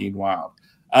to Joaquin Wilde.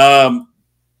 Again,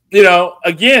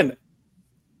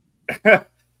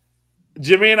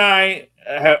 Jimmy and I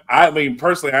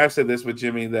personally, I've said this with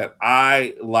Jimmy that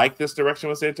I like this direction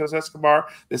with Santos Escobar.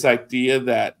 This idea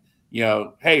that,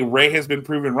 hey, Ray has been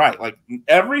proven right. Like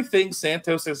everything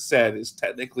Santos has said is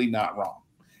technically not wrong.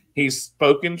 He's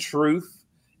spoken truth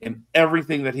in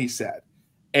everything that he said,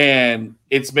 and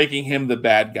it's making him the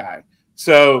bad guy.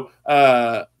 So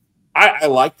I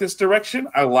like this direction.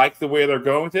 I like the way they're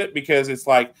going with it, because it's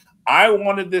like I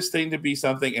wanted this thing to be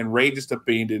something, and Ray just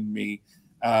abandoned me.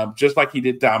 Just like he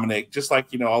did Dominic, just like,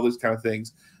 all these kind of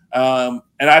things. And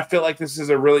I feel like this is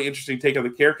a really interesting take on the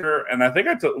character. And I think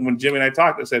when Jimmy and I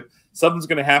talked, I said, something's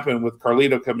going to happen with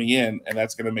Carlito coming in, and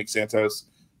that's going to make Santos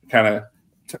kind of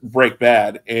break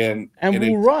bad. And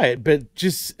we're right, but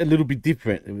just a little bit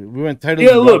different. We went totally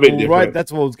a little bit different. Right, that's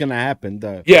what was going to happen,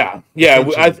 though. Yeah.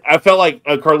 I felt like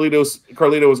Carlito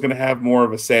was going to have more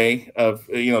of a say of,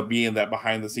 being that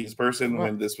behind the scenes person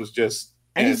when this was just.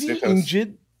 And is he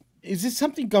injured? Is there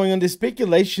something going on? There's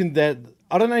speculation that,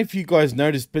 I don't know if you guys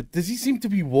noticed, but does he seem to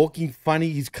be walking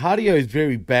funny? His cardio is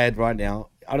very bad right now.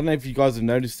 I don't know if you guys have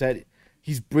noticed that.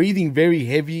 He's breathing very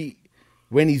heavy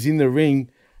when he's in the ring.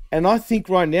 And I think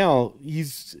right now,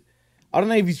 I don't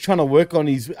know if he's trying to work on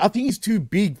I think he's too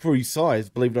big for his size,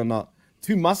 believe it or not.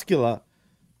 Too muscular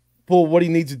for what he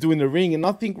needs to do in the ring. And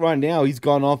I think right now he's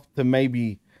gone off to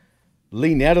maybe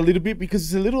lean out a little bit, because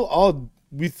it's a little odd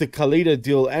with the Carlito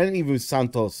deal and even with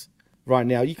Santos right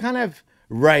now. You can't have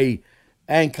Ray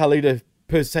and Carlito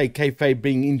per se kayfabe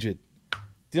being injured.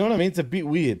 Do you know what I mean? It's a bit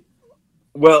weird.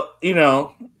 Well,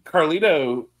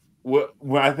 Carlito,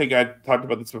 I think I talked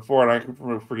about this before, and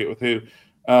I forget with who.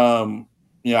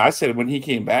 I said when he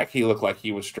came back, he looked like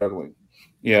he was struggling,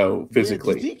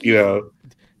 physically. Do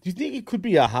you think it could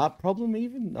be a heart problem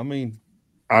even? I mean,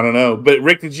 I don't know. But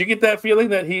Rick, did you get that feeling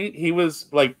that he was,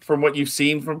 like, from what you've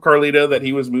seen from Carlito, that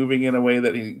he was moving in a way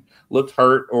that he looked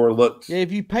hurt or looked? Yeah,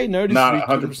 if you pay notice, not Rick,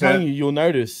 100%, you'll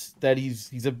notice that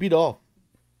he's a bit off.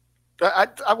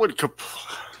 I would.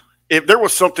 if there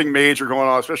was something major going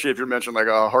on, especially if you're mentioning like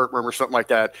a heartworm or something like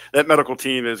that, that medical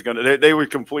team is going to, they would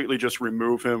completely just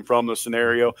remove him from the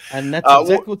scenario. And that's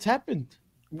exactly what's happened.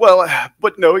 Well,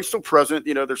 but no, he's still present.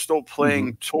 You know, they're still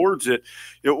playing towards it.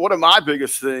 You know, one of my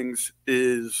biggest things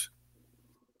is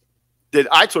that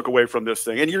I took away from this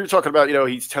thing, and you're talking about, you know,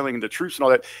 he's telling the truth and all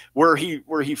that. Where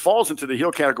he falls into the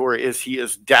heel category is he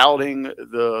is doubting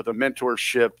the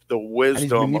mentorship, the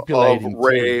wisdom of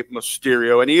Rey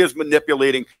Mysterio, and he is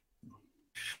manipulating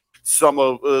some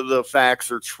of the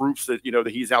facts or truths that, you know,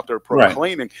 that he's out there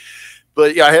proclaiming. Right.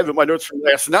 But yeah, I have in my notes from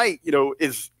last night, you know,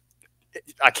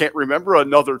 I can't remember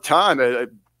another time,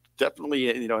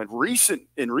 definitely, you know, in recent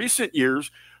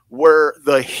years, where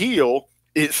the heel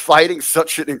is fighting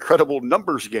such an incredible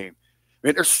numbers game. I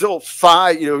mean, there's still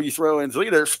 5, you know, you throw in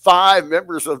Zelina, there's 5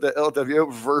 members of the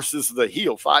LWO versus the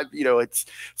heel. 5, you know, it's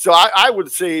so I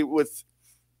would say with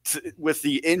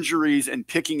the injuries and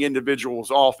picking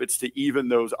individuals off, it's to even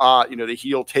those you know, the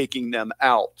heel taking them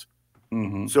out.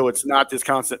 So it's not this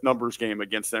constant numbers game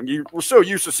against them. We're so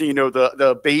used to seeing, you know,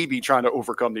 the baby trying to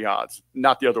overcome the odds,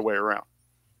 not the other way around.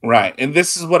 Right. And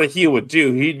this is what a heel would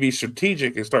do. He'd be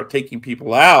strategic and start taking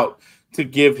people out to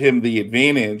give him the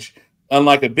advantage.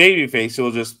 Unlike a babyface,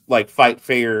 he'll just like fight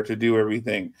fair to do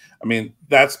everything. I mean,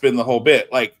 that's been the whole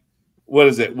bit. Like, what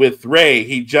is it? With Rey,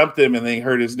 he jumped him and then he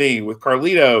hurt his knee. With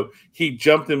Carlito, he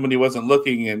jumped him when he wasn't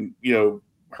looking and, you know,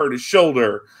 hurt his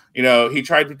shoulder. You know, he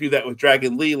tried to do that with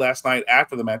Dragon Lee last night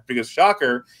after the match because,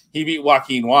 shocker, he beat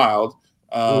Joaquin Wilde,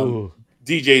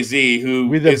 DJZ,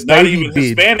 who is not even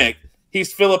Hispanic.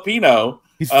 He's Filipino.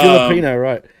 He's Filipino,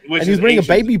 right? And he was wearing a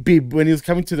baby bib when he was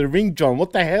coming to the ring, John.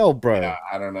 What the hell, bro? Yeah,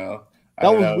 I don't know.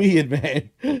 That was weird, man.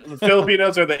 The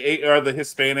Filipinos are the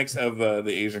Hispanics of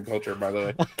the Asian culture, by the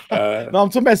way. No, I'm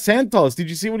talking about Santos. Did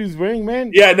you see what he was wearing, man?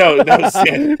 Yeah, no.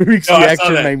 Rick's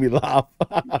reaction made me laugh.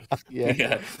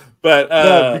 yeah. But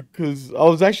no, because I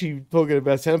was actually talking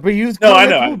about Santos, but he was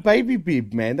a baby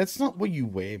bib, man. That's not what you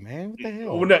wear, man. What the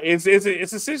hell? Well, no, it's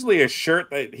essentially a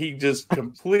shirt that he just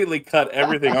completely cut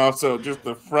everything off. So just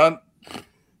the front.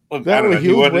 Look, I don't know.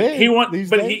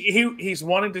 He's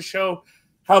wanting to show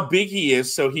how big he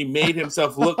is, so he made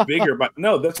himself look bigger. But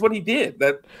no, that's what he did.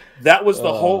 That was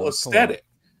the whole aesthetic,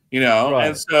 you know. Right.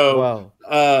 And so,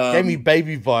 gave me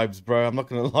baby vibes, bro. I'm not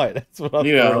gonna lie. That's what I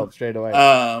thought of straight away.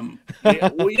 And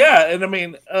I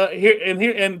mean,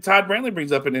 and Todd Brantley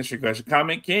brings up an interesting question.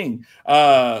 Comment King.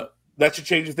 That should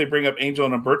change if they bring up Angel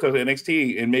and Humberto to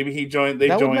NXT, and maybe he joined.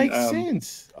 That would make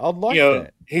sense. I'd like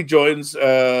that. He joins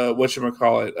Santos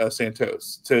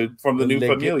from the new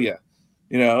familia.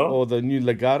 You know, or the new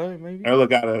Legado, maybe. Or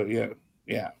Legado,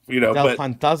 yeah. You know, Del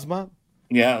Fantasma.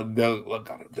 Yeah, Del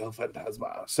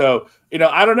Fantasma. So, you know,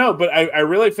 I don't know, but I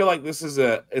really feel like this is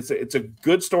it's a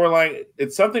good storyline.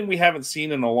 It's something we haven't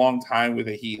seen in a long time with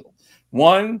a heel.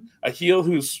 One, a heel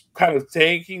who's kind of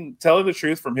telling the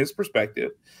truth from his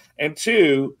perspective, and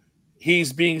two,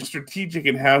 he's being strategic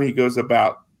in how he goes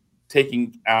about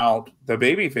taking out the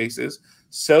baby faces,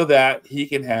 so that he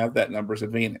can have that numbers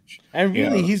advantage. And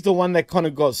really, he's the one that kind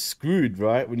of got screwed,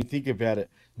 right? When you think about it,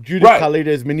 due to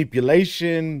Carlito's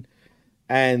manipulation.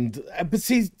 But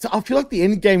see, I feel like the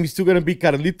end game is still going to be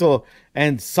Carlito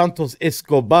and Santos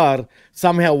Escobar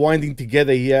somehow winding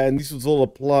together here. And this was all a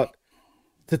plot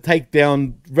to take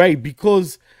down Rey.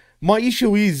 Because my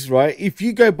issue is, right, if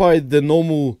you go by the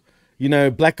normal, you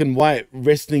know, black and white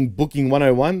wrestling booking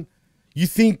 101, you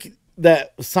think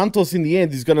that Santos in the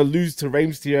end is going to lose to Rey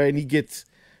Mysterio and he gets,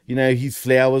 you know, his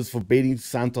flowers for beating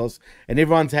Santos and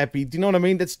everyone's happy. Do you know what I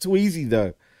mean? That's too easy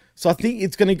though. So I think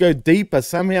it's going to go deeper.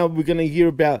 Somehow we're going to hear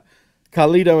about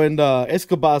Carlito and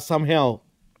Escobar somehow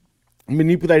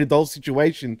manipulated the whole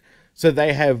situation so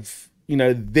they have, you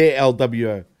know, their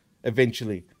LWO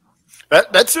eventually.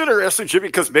 That's interesting, Jimmy,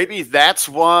 because maybe that's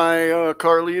why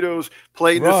Carlito's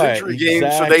playing this injury game,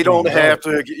 so they don't have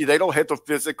to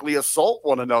physically assault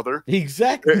one another.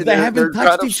 Exactly, they haven't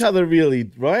touched each other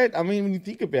really, right? I mean, when you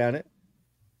think about it,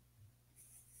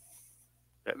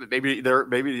 maybe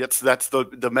that's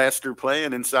the master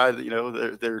plan inside. You know,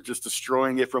 they're just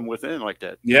destroying it from within like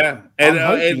that. Yeah, and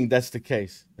I'm hoping that's the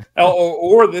case.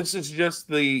 or this is just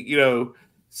the, you know,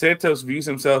 Santos views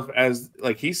himself as,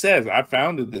 like he says, I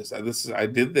founded this. I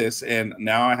did this, and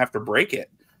now I have to break it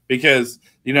because,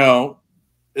 you know,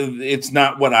 it's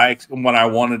not what I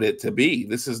wanted it to be.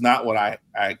 This is not what I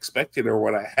expected or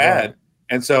what I had, right.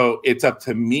 And so it's up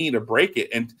to me to break it.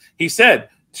 And he said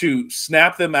to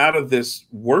snap them out of this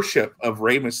worship of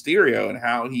Rey Mysterio and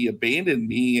how he abandoned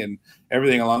me and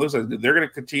everything along those lines. They're going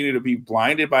to continue to be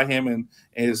blinded by him and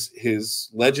his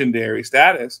legendary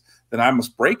status. Then I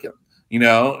must break him. You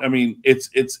know, I mean, it's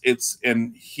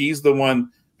and he's the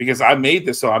one because I made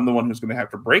this, so I'm the one who's going to have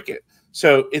to break it.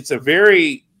 So it's a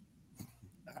very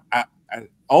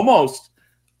almost,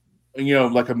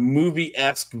 like a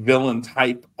movie-esque villain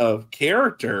type of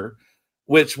character,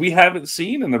 which we haven't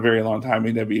seen in a very long time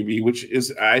in WB, which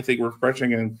is, I think,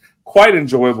 refreshing and quite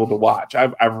enjoyable to watch.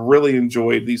 I've really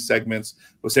enjoyed these segments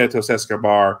with Santos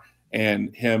Escobar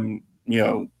and him,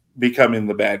 becoming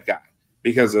the bad guy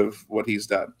because of what he's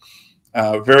done.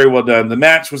 Very well done. The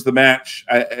match was the match.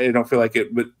 I don't feel like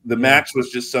it, but the match was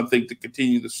just something to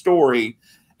continue the story.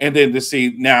 And then to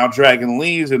see now Dragon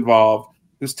Lee's involved,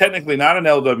 who's technically not an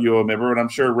LWO member, and I'm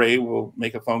sure Ray will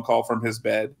make a phone call from his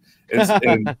bed.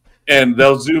 And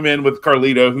they'll zoom in with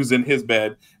Carlito, who's in his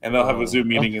bed, and they'll have a Zoom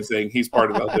meeting and saying he's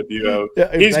part of LWO.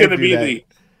 He's going to be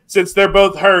since they're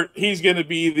both hurt, he's going to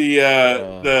be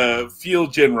the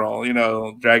field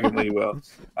general, Dragon Lee will.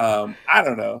 I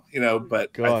don't know,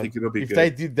 but God, I think it'll be if good. If they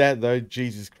did that, though,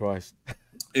 Jesus Christ.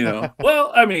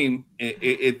 Well, I mean,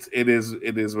 it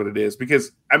is what it is.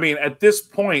 Because, I mean, at this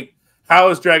point, how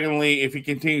is Dragon Lee, if he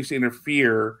continues to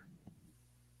interfere,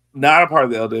 not a part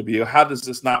of the LWO, how does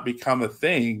this not become a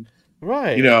thing?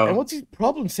 Right. And what's his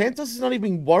problem? Santos is not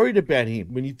even worried about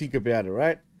him when you think about it,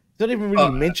 right? He's not even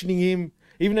really mentioning him.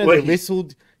 Even though they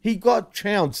wrestled, he got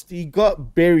trounced. He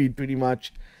got buried pretty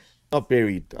much. Not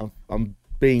buried. I'm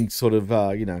being sort of,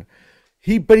 but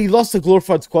he lost a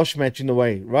glorified squash match in a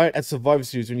way, right? At Survivor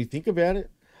Series, when you think about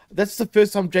it. That's the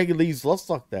first time Dragon Lee's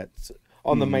lost like that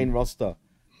on the main roster,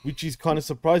 which is kind of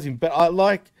surprising. But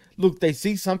look, they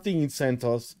see something in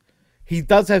Santos. He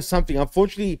does have something.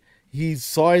 Unfortunately, his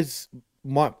size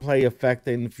might play a factor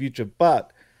in the future.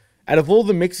 But out of all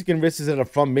the Mexican wrestlers that are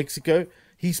from Mexico,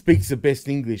 he speaks the best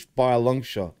English by a long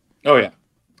shot. Oh, yeah.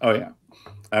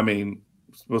 I mean,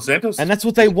 well, Santos... And that's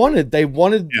what they wanted. They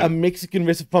wanted a Mexican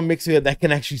wrestler from Mexico that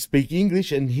can actually speak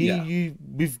English. And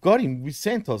we've got him with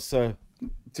Santos. So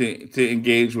to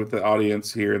engage with the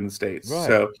audience here in the States. Right.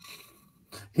 So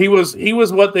he was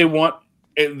what they want.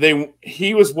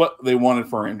 He was what they wanted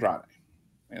for Andrade.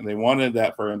 And they wanted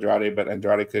that for Andrade, but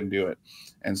Andrade couldn't do it.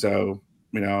 And so,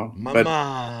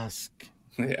 mask.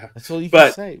 Yeah. That's all you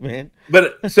can say, man.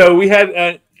 But so we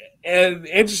had an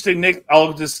interesting, Nick,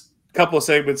 just a couple of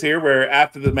segments here where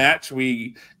after the match,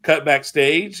 we cut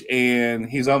backstage and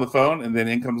he's on the phone and then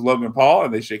in comes Logan Paul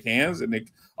and they shake hands and Nick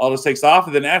Aldis takes off.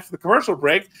 And then after the commercial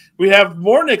break, we have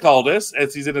more Nick Aldis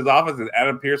as he's in his office and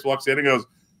Adam Pearce walks in and goes,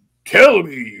 "Tell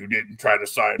me you didn't try to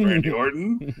sign Randy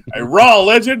Orton, a Raw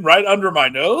legend right under my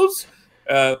nose."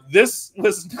 This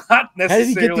was not necessarily... How did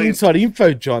he get the inside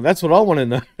info, John? That's what I want to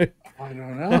know. I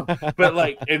don't know,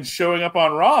 but and showing up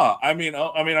on Raw. I mean,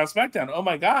 on SmackDown. Oh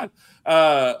my God!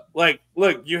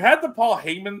 Look, you had the Paul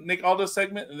Heyman Nick Aldis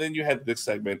segment, and then you had this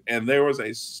segment, and there was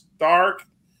a stark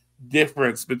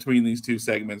difference between these two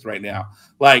segments right now.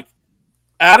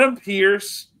 Adam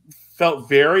Pearce felt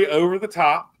very over the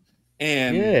top,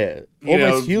 and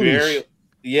almost huge.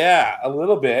 A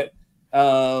little bit.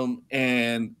 I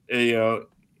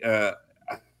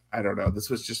don't know. This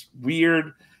was just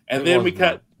weird. And then we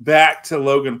cut back to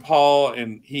Logan Paul,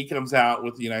 and he comes out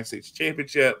with the United States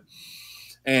Championship,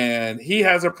 and he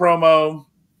has a promo,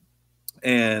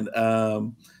 and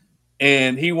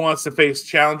he wants to face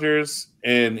challengers,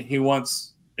 and he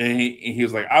was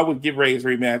like, "I would give Ray his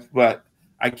rematch, but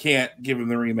I can't give him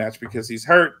the rematch because he's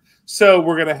hurt. So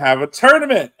we're gonna have a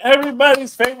tournament.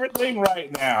 Everybody's favorite thing right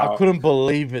now." I couldn't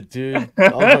believe it, dude. I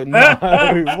was like, no,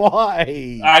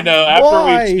 why? I know.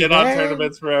 After we shit on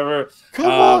tournaments forever,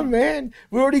 come on, man.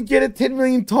 We already get it 10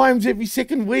 million times every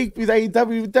second week with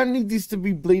AEW. We don't need this to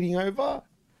be bleeding over.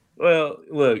 Well,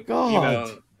 look,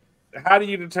 God. How do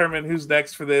you determine who's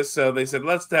next for this? So they said,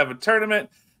 let's have a tournament,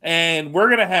 and we're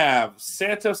gonna have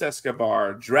Santos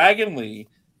Escobar, Dragon Lee,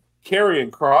 Karrion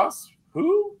Kross,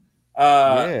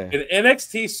 an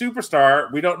NXT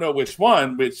superstar. We don't know which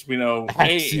one, which we know.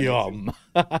 Axiom.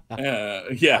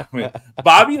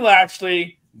 Bobby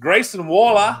Lashley, Grayson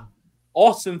Waller,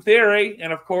 Austin Theory,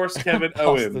 and of course Kevin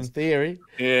Owens. Austin Theory.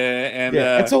 And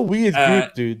it's a weird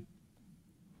group, dude.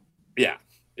 Yeah,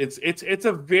 it's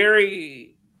a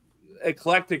very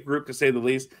eclectic group to say the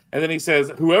least. And then he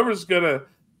says, whoever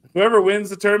wins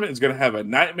the tournament is gonna have a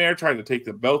nightmare trying to take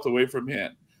the belt away from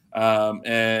him.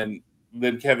 And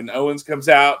then Kevin Owens comes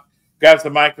out, grabs the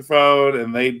microphone,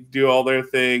 and they do all their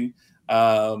thing.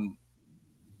 And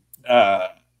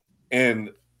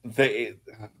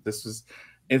this was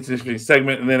an interesting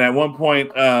segment. And then at one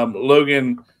point,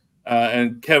 Logan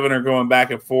and Kevin are going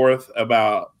back and forth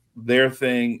about their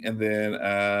thing. And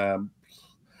then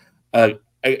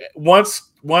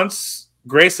once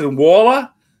Grayson Waller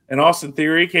and Austin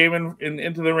Theory came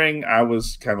into the ring, I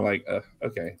was kind of like,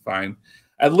 okay, fine.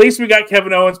 At least we got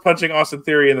Kevin Owens punching Austin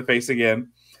Theory in the face again,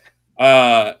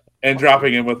 and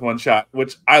dropping him with one shot,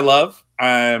 which I love.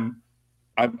 I'm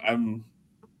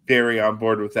very on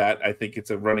board with that. I think it's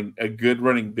a good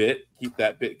running bit. Keep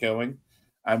that bit going.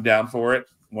 I'm down for it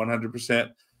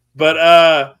 100%.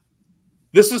 But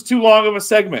this is too long of a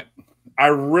segment.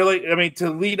 To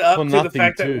lead up to the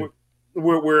fact that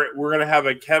we're going to have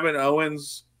a Kevin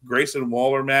Owens Grayson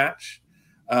Waller match.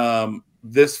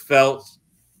 This felt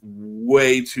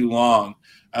way too long.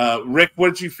 Rick, what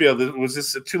did you feel? Was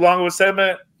this too long of a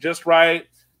segment? Just right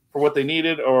for what they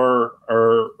needed, or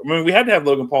we had to have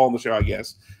Logan Paul on the show, I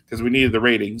guess, because we needed the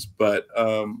ratings. But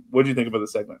what did you think about the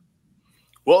segment?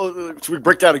 Well, we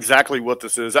break down exactly what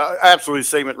this is. Absolutely,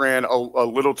 segment ran a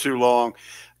little too long.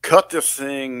 Cut this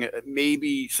thing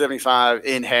maybe 75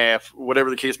 in half, whatever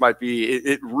the case might be.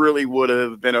 It really would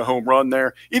have been a home run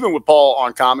there. Even with Paul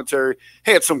on commentary,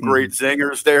 he had some great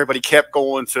zingers there, but he kept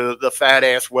going to the fat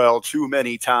ass well too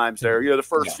many times there. The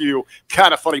first few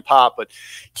kind of funny pop, but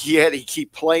he had to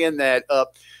keep playing that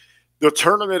up. The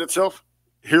tournament itself,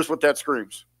 here's what that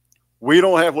screams. We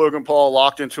don't have Logan Paul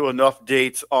locked into enough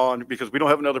dates because we don't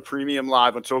have another premium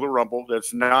live until the Rumble.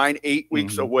 That's 8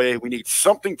 weeks away. We need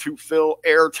something to fill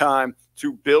airtime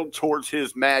to build towards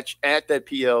his match at that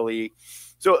PLE.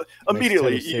 So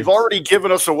immediately, you've already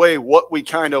given us away what we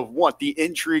kind of want. The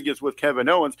intrigue is with Kevin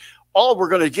Owens. All we're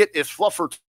going to get is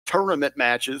fluffer tournament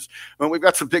matches. And we've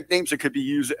got some big names that could be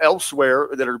used elsewhere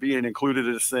that are being included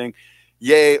in this thing.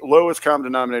 Yay, lowest common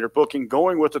denominator booking,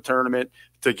 going with the tournament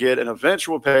to get an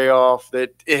eventual payoff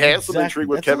that it has some intrigue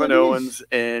with Kevin Owens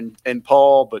and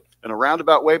Paul, but in a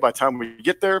roundabout way, by the time we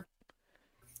get there,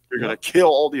 you're going to kill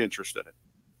all the interest in it.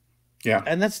 Yeah.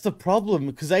 And that's the problem,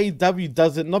 because AEW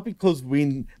does it not because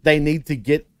they need to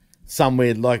get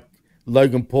somewhere like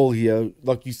Logan Paul here,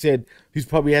 like you said, who's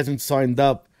probably hasn't signed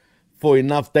up for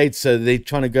enough dates, so they're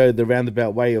trying to go the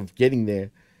roundabout way of getting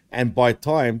there and buy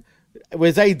time.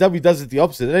 Whereas AEW does it the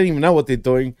opposite. They don't even know what they're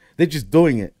doing. They're just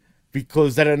doing it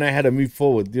because they don't know how to move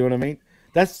forward. Do you know what I mean?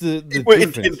 That's the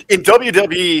difference. In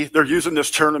WWE, they're using this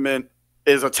tournament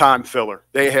as a time filler.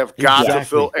 They have got to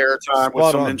fill airtime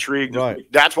with some intrigue. Right.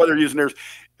 That's why they're using theirs.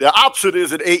 The opposite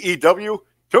is at AEW.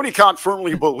 Tony Khan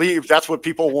firmly believes that's what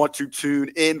people want to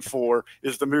tune in for,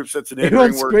 is the movesets and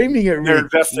in-ring work. Screaming at they're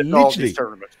invested in all these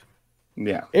tournaments.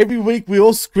 Yeah. Every week we're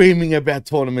all screaming about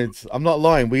tournaments. I'm not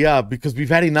lying. We are, because we've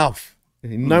had enough.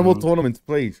 No more tournaments,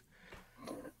 please.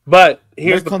 But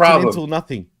here's the problem.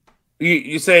 Nothing.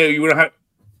 You say you don't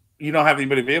have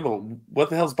anybody available. What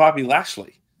the hell's Bobby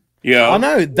Lashley? I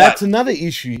know that's another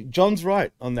issue. John's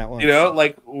right on that one.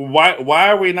 Why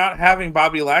are we not having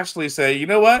Bobby Lashley say, you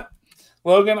know what,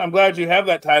 Logan, I'm glad you have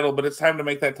that title, but it's time to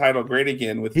make that title great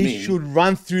again with me. He should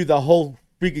run through the whole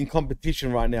freaking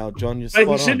competition right now, John. He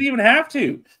shouldn't even have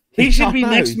to. He should be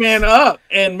next man up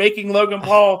and making Logan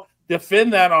Paul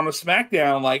defend that on a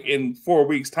SmackDown like in 4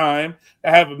 weeks' time.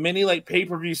 Have a mini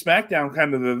pay-per-view SmackDown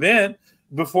kind of event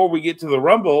before we get to the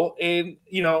Rumble, and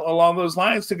along those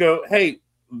lines to go, hey,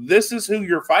 this is who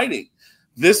you're fighting.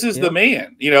 This is the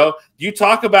man. You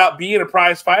talk about being a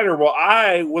prize fighter. Well,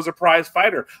 I was a prize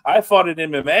fighter. I fought in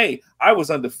MMA. I was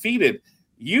undefeated.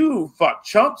 You fought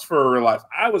chumps for a real life.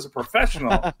 I was a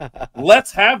professional.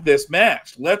 Let's have this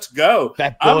match. Let's go.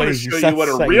 I'm going to show you what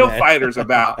a real fighter's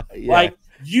about.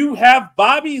 You have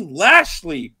Bobby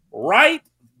Lashley right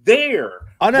there.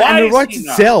 I know, and it writes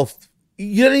itself.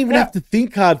 You don't even have to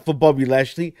think hard for Bobby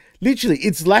Lashley. Literally,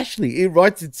 it's Lashley. It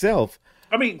writes itself.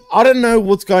 I don't know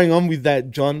what's going on with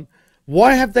that, John.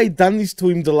 Why have they done this to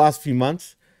him the last few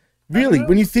months? Really,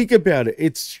 when you think about it,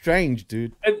 it's strange,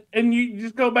 dude. And you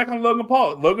just go back on Logan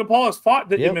Paul. Logan Paul has fought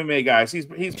the MMA guys.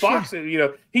 He's boxed.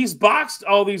 He's boxed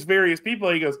all these various people.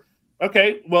 He goes,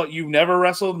 okay, well, you've never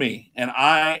wrestled me, and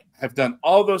I have done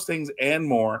all those things and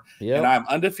more, and I'm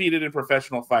undefeated in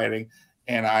professional fighting,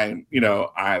 and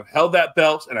I've held that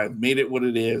belt, and I've made it what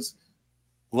it is.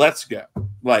 Let's go.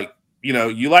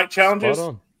 You like challenges?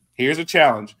 Here's a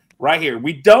challenge right here.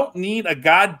 We don't need a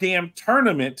goddamn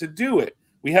tournament to do it.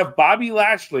 We have Bobby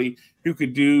Lashley who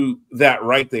could do that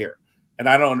right there, and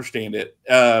I don't understand it.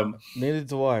 Neither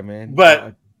do I, man.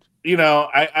 But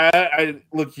I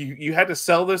look. You had to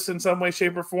sell this in some way,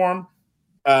 shape, or form.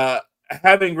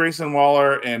 Having Grayson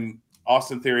Waller and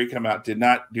Austin Theory come out did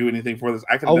not do anything for this.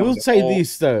 I will say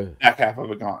this though: back half of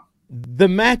it gone. The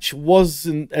match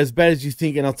wasn't as bad as you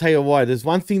think, and I'll tell you why. There's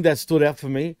one thing that stood out for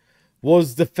me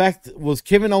was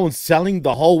Kevin Owens selling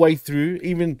the whole way through,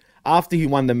 even after he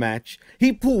won the match.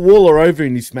 He put Waller over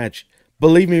in this match.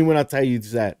 Believe me when I tell you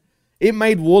that. It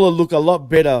made Waller look a lot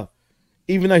better,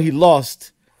 even though he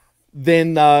lost,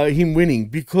 than him winning,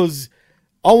 because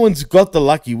Owens got the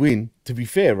lucky win, to be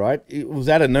fair, right? It was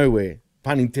out of nowhere,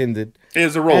 pun intended. It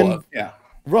was a roll-up, yeah.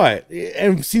 Right.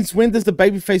 And since when does the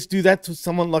babyface do that to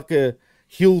someone like a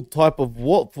heel type of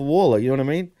for Waller? You know what I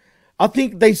mean? I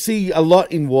think they see a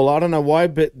lot in Waller. I don't know why,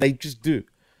 but they just do.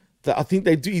 I think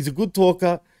they do. He's a good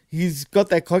talker. He's got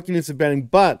that cockiness about him.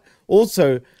 But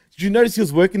also, did you notice he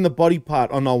was working the body part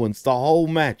on Owens the whole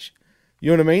match?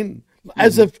 You know what I mean?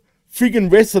 As a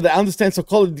freaking wrestler that understands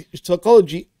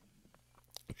psychology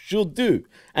should do.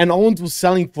 And Owens was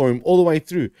selling for him all the way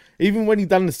through. Even when he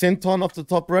done the senton off the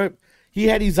top rope, he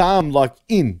had his arm like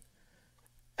in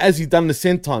as he done the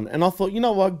senton. And I thought, you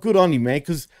know what? Good on him, man.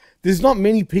 Because there's not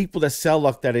many people that sell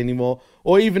like that anymore.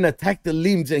 Or even attack the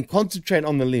limbs and concentrate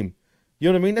on the limb. You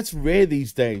know what I mean? That's rare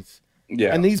these days.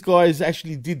 Yeah. And these guys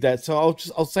actually did that. So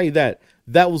I'll say that.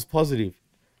 That was positive.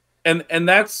 And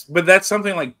that's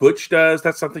something like Butch does.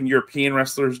 That's something European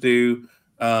wrestlers do.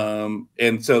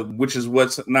 And so, which is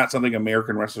what's not something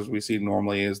American wrestlers we see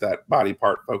normally, is that body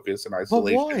part focus and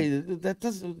isolation. But why?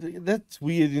 That's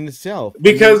weird in itself.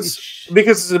 Because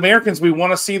as Americans, we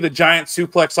want to see the giant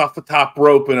suplex off the top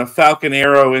rope and a falcon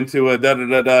arrow into a da da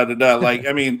da da da da. Like,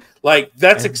 I mean, like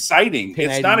that's exciting.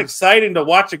 It's not exciting to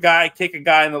watch a guy kick a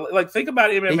guy in the like. Think about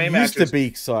MMA matches. It used to be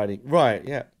exciting, right?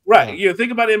 Yeah, right. You know,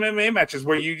 think about MMA matches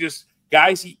where you just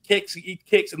guys eat kicks,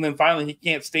 and then finally he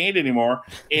can't stand anymore,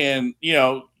 and you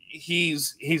know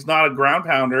he's not a ground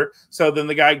pounder. So then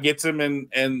the guy gets him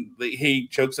and he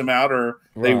chokes him out, or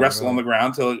they wrestle on the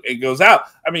ground till it goes out.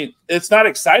 I mean, it's not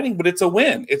exciting, but it's a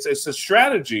win. It's a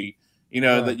strategy, you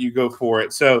know, that you go for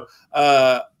it. So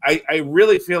I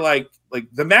really feel like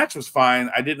the match was fine.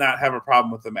 I did not have a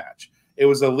problem with the match. It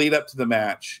was a lead up to the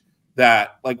match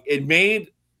that it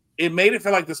made it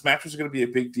feel like this match was going to be a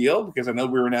big deal, because I know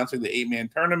we were announcing the 8-man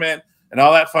tournament and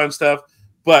all that fun stuff,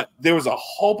 but there was a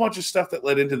whole bunch of stuff that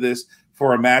led into this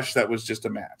for a match that was just a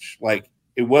match. Like,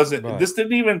 it wasn't, this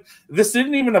didn't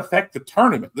even affect the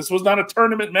tournament. This was not a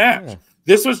tournament match. Yeah.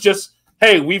 This was just,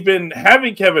 hey, we've been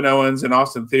having Kevin Owens and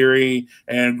Austin Theory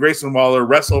and Grayson Waller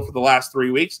wrestle for the last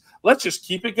 3 weeks. Let's just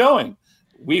keep it going.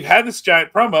 We've had this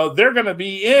giant promo. They're going to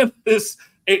be in this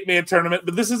 8-man tournament,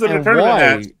 but this isn't a tournament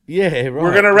match. Yeah, right.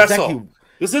 We're going to wrestle. Exactly.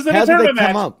 This isn't a tournament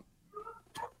match. Up?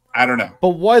 I don't know. But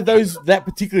why that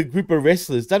particular group of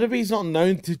wrestlers? WWE's not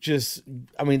known to just,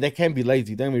 I mean, they can be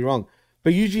lazy, don't get me wrong,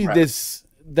 but usually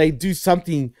they do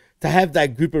something to have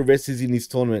that group of wrestlers in this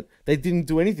tournament. They didn't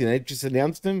do anything. They just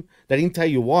announced them. They didn't tell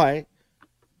you why.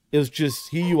 It was just,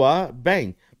 here you are,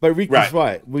 bang. But Rick is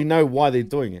right. We know why they're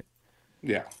doing it.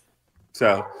 Yeah.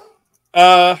 So,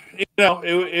 you know,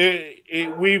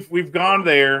 we've gone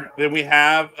there. Then we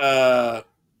have, we're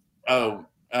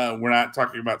not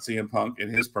talking about CM Punk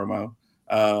and his promo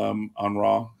on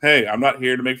Raw. Hey, I'm not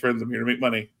here to make friends. I'm here to make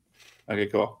money. Okay,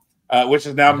 cool. Which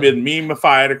has now been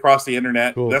meme-ified across the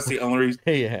internet. Cool. That's the only reason.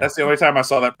 Yeah. That's the only time I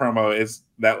saw that promo, is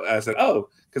that I said, oh,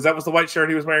 because that was the white shirt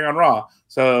he was wearing on Raw.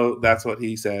 So that's what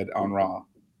he said on Raw.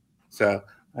 So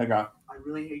hang on. I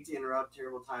really hate to interrupt.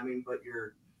 Terrible timing, but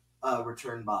your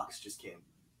return box just came.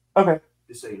 Okay.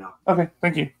 Just so you know. Okay,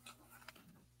 thank you.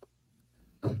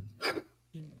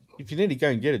 If you need to go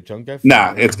and get it, John, go for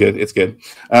it. It's good. It's good.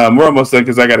 We're almost done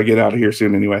because I got to get out of here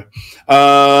soon anyway.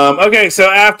 Okay, so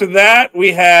after that,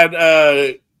 we had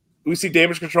we see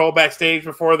Damage Control backstage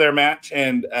before their match,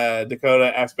 and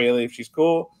Dakota asked Bayley if she's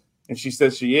cool, and she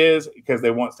says she is, because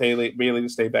they want Bayley to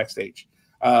stay backstage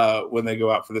when they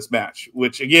go out for this match.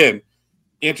 Which, again,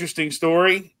 interesting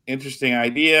story, interesting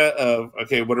idea of,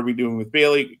 okay, what are we doing with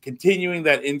Bayley? Continuing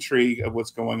that intrigue of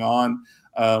what's going on.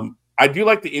 I do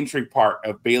like the intrigue part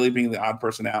of Bayley being the odd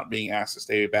person out, being asked to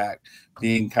stay back,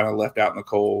 being kind of left out in the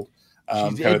cold.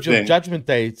 She's the edge of Judgment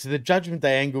Day. It's the Judgment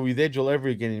Day angle with Edge all over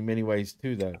again in many ways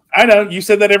too, though. I know you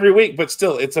said that every week, but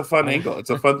still, it's a fun angle. It's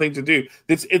a fun thing to do.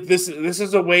 This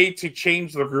is a way to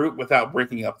change the group without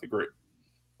breaking up the group,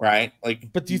 right?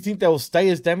 Like, but do you think they will stay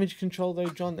as Damage Control though,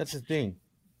 John? That's the thing.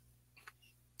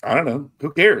 I don't know.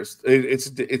 Who cares? It's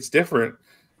different.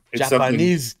 It's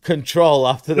Japanese control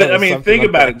after that. I mean, think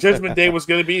about it. Judgment Day was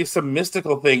going to be some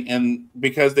mystical thing, and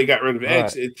because they got rid of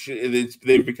Edge,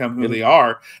 they've become who they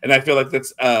are. And I feel like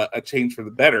that's a change for the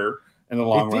better in the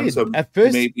long run. So at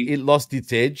first, it lost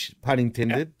its edge, pun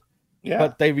intended. Yeah.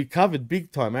 But they recovered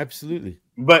big time, absolutely.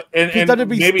 But and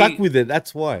maybe stuck with it.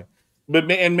 That's why. But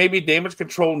maybe Damage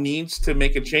Control needs to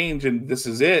make a change, and this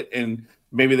is it. And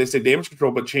maybe they say Damage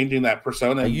Control, but changing that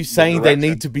persona. Are you saying they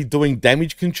need to be doing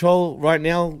Damage Control right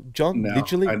now, John? No,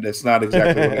 literally? That's not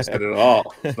exactly what I said at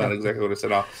all. It's not exactly what I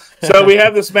said at all. So we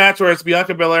have this match where it's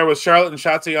Bianca Belair with Charlotte and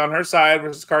Shotzi on her side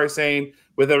versus Kairi Sane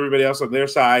with everybody else on their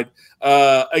side.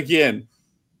 Again,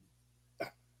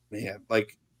 man,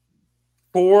 like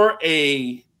for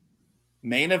a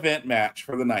main event match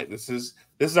for the night. This is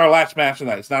our last match of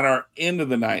the night. It's not our end of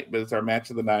the night, but it's our match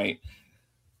of the night.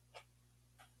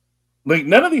 Like,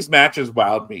 none of these matches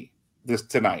wowed me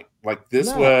tonight. Like, this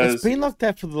was. It's been like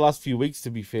that for the last few weeks, to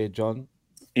be fair, John.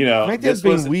 You know, SmackDown's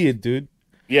been weird, dude.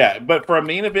 Yeah, but for a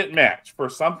main event match, for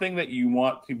something that you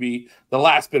want to be the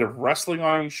last bit of wrestling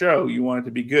on your show, you want it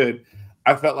to be good.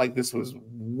 I felt like this was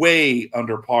way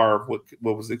under par of what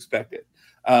was expected.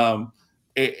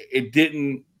 It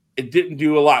didn't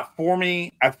do a lot for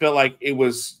me. I felt like it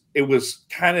was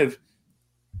kind of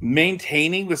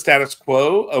maintaining the status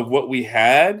quo of what we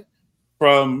had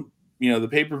from, you know, the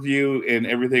pay-per-view and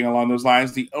everything along those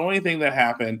lines. The only thing that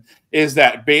happened is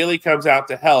that Bayley comes out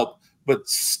to help, but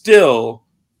still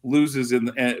loses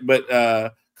but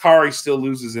Kari still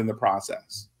loses in the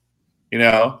process. You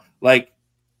know, like,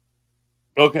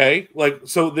 okay, like,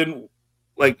 so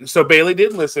Bayley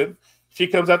didn't listen. She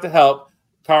comes out to help.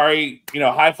 Kari, you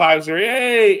know, high fives her,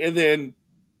 yay, and then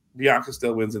Bianca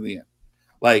still wins in the end.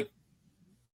 Like,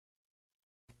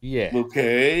 yeah,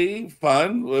 okay,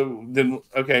 fun. Then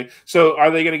okay, so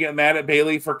are they going to get mad at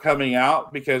Bayley for coming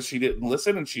out because she didn't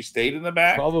listen and she stayed in the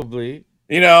back? Probably.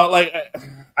 You know, like,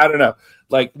 I don't know.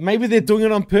 Like, maybe they're doing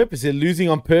it on purpose. They're losing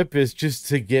on purpose just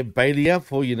to get Bayley up.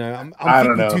 For, you know, I'm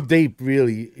thinking too deep.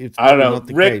 Really, it's I don't know. Not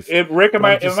the Rick, case. Rick, am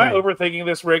I overthinking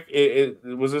this? Rick,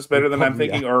 was this better than I'm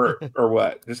thinking, or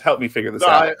what? Just help me figure this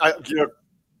out. You know,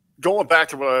 going back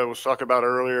to what I was talking about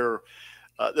earlier,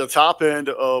 the top end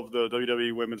of the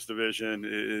WWE Women's Division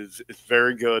is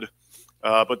very good.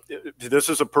 But this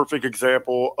is a perfect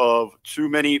example of too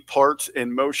many parts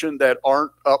in motion that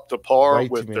aren't up to par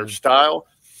with their style.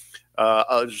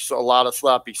 Just a lot of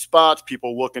sloppy spots,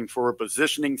 people looking for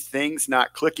positioning, things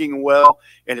not clicking well,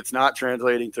 and it's not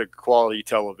translating to quality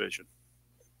television.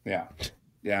 Yeah.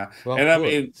 Well, and I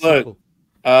mean, look,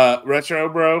 Retro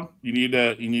Bro, you need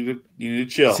to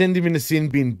chill. Send him in the sin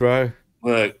bin, bro.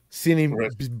 Look, send him,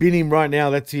 bin him right now.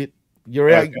 That's it.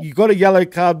 You're out. You got a yellow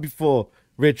card before.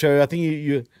 Retro, I think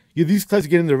you're this close to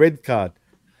getting the red card.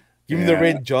 Give him the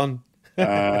red, John.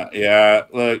 Yeah,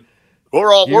 look,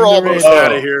 we're almost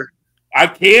out of here. I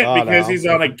can't because he's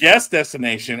on a guest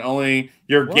destination. Only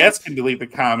your guest can delete the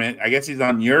comment. I guess he's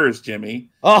on yours, Jimmy.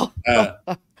 Oh,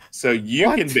 so you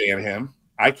can ban him.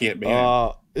 I can't ban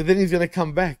him. And then he's gonna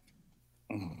come back.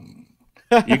 You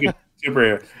can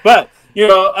superhero, but. You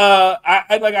know,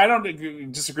 I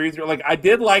don't disagree with you. Like, I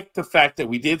did like the fact that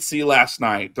we did see last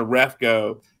night the ref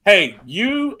go, "Hey,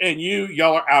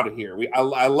 y'all are out of here."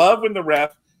 I love when the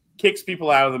ref kicks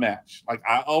people out of the match. Like,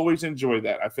 I always enjoy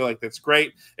that. I feel like that's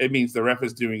great. It means the ref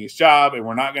is doing his job, and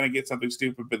we're not going to get something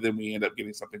stupid, but then we end up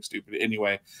getting something stupid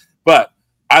anyway. But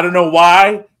I don't know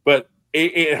why, but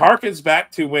it harkens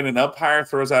back to when an umpire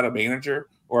throws out a manager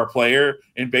or a player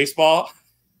in baseball.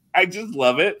 I just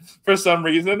love it for some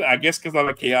reason. I guess because I'm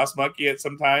a chaos monkey at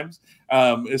sometimes,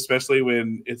 especially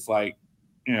when it's like,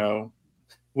 you know,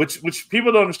 which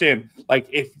people don't understand. Like,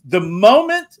 if the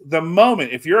moment,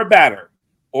 if you're a batter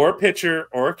or a pitcher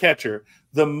or a catcher,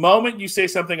 the moment you say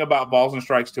something about balls and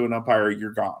strikes to an umpire,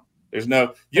 you're gone. There's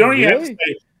no, you don't even have to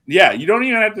say, you don't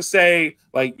even have to say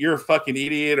like you're a fucking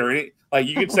idiot or any, like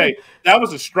you could say that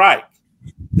was a strike.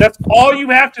 That's all you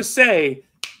have to say.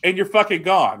 And you're fucking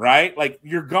gone, right? Like,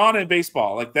 you're gone in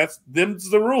baseball. Like, them's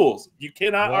the rules. You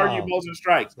cannot argue balls and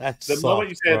strikes. Moment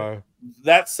you said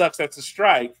that sucks, that's a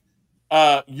strike,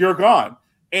 you're gone.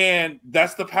 And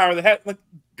that's the power they have. Like,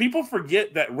 people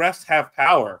forget that refs have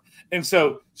power. And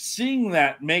so seeing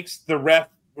that makes the ref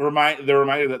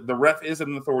reminder that the ref is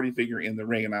an authority figure in the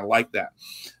ring, and I like that.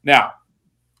 Now,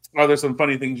 are there some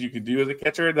funny things you could do as a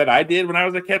catcher that I did when I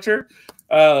was a catcher?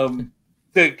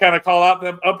 To kind of call out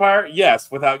the umpire,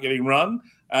 yes, without getting run.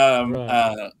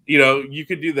 You know, you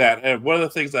could do that. And one of the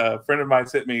things a friend of mine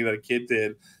sent me that a kid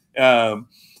did,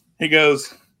 he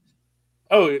goes,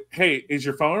 "Oh, hey, is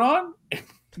your phone on?"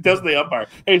 Does the umpire?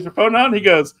 "Hey, is your phone on?" He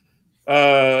goes,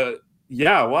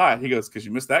 "Yeah, why?" He goes, "Because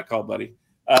you missed that call, buddy."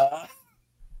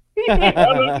 You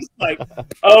know, just like,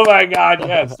 oh my God,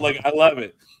 yes, like I love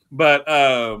it. But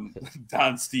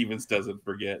Don Stevens doesn't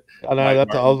forget. I know I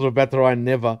was about to write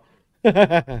never.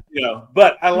 You know,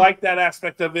 but I like that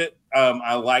aspect of it.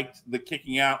 I liked the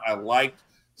kicking out. I liked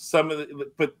some of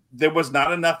the, but there was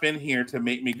not enough in here to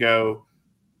make me go,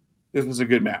 this was a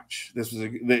good match.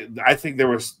 I think there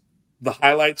was, the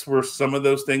highlights were some of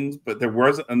those things, but there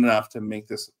wasn't enough to make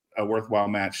this a worthwhile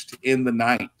match to end the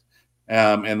night.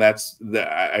 And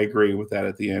I agree with that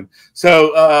at the end.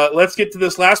 So let's get to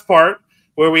this last part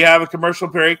where we have a commercial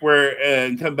break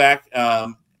and come back.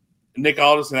 Nick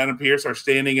Aldis and Adam Pearce are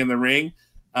standing in the ring.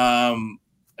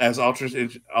 as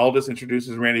Aldis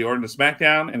introduces Randy Orton to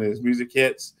SmackDown, and his music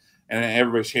hits, and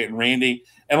everybody's chanting Randy,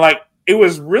 and like it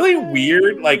was really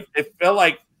weird. Like it felt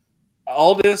like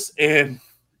Aldis and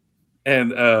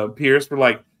Pierce were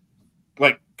like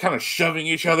kind of shoving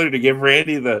each other to give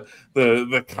Randy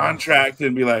the contract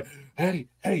and be like, hey.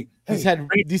 This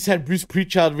had Bruce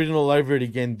Pritchard written all over it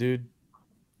again, dude.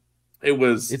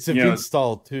 It's a Vince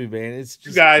style too, man. It's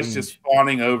just two guys just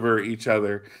fawning over each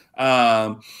other.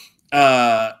 And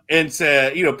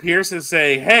said, Pierce is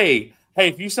saying, hey,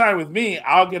 if you sign with me,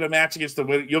 I'll get a match against the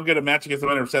winner. You'll get a match against the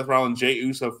winner of Seth Rollins, Jey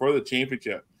Uso for the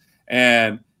championship.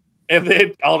 And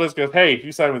then Aldis goes, hey, if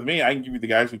you sign with me, I can give you the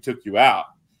guys who took you out.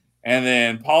 And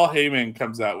then Paul Heyman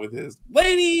comes out with his,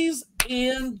 ladies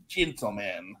and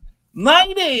gentlemen, my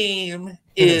name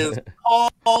is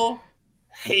Paul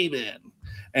Heyman.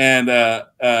 And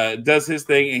does his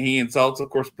thing, and he insults, of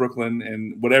course, Brooklyn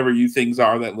and whatever you things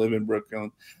are that live in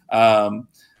Brooklyn.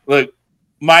 Look,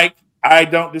 Mike, I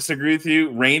don't disagree with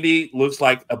you. Randy looks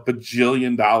like $1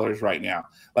 bajillion right now.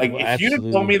 Like, if you'd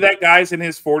have told me that guy's in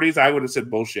his 40s, I would have said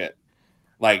bullshit.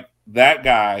 Like, that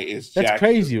guy is That's jacked.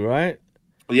 crazy, right?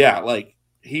 Yeah, like,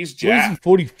 he's jacked.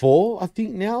 What is he, 44, I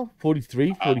think now?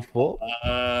 43, 44?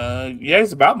 Yeah,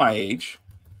 he's about my age.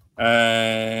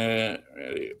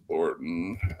 Randy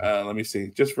Orton. Let me see.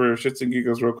 Just for shits and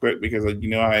giggles real quick, because I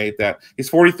hate that. He's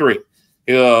 43.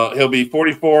 He'll be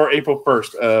 44 April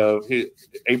 1st of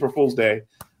April Fool's Day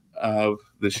of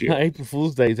this year. April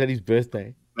Fool's Day, is that his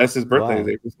birthday? That's his birthday. Wow. Is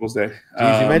April Fool's Day.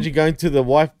 Jeez, imagine going to the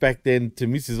wife back then, to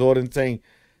Mrs. Orton, saying,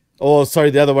 oh, sorry,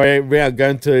 the other way around,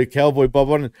 going to Cowboy Bob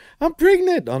Orton, I'm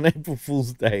pregnant on April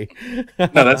Fool's Day. No,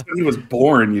 that's when he was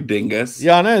born, you dingus.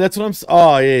 Yeah, I know. That's what I'm.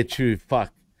 Oh, yeah, true.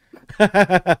 Fuck.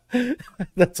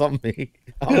 That's on me.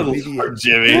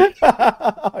 Jimmy.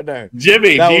 I know.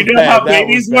 Jimmy, do you know how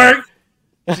babies work?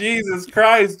 Jesus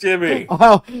Christ, Jimmy.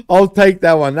 I'll take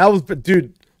that one. That was, but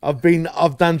dude, I've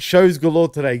done shows galore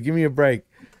today. Give me a break.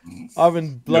 I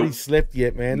haven't bloody slept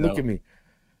yet, man. Look at me.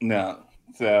 No.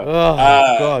 So,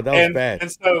 God, that was bad.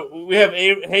 And so we have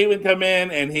Heyman come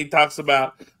in, and he talks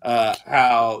about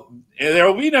how there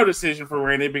will be no decision for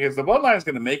Randy because the Bloodline is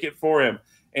going to make it for him.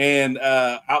 And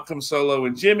out comes Solo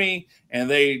and Jimmy, and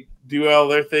they do all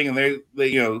their thing, and they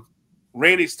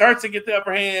Randy starts to get the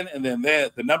upper hand, and then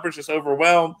the numbers just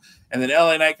overwhelm, and then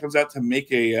LA Knight comes out to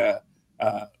make it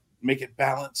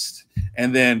balanced,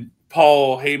 and then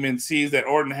Paul Heyman sees that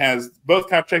Orton has both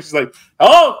contracts. He's like,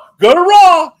 "Oh, go to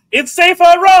Raw. It's safe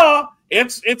on Raw.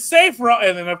 It's safe Raw."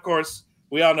 And then of course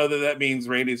we all know that means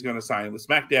Randy's going to sign with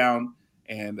SmackDown.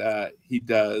 And he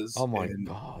does. Oh my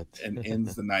God! And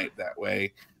ends the night that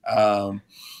way.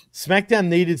 SmackDown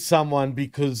needed someone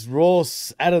because Raw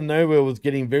out of nowhere was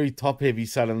getting very top heavy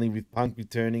suddenly with Punk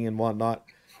returning and whatnot.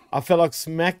 I felt like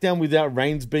SmackDown without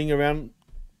Reigns being around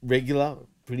regular,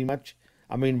 pretty much.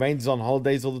 I mean, Reigns is on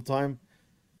holidays all the time.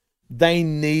 They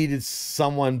needed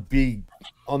someone big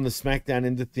on the SmackDown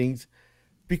end of things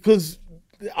because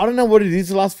I don't know what it is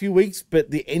the last few weeks,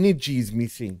 but the energy is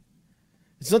missing.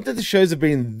 It's not that the shows have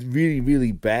been really,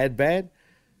 really bad,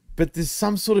 but there's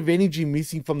some sort of energy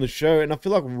missing from the show. And I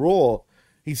feel like Raw,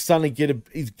 he's starting to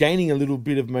he's gaining a little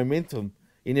bit of momentum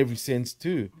in every sense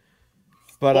too.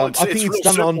 But I think it's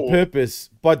done on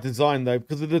purpose by design though,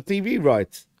 because of the TV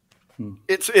rights.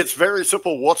 It's very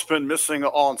simple. What's been missing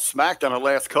on SmackDown the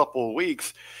last couple of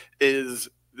weeks is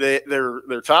their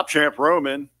top champ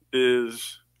Roman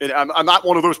is. And I'm not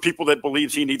one of those people that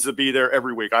believes he needs to be there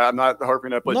every week. I'm not harping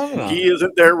that, but he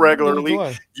isn't there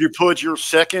regularly. You put your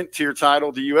second-tier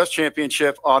title, the U.S.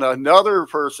 Championship, on another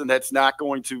person that's not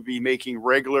going to be making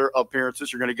regular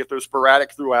appearances. You're going to get those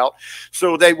sporadic throughout.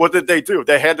 So what did they do?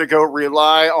 They had to go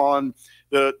rely on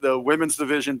the women's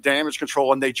division Damage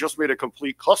Control, and they just made a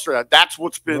complete cluster of that. That's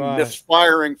what's been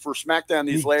misfiring for SmackDown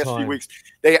these last few weeks.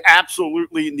 They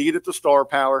absolutely needed the star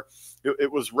power.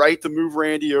 It was right to move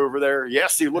Randy over there.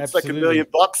 Yes, he looks like $1 million.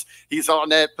 He's on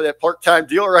that part-time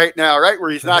deal right now, right,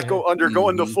 where he's not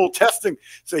undergoing the full testing.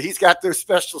 So he's got those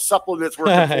special supplements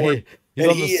working for him. He's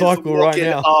on the cycle right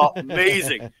now.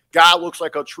 Amazing. Guy looks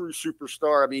like a true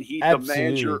superstar. I mean, he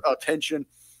demands your attention.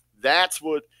 That's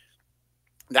what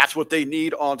they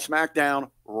need on SmackDown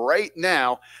right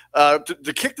now.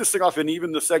 To kick this thing off, and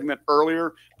even the segment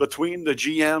earlier between the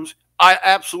GMs, I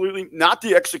absolutely, not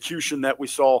the execution that we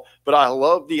saw, but I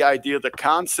love the idea, the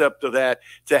concept of that,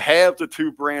 to have the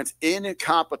two brands in a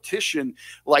competition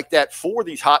like that for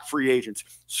these hot free agents.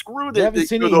 Screw the, haven't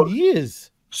seen it in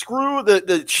years. Screw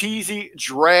the cheesy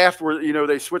draft where,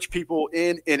 they switch people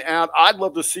in and out. I'd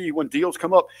love to see when deals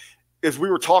come up, as we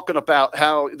were talking about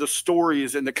how the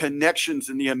stories and the connections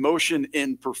and the emotion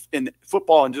in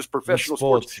football and just professional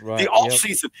sports, right, the off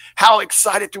season, how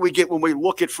excited do we get when we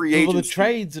look at free agents, the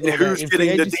trades and who's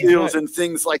getting the deals and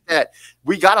things like that.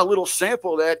 We got a little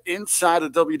sample of that inside the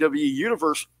WWE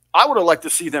universe. I would have liked to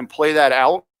see them play that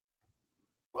out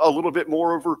a little bit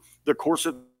more over the course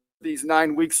of these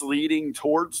 9 weeks leading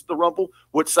towards the Rumble.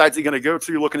 What side's he going to go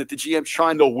to? You're looking at the GMs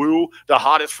trying to woo the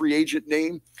hottest free agent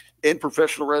name in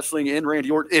professional wrestling in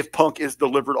Randy Orton if Punk is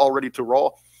delivered already to Raw.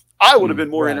 I would have been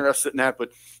more interested in that,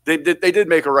 but they did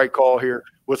make a right call here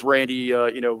with Randy,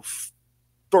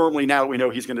 firmly now that we know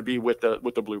he's going to be with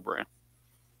the Blue brand.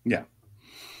 Yeah.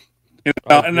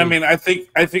 And I mean, I think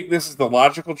this is the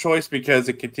logical choice because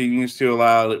it continues to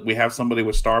allow we have somebody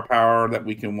with star power that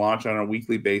we can watch on a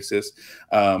weekly basis,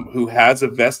 who has a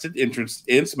vested interest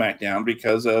in SmackDown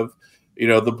because of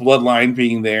the bloodline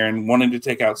being there and wanting to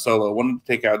take out Solo, wanting to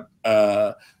take out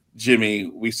Jimmy.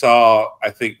 We saw,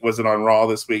 I think, was it on Raw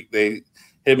this week?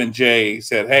 Him and Jay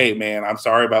said, "Hey, man, I'm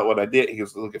sorry about what I did." He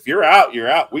goes, "Look, if you're out,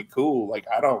 you're out. We cool. Like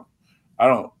I don't.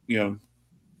 You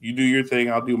do your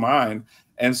thing, I'll do mine."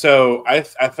 And so I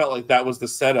felt like that was the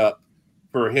setup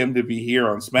for him to be here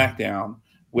on SmackDown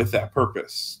with that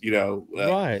purpose.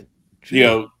 Right.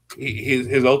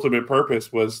 His ultimate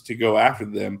purpose was to go after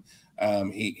them.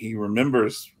 He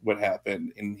remembers what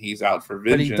happened, and he's out for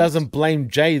vengeance. But he doesn't blame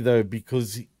Jay though,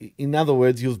 because in other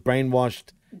words, he was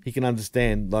brainwashed. He can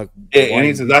understand, and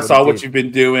he says, "I saw what you've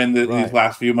been doing these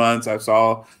last few months. I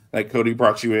saw that Cody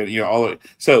brought you in. All of it."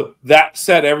 So that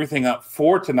set everything up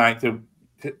for tonight. To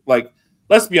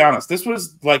let's be honest, this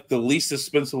was like the least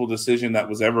suspenseful decision that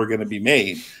was ever going to be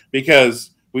made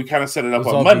because we kind of set it up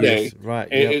on Monday. Right.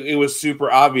 It was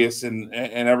super obvious and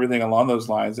everything along those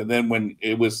lines. And then when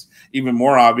it was even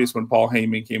more obvious when Paul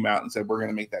Heyman came out and said, "We're going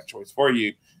to make that choice for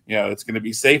you. It's going to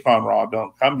be safe on Raw.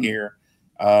 Don't come here."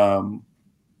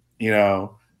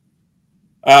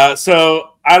 So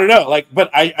I don't know, but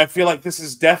I feel like this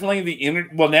is definitely the energy.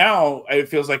 Well, now it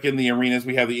feels like in the arenas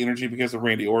we have the energy because of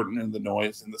Randy Orton and the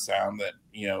noise and the sound that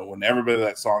when everybody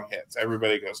that song hits,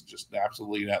 everybody goes just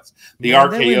absolutely nuts. The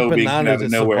RKO being out of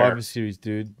nowhere. Survivor Series,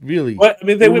 dude, really. But I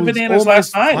mean, they went bananas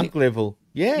last night. Punk level,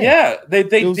 yeah, they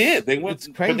did. They went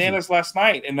bananas last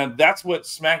night, and that's what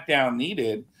SmackDown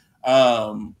needed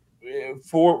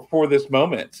for this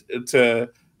moment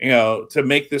to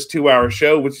make this 2-hour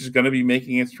show, which is going to be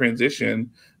making its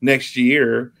transition next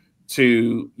year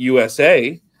to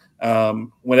USA.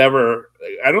 Whenever,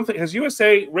 I don't think, has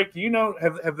USA, Rick,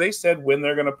 have they said when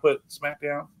they're going to put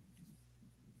SmackDown?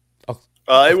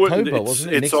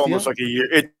 It's almost like a year.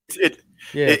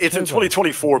 It's in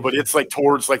 2024, but it's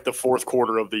towards the fourth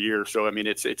quarter of the year. So I mean,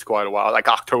 it's quite a while, like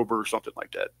October or something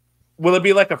like that. Will it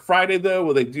be like a Friday though?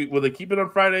 Will they keep it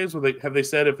on Fridays? Have they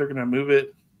said if they're going to move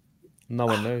it? No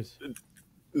one knows.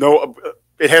 No,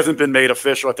 it hasn't been made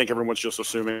official. I think everyone's just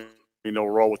assuming they'll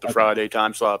roll with the Friday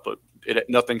time slot, but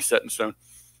nothing's set in stone.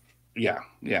 Yeah.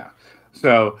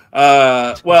 So,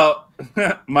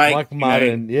 Mike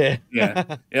Martin, yeah.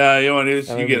 You want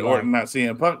to you get Orton not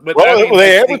seeing Punk, but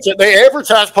they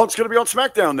advertise Punk's going to be on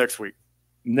SmackDown next week.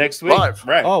 Live.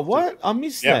 Right? Oh, what? I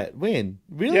missed that. When?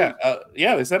 Really?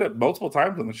 Yeah. They said it multiple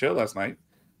times on the show last night.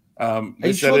 Are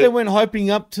you sure they weren't hyping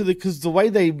up to because the way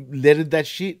they lettered that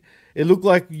shit, it looked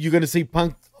like you're going to see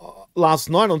Punk last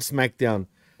night on SmackDown,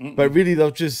 but really they're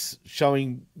just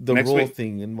showing the Raw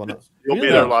thing and whatnot. You'll be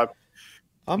there live.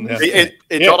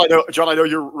 John, I know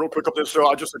you're real quick up this,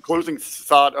 so just a closing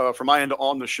thought from my end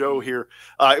on the show here.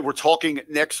 We're talking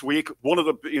next week. One of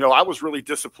the, I was really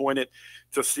disappointed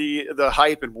to see the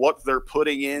hype and what they're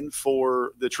putting in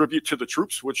for the tribute to the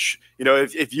troops, which,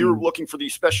 if you're looking for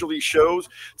these specialty shows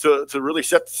to really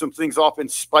set some things off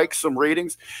and spike some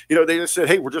ratings, they just said,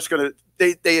 hey, we're just going to,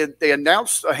 they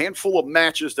announced a handful of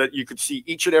matches that you could see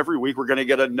each and every week. We're going to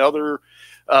get another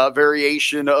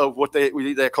variation of what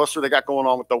that cluster they got going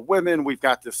on with the women. We've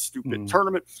got this stupid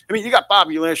tournament. I mean, you got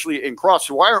Bobby Lashley and Cross.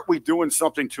 So why aren't we doing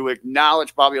something to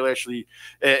acknowledge Bobby Lashley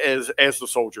as the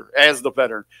soldier, as the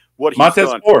veteran, what he's Montez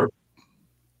done? Ford.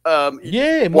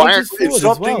 Montez Ford as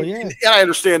well, I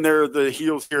understand they're the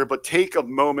heels here, but take a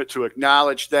moment to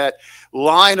acknowledge that.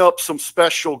 Line up some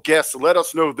special guests. Let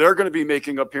us know they're going to be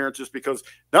making appearances because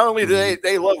not only do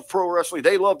they love pro wrestling,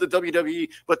 they love the WWE,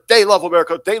 but they love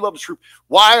America. They love the truth.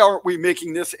 Why aren't we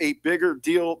making this a bigger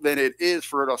deal than it is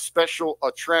for a special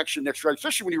attraction next Friday,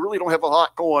 especially when you really don't have a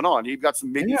lot going on? You've got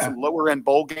some lower end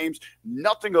bowl games,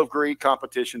 nothing of great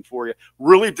competition for you.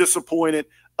 Really disappointed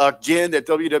again that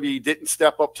WWE didn't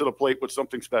step up to the plate with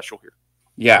something special here.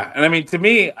 Yeah, and I mean, to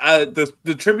me,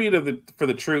 the tribute for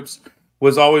the troops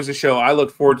was always a show I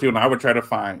looked forward to, and I would try to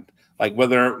find. Like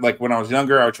when I was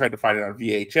younger, I tried to find it on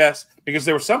VHS because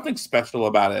there was something special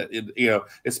about it,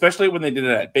 especially when they did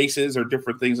it at bases or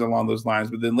different things along those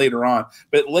lines. But then later on,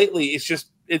 but lately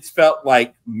it's felt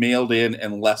like mailed in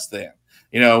and less than,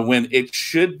 when it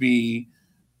should be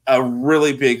a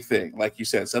really big thing. Like you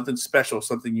said, something special,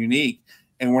 something unique.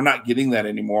 And we're not getting that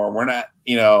anymore. We're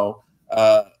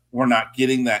not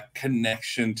getting that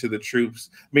connection to the troops.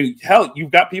 I mean, hell,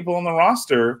 you've got people on the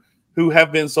roster who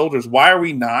have been soldiers. Why are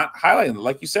we not highlighting them?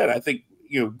 Like you said, I think,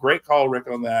 great call, Rick,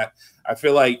 on that. I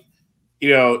feel like,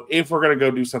 if we're going to go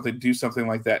do something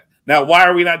like that. Now, why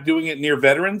are we not doing it near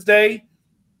Veterans Day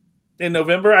in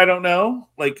November? I don't know.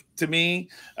 Like, to me,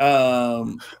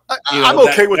 I'm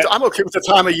okay with the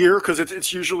time of year, because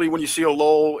it's usually when you see a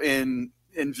lull in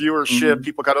viewership,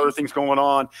 people got other things going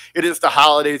on. It is the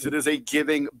holidays. It is a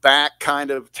giving back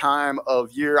kind of time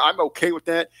of year. I'm okay with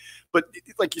that. But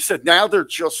like you said, now they're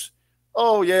just,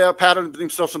 patting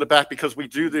themselves on the back because we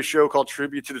do this show called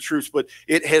Tribute to the Troops, but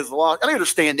it has lost. I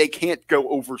understand they can't go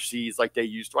overseas like they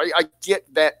used to. I get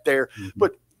that there,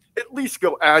 but at least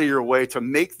go out of your way to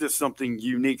make this something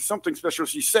unique, something special.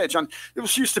 As you said, John,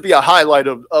 it used to be a highlight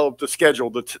of the schedule,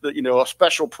 a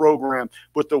special program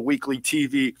with the weekly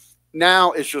TV.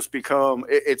 Now it's just become,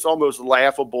 it's almost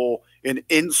laughable and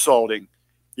insulting.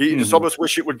 You just almost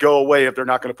wish it would go away if they're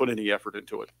not going to put any effort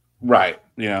into it. Right.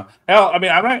 Hell, I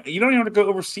mean, you don't even have to go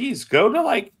overseas. Go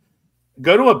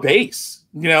to a base,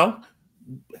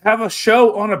 have a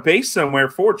show on a base somewhere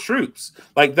for troops.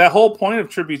 Like, that whole point of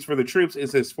Tributes for the Troops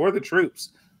is for the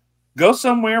troops. Go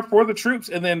somewhere for the troops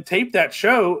and then tape that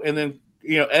show and then,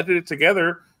 edit it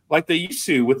together like they used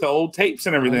to with the old tapes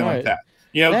and everything like that.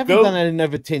 They haven't done that in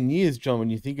over 10 years, John, when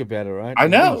you think about it, right? I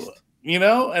know,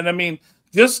 and I mean,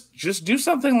 just do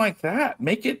something like that.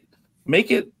 Make it,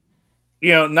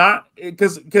 not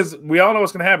because we all know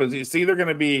what's going to happen. It's either going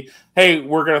to be, hey,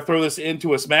 we're going to throw this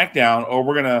into a SmackDown, or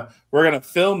we're going to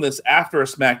film this after a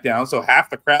SmackDown, so half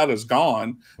the crowd is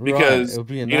gone because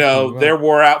they're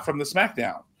wore out from the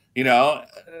SmackDown.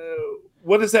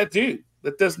 What does that do?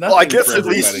 That does nothing. Well, I guess at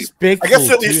least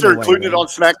they're including it on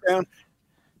SmackDown.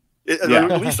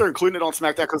 At least they're including it on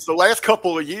SmackDown, because the last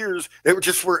couple of years they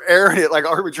were airing it like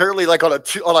arbitrarily, like on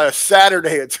a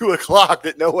Saturday at 2:00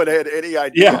 that no one had any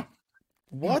idea. Yeah.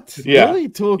 What? Really?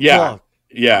 2:00? Yeah.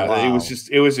 Wow.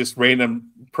 It was just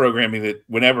random programming that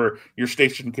whenever your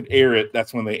station could air it,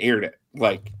 that's when they aired it.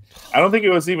 Like, I don't think it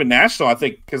was even national. I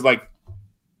think because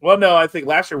I think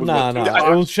last year was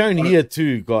it was shown here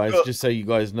too, guys. Just so you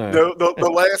guys know.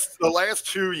 The last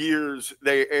 2 years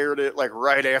they aired it like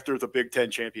right after the Big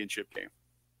Ten championship game.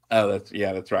 Oh,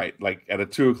 that's right. Like at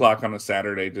 2:00 on a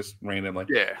Saturday, just randomly.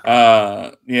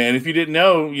 Yeah. And if you didn't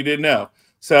know, you didn't know.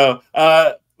 So,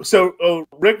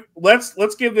 Rick,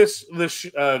 let's give this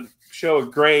show a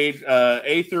grade,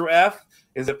 A through F.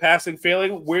 Is it passing,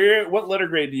 failing? What letter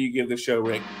grade do you give this show,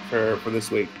 Rick, for this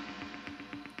week?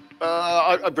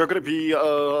 They're going to be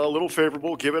a little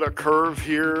favorable. Give it a curve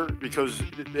here because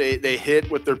they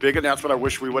hit with their big announcement. I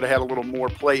wish we would have had a little more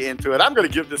play into it. I'm going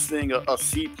to give this thing a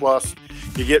C+.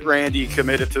 You get Randy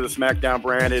committed to the SmackDown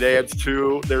brand. It adds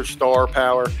to their star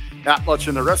power. Not much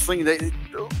in the wrestling.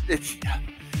 It's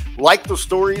like the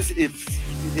stories.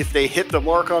 If they hit the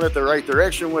mark on it, the right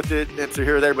direction with it, it's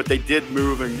here or there. But they did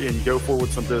move and go forward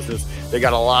with some business. They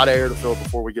got a lot of air to fill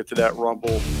before we get to that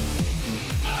Rumble.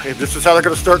 If this is how they're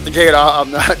going to start the gate, I'm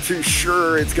not too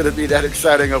sure it's going to be that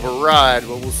exciting of a ride,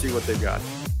 but we'll see what they've got.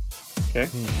 Okay.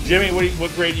 Jimmy,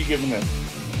 what grade are you giving this?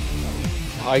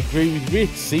 I agree with Rick,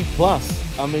 C+.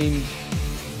 I mean,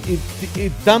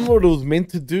 it done what it was meant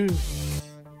to do,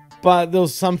 but there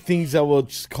was some things that were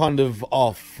just kind of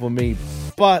off for me.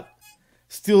 But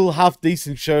still half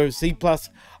decent show, C+.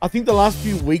 I think the last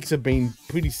few weeks have been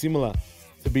pretty similar,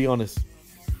 to be honest.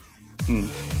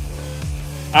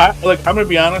 I'm going to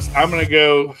be honest. I'm going to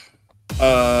go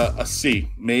a C,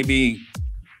 maybe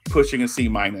pushing a C-,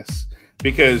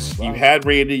 because you had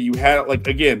Randy, you had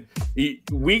you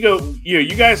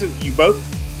guys, you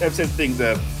both have said things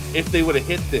of if they would have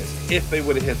hit this, if they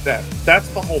would have hit that. That's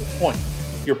the whole point.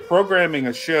 You're programming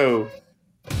a show.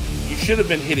 You should have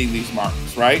been hitting these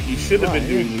marks, right? You should have been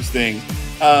doing these things.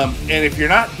 And if you're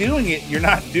not doing it, you're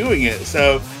not doing it.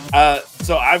 So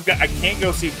I can't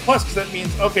go C+ because that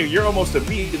means, okay, you're almost a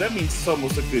B. That means it's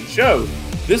almost a good show.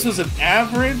 This was an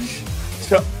average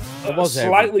to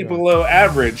slightly below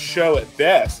average show at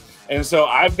best. And so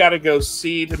I've got to go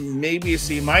C to maybe a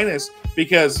C-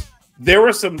 because there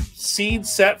were some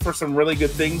seeds set for some really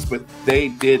good things, but they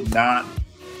did not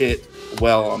hit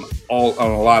well on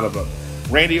a lot of them.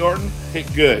 Randy Orton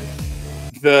hit good.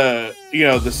 The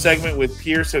segment with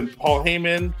Pierce and Paul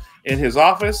Heyman in his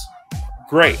office,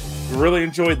 Great. Really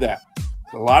enjoyed that.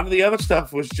 A lot of the other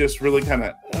stuff was just really kind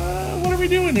of, what are we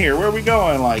doing here? Where are we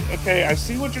going? Like, okay, I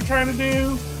see what you're trying to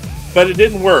do, but it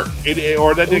didn't work. It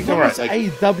didn't come right. Like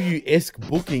AEW-esque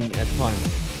booking at times.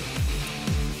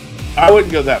 I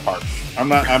wouldn't go that harsh. I'm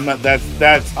not. That's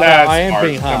I am harsh.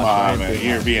 being harsh. Come on, man.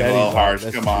 You're being a little harsh.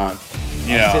 Come on.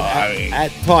 You know,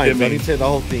 at times, I didn't say the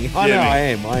whole thing. I know, I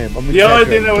am. I'm the only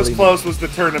thing that was close was the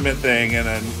tournament thing, and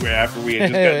then after we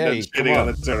had just got done shitting on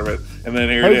the tournament, and then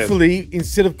here hopefully, it is.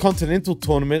 Instead of continental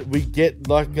tournament, we get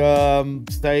like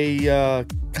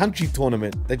country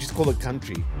tournament. They just call it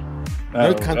country.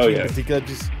 No country in particular,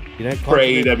 just for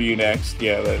AEW next.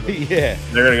 Yeah, yeah.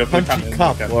 They're gonna go for country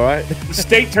cup. All right, the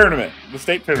state tournament. We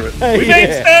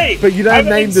named state, but you don't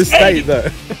name the state though.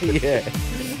 Yeah.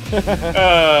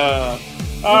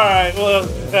 All right, well,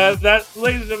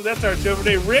 ladies and gentlemen, that's our show for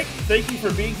today. Rick, thank you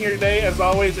for being here today. As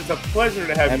always, it's a pleasure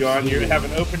to have you on. You have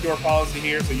an open door policy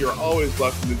here, so you're always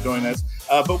welcome to join us.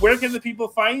 But where can the people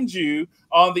find you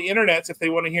on the internet if they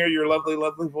want to hear your lovely,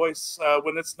 lovely voice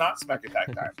when it's not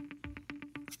SmackATTACK time?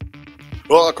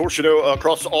 Well, of course,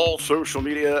 across all social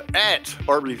media at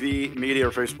RBV Media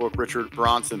or Facebook, Richard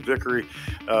Bronson Vickery.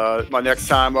 My next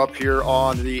time up here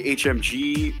on the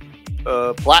HMG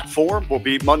platform will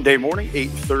be Monday morning,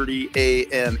 8:30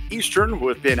 a.m. Eastern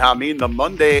with Ben Hameen, the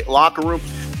Monday Locker Room.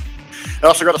 I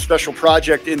also got a special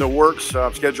project in the works.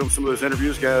 I'm scheduling some of those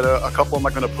interviews. Got a couple of them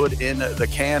I'm going to put in the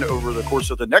can over the course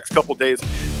of the next couple days.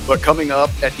 But coming up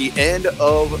at the end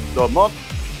of the month,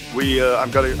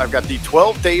 I've got the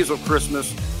 12 Days of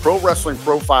Christmas Pro Wrestling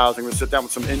Profiles. I'm going to sit down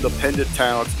with some independent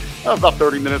talents, about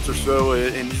 30 minutes or so,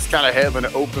 and just kind of have an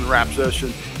open wrap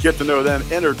session, get to know them,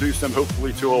 introduce them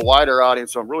hopefully to a wider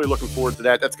audience. So I'm really looking forward to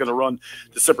that. That's going to run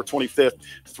December 25th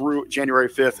through January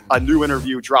 5th. A new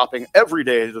interview dropping every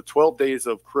day, the 12 Days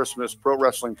of Christmas Pro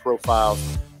Wrestling Profiles.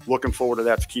 Looking forward to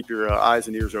that, to keep your eyes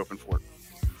and ears open for it.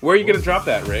 Where are you going to drop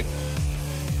that, Rick?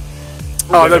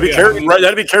 That'll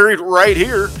be carried right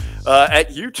here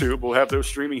at YouTube. We'll have those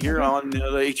streaming here on the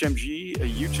HMG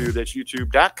YouTube. That's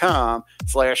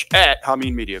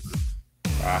youtube.com/@Hameen Media Group.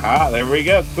 Aha, there we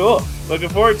go. Cool. Looking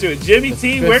forward to it. Jimmy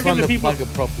T, where can the people plug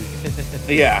it properly?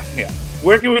 Yeah.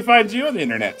 Where can we find you on the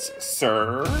internet,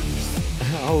 sir?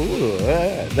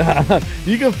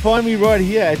 You can find me right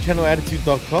here at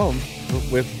channelattitude.com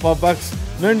with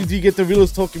 $5. Not only do you get the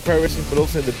realest talking pro wrestling, but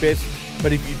also the best.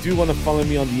 But if you do want to follow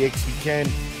me on the X, you can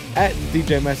at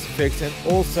DJ Mass Effects, and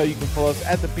also you can follow us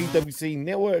at the PWC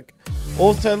Network.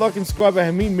 Also, like and subscribe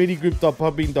at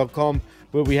HameenMediaGroup.podbean.com,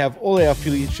 where we have all our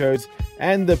affiliate shows,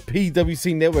 and the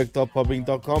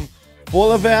PWCNetwork.podbean.com for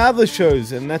all of our other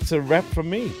shows. And that's a wrap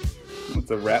from me. It's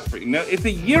a wrap for you. No, it's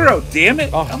a Euro, damn it.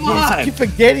 Come on. I keep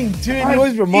forgetting, dude. You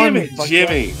always remind me.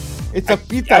 Jimmy. It's a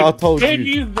pita, I told you. I gave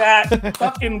you that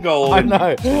fucking goal. I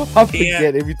know. I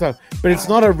forget every time. But it's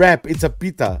not a wrap. It's a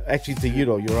pita. Actually, it's a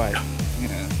euro. You're right.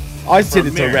 Yeah. I said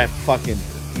it's a wrap. Fucking.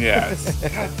 Yeah.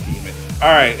 God damn it. All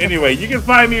right. Anyway, you can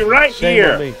find me right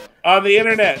here on the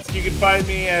internet. You can find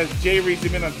me as Jay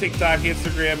Reeseman on TikTok,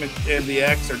 Instagram, and the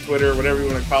X or Twitter, whatever you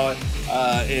want to call it,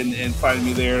 and find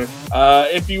me there.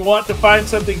 If you want to find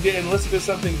something and listen to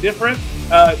something different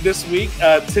this week,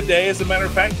 today, as a matter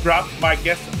of fact, dropped my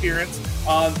guest appearance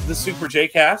on the Super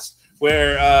J-Cast,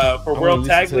 where for World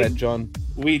Tag League, John.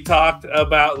 We talked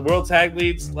about World Tag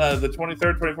Leagues the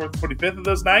 23rd, 24th, 25th of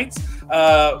those nights.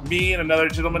 Me and another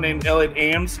gentleman named Elliot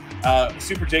Ames.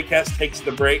 Super J-Cast takes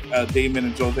the break. Damon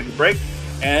and Joel take a break.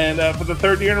 And for the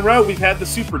third year in a row, we've had the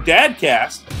Super Dad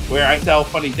Cast, where I tell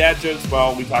funny dad jokes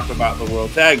while we talk about the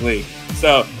World Tag League.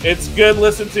 So it's good to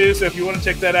listen to. So if you want to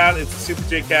check that out, it's the Super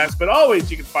J-Cast. But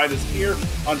always, you can find us here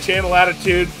on Channel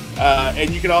Attitude. And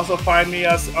you can also find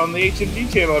us on the HMG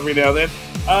channel every now and then.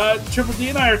 Triple D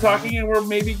and I are talking, and we're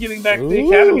maybe getting back to the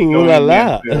Academy going.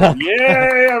 Yeah, I'm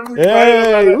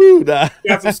excited about it.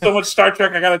 Got so much Star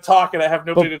Trek, I got to talk, and I have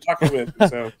nobody to talk with.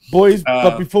 So, boys,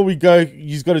 but before we go,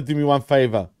 you've got to do me one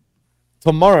favor.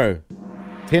 Tomorrow,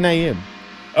 10 a.m.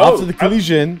 After the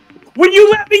collision. Will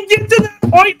you let me get to that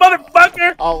point,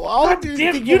 motherfucker? Oh,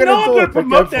 damn, you know I'm going to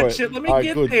promote that shit. Let me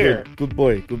get there. Good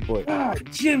boy.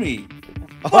 Jimmy.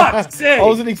 Fuck's sake. I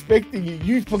wasn't expecting you.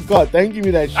 You forgot. Don't give me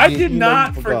that shit. I did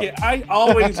not forget. I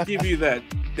always give you that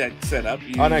setup.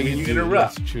 I know you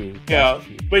interrupt. That's true.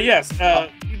 But yes,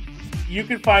 you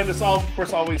can find us all, of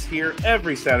course, always here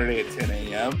every Saturday at 10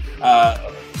 a.m.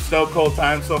 Stone Cold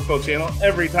Time, Stone Cold Channel,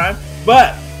 every time.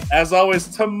 But as always,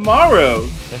 tomorrow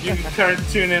you can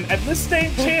tune in at this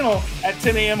same channel at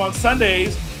 10 a.m. on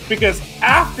Sundays, because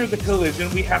after the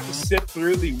collision, we have to sit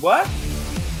through the what?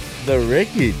 The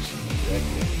wreckage.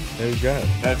 There we go.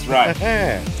 That's right.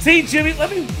 See, Jimmy,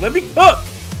 let me cook.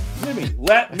 Jimmy,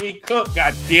 let me cook.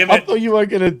 God damn I it. thought you weren't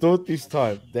going to do it this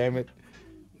time. Damn it.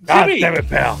 God Jimmy. damn it,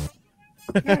 pal.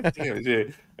 God damn it,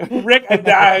 dude. Rick,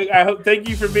 I hope. Thank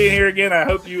you for being here again. I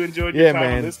hope you enjoyed your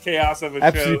time on this chaos of a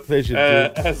Absolute show. pleasure,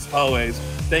 dude. As always,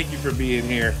 thank you for being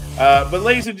here. But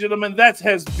ladies and gentlemen, that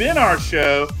has been our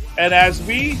show. And as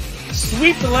we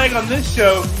sweep the leg on this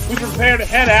show, we prepare to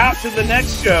head out to the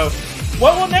next show.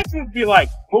 What will next week be like?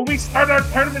 Will we start our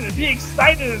tournament and be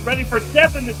excited and ready for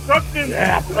death and destruction?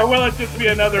 Yeah. Or will it just be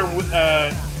another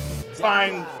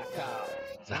fine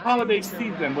holiday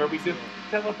season where we just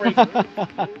celebrate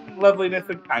loveliness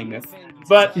and kindness?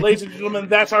 But, ladies and gentlemen,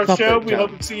 that's our show. We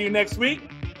hope to see you next week.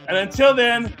 And until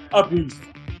then, a peace.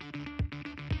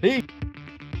 Peace.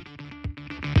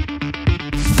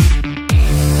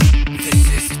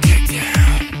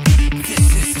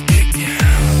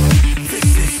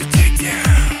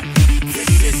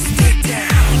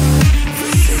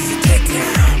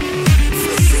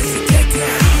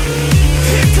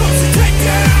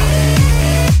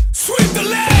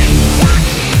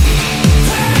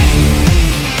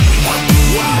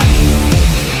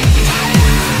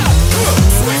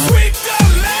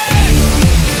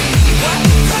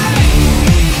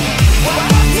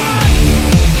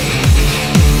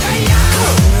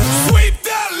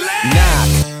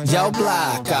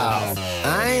 Block off.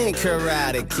 I ain't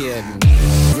karate kidding.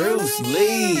 Bruce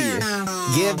Lee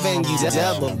giving you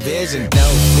double vision. No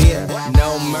fear,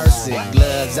 no mercy.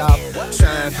 Gloves off,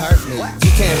 try and hurt me.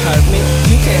 You can't hurt me.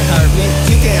 You can't hurt me.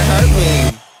 You can't hurt me.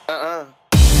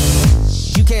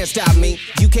 You can't stop me.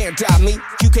 You can't drop me.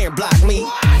 You can't block me.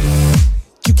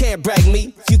 You can't break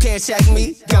me. You can't shake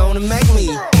me. Gonna make me.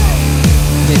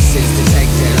 This is the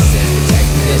takedown.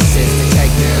 This is the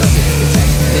takedown.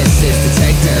 This is the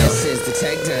takedown. This is the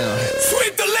takedown.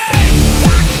 Sweep the leg.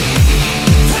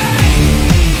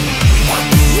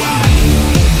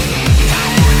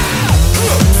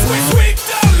 Sweep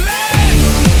the leg.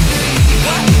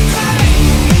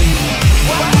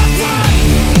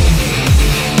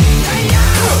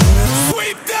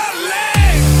 Sweep the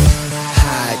leg.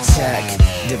 High tech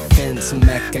defense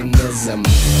mechanism.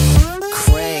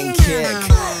 Crane kick.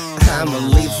 I'm a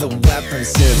lethal weapon,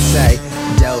 sensei.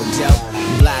 Dojo.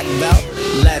 Black belt,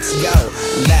 let's go,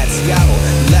 let's go,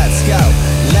 let's go,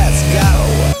 let's go.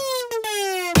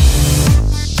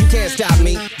 You can't stop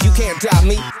me, you can't drop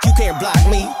me, you can't block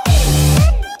me.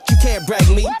 You can't break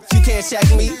me, you can't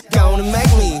shake me, gonna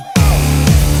make me.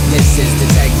 This is the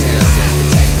takedown,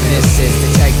 this is the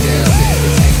takedown,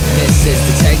 this is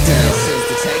the takedown, this is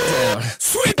the takedown.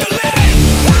 Sweep the leg.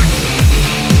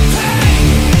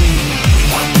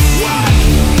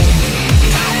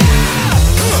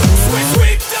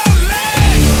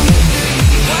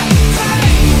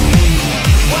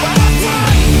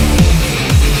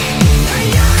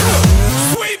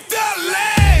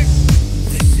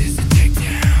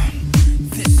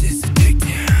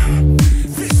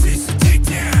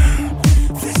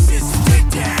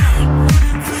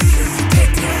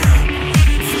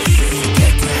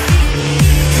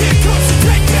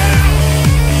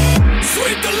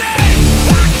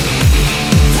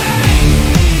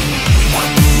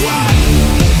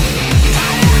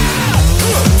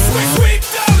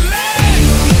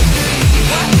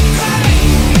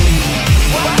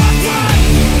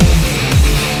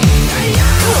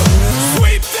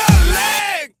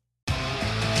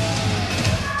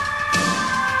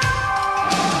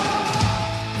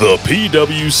 The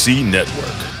PWC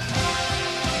Network.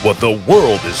 What the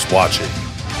world is watching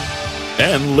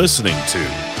and listening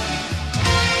to.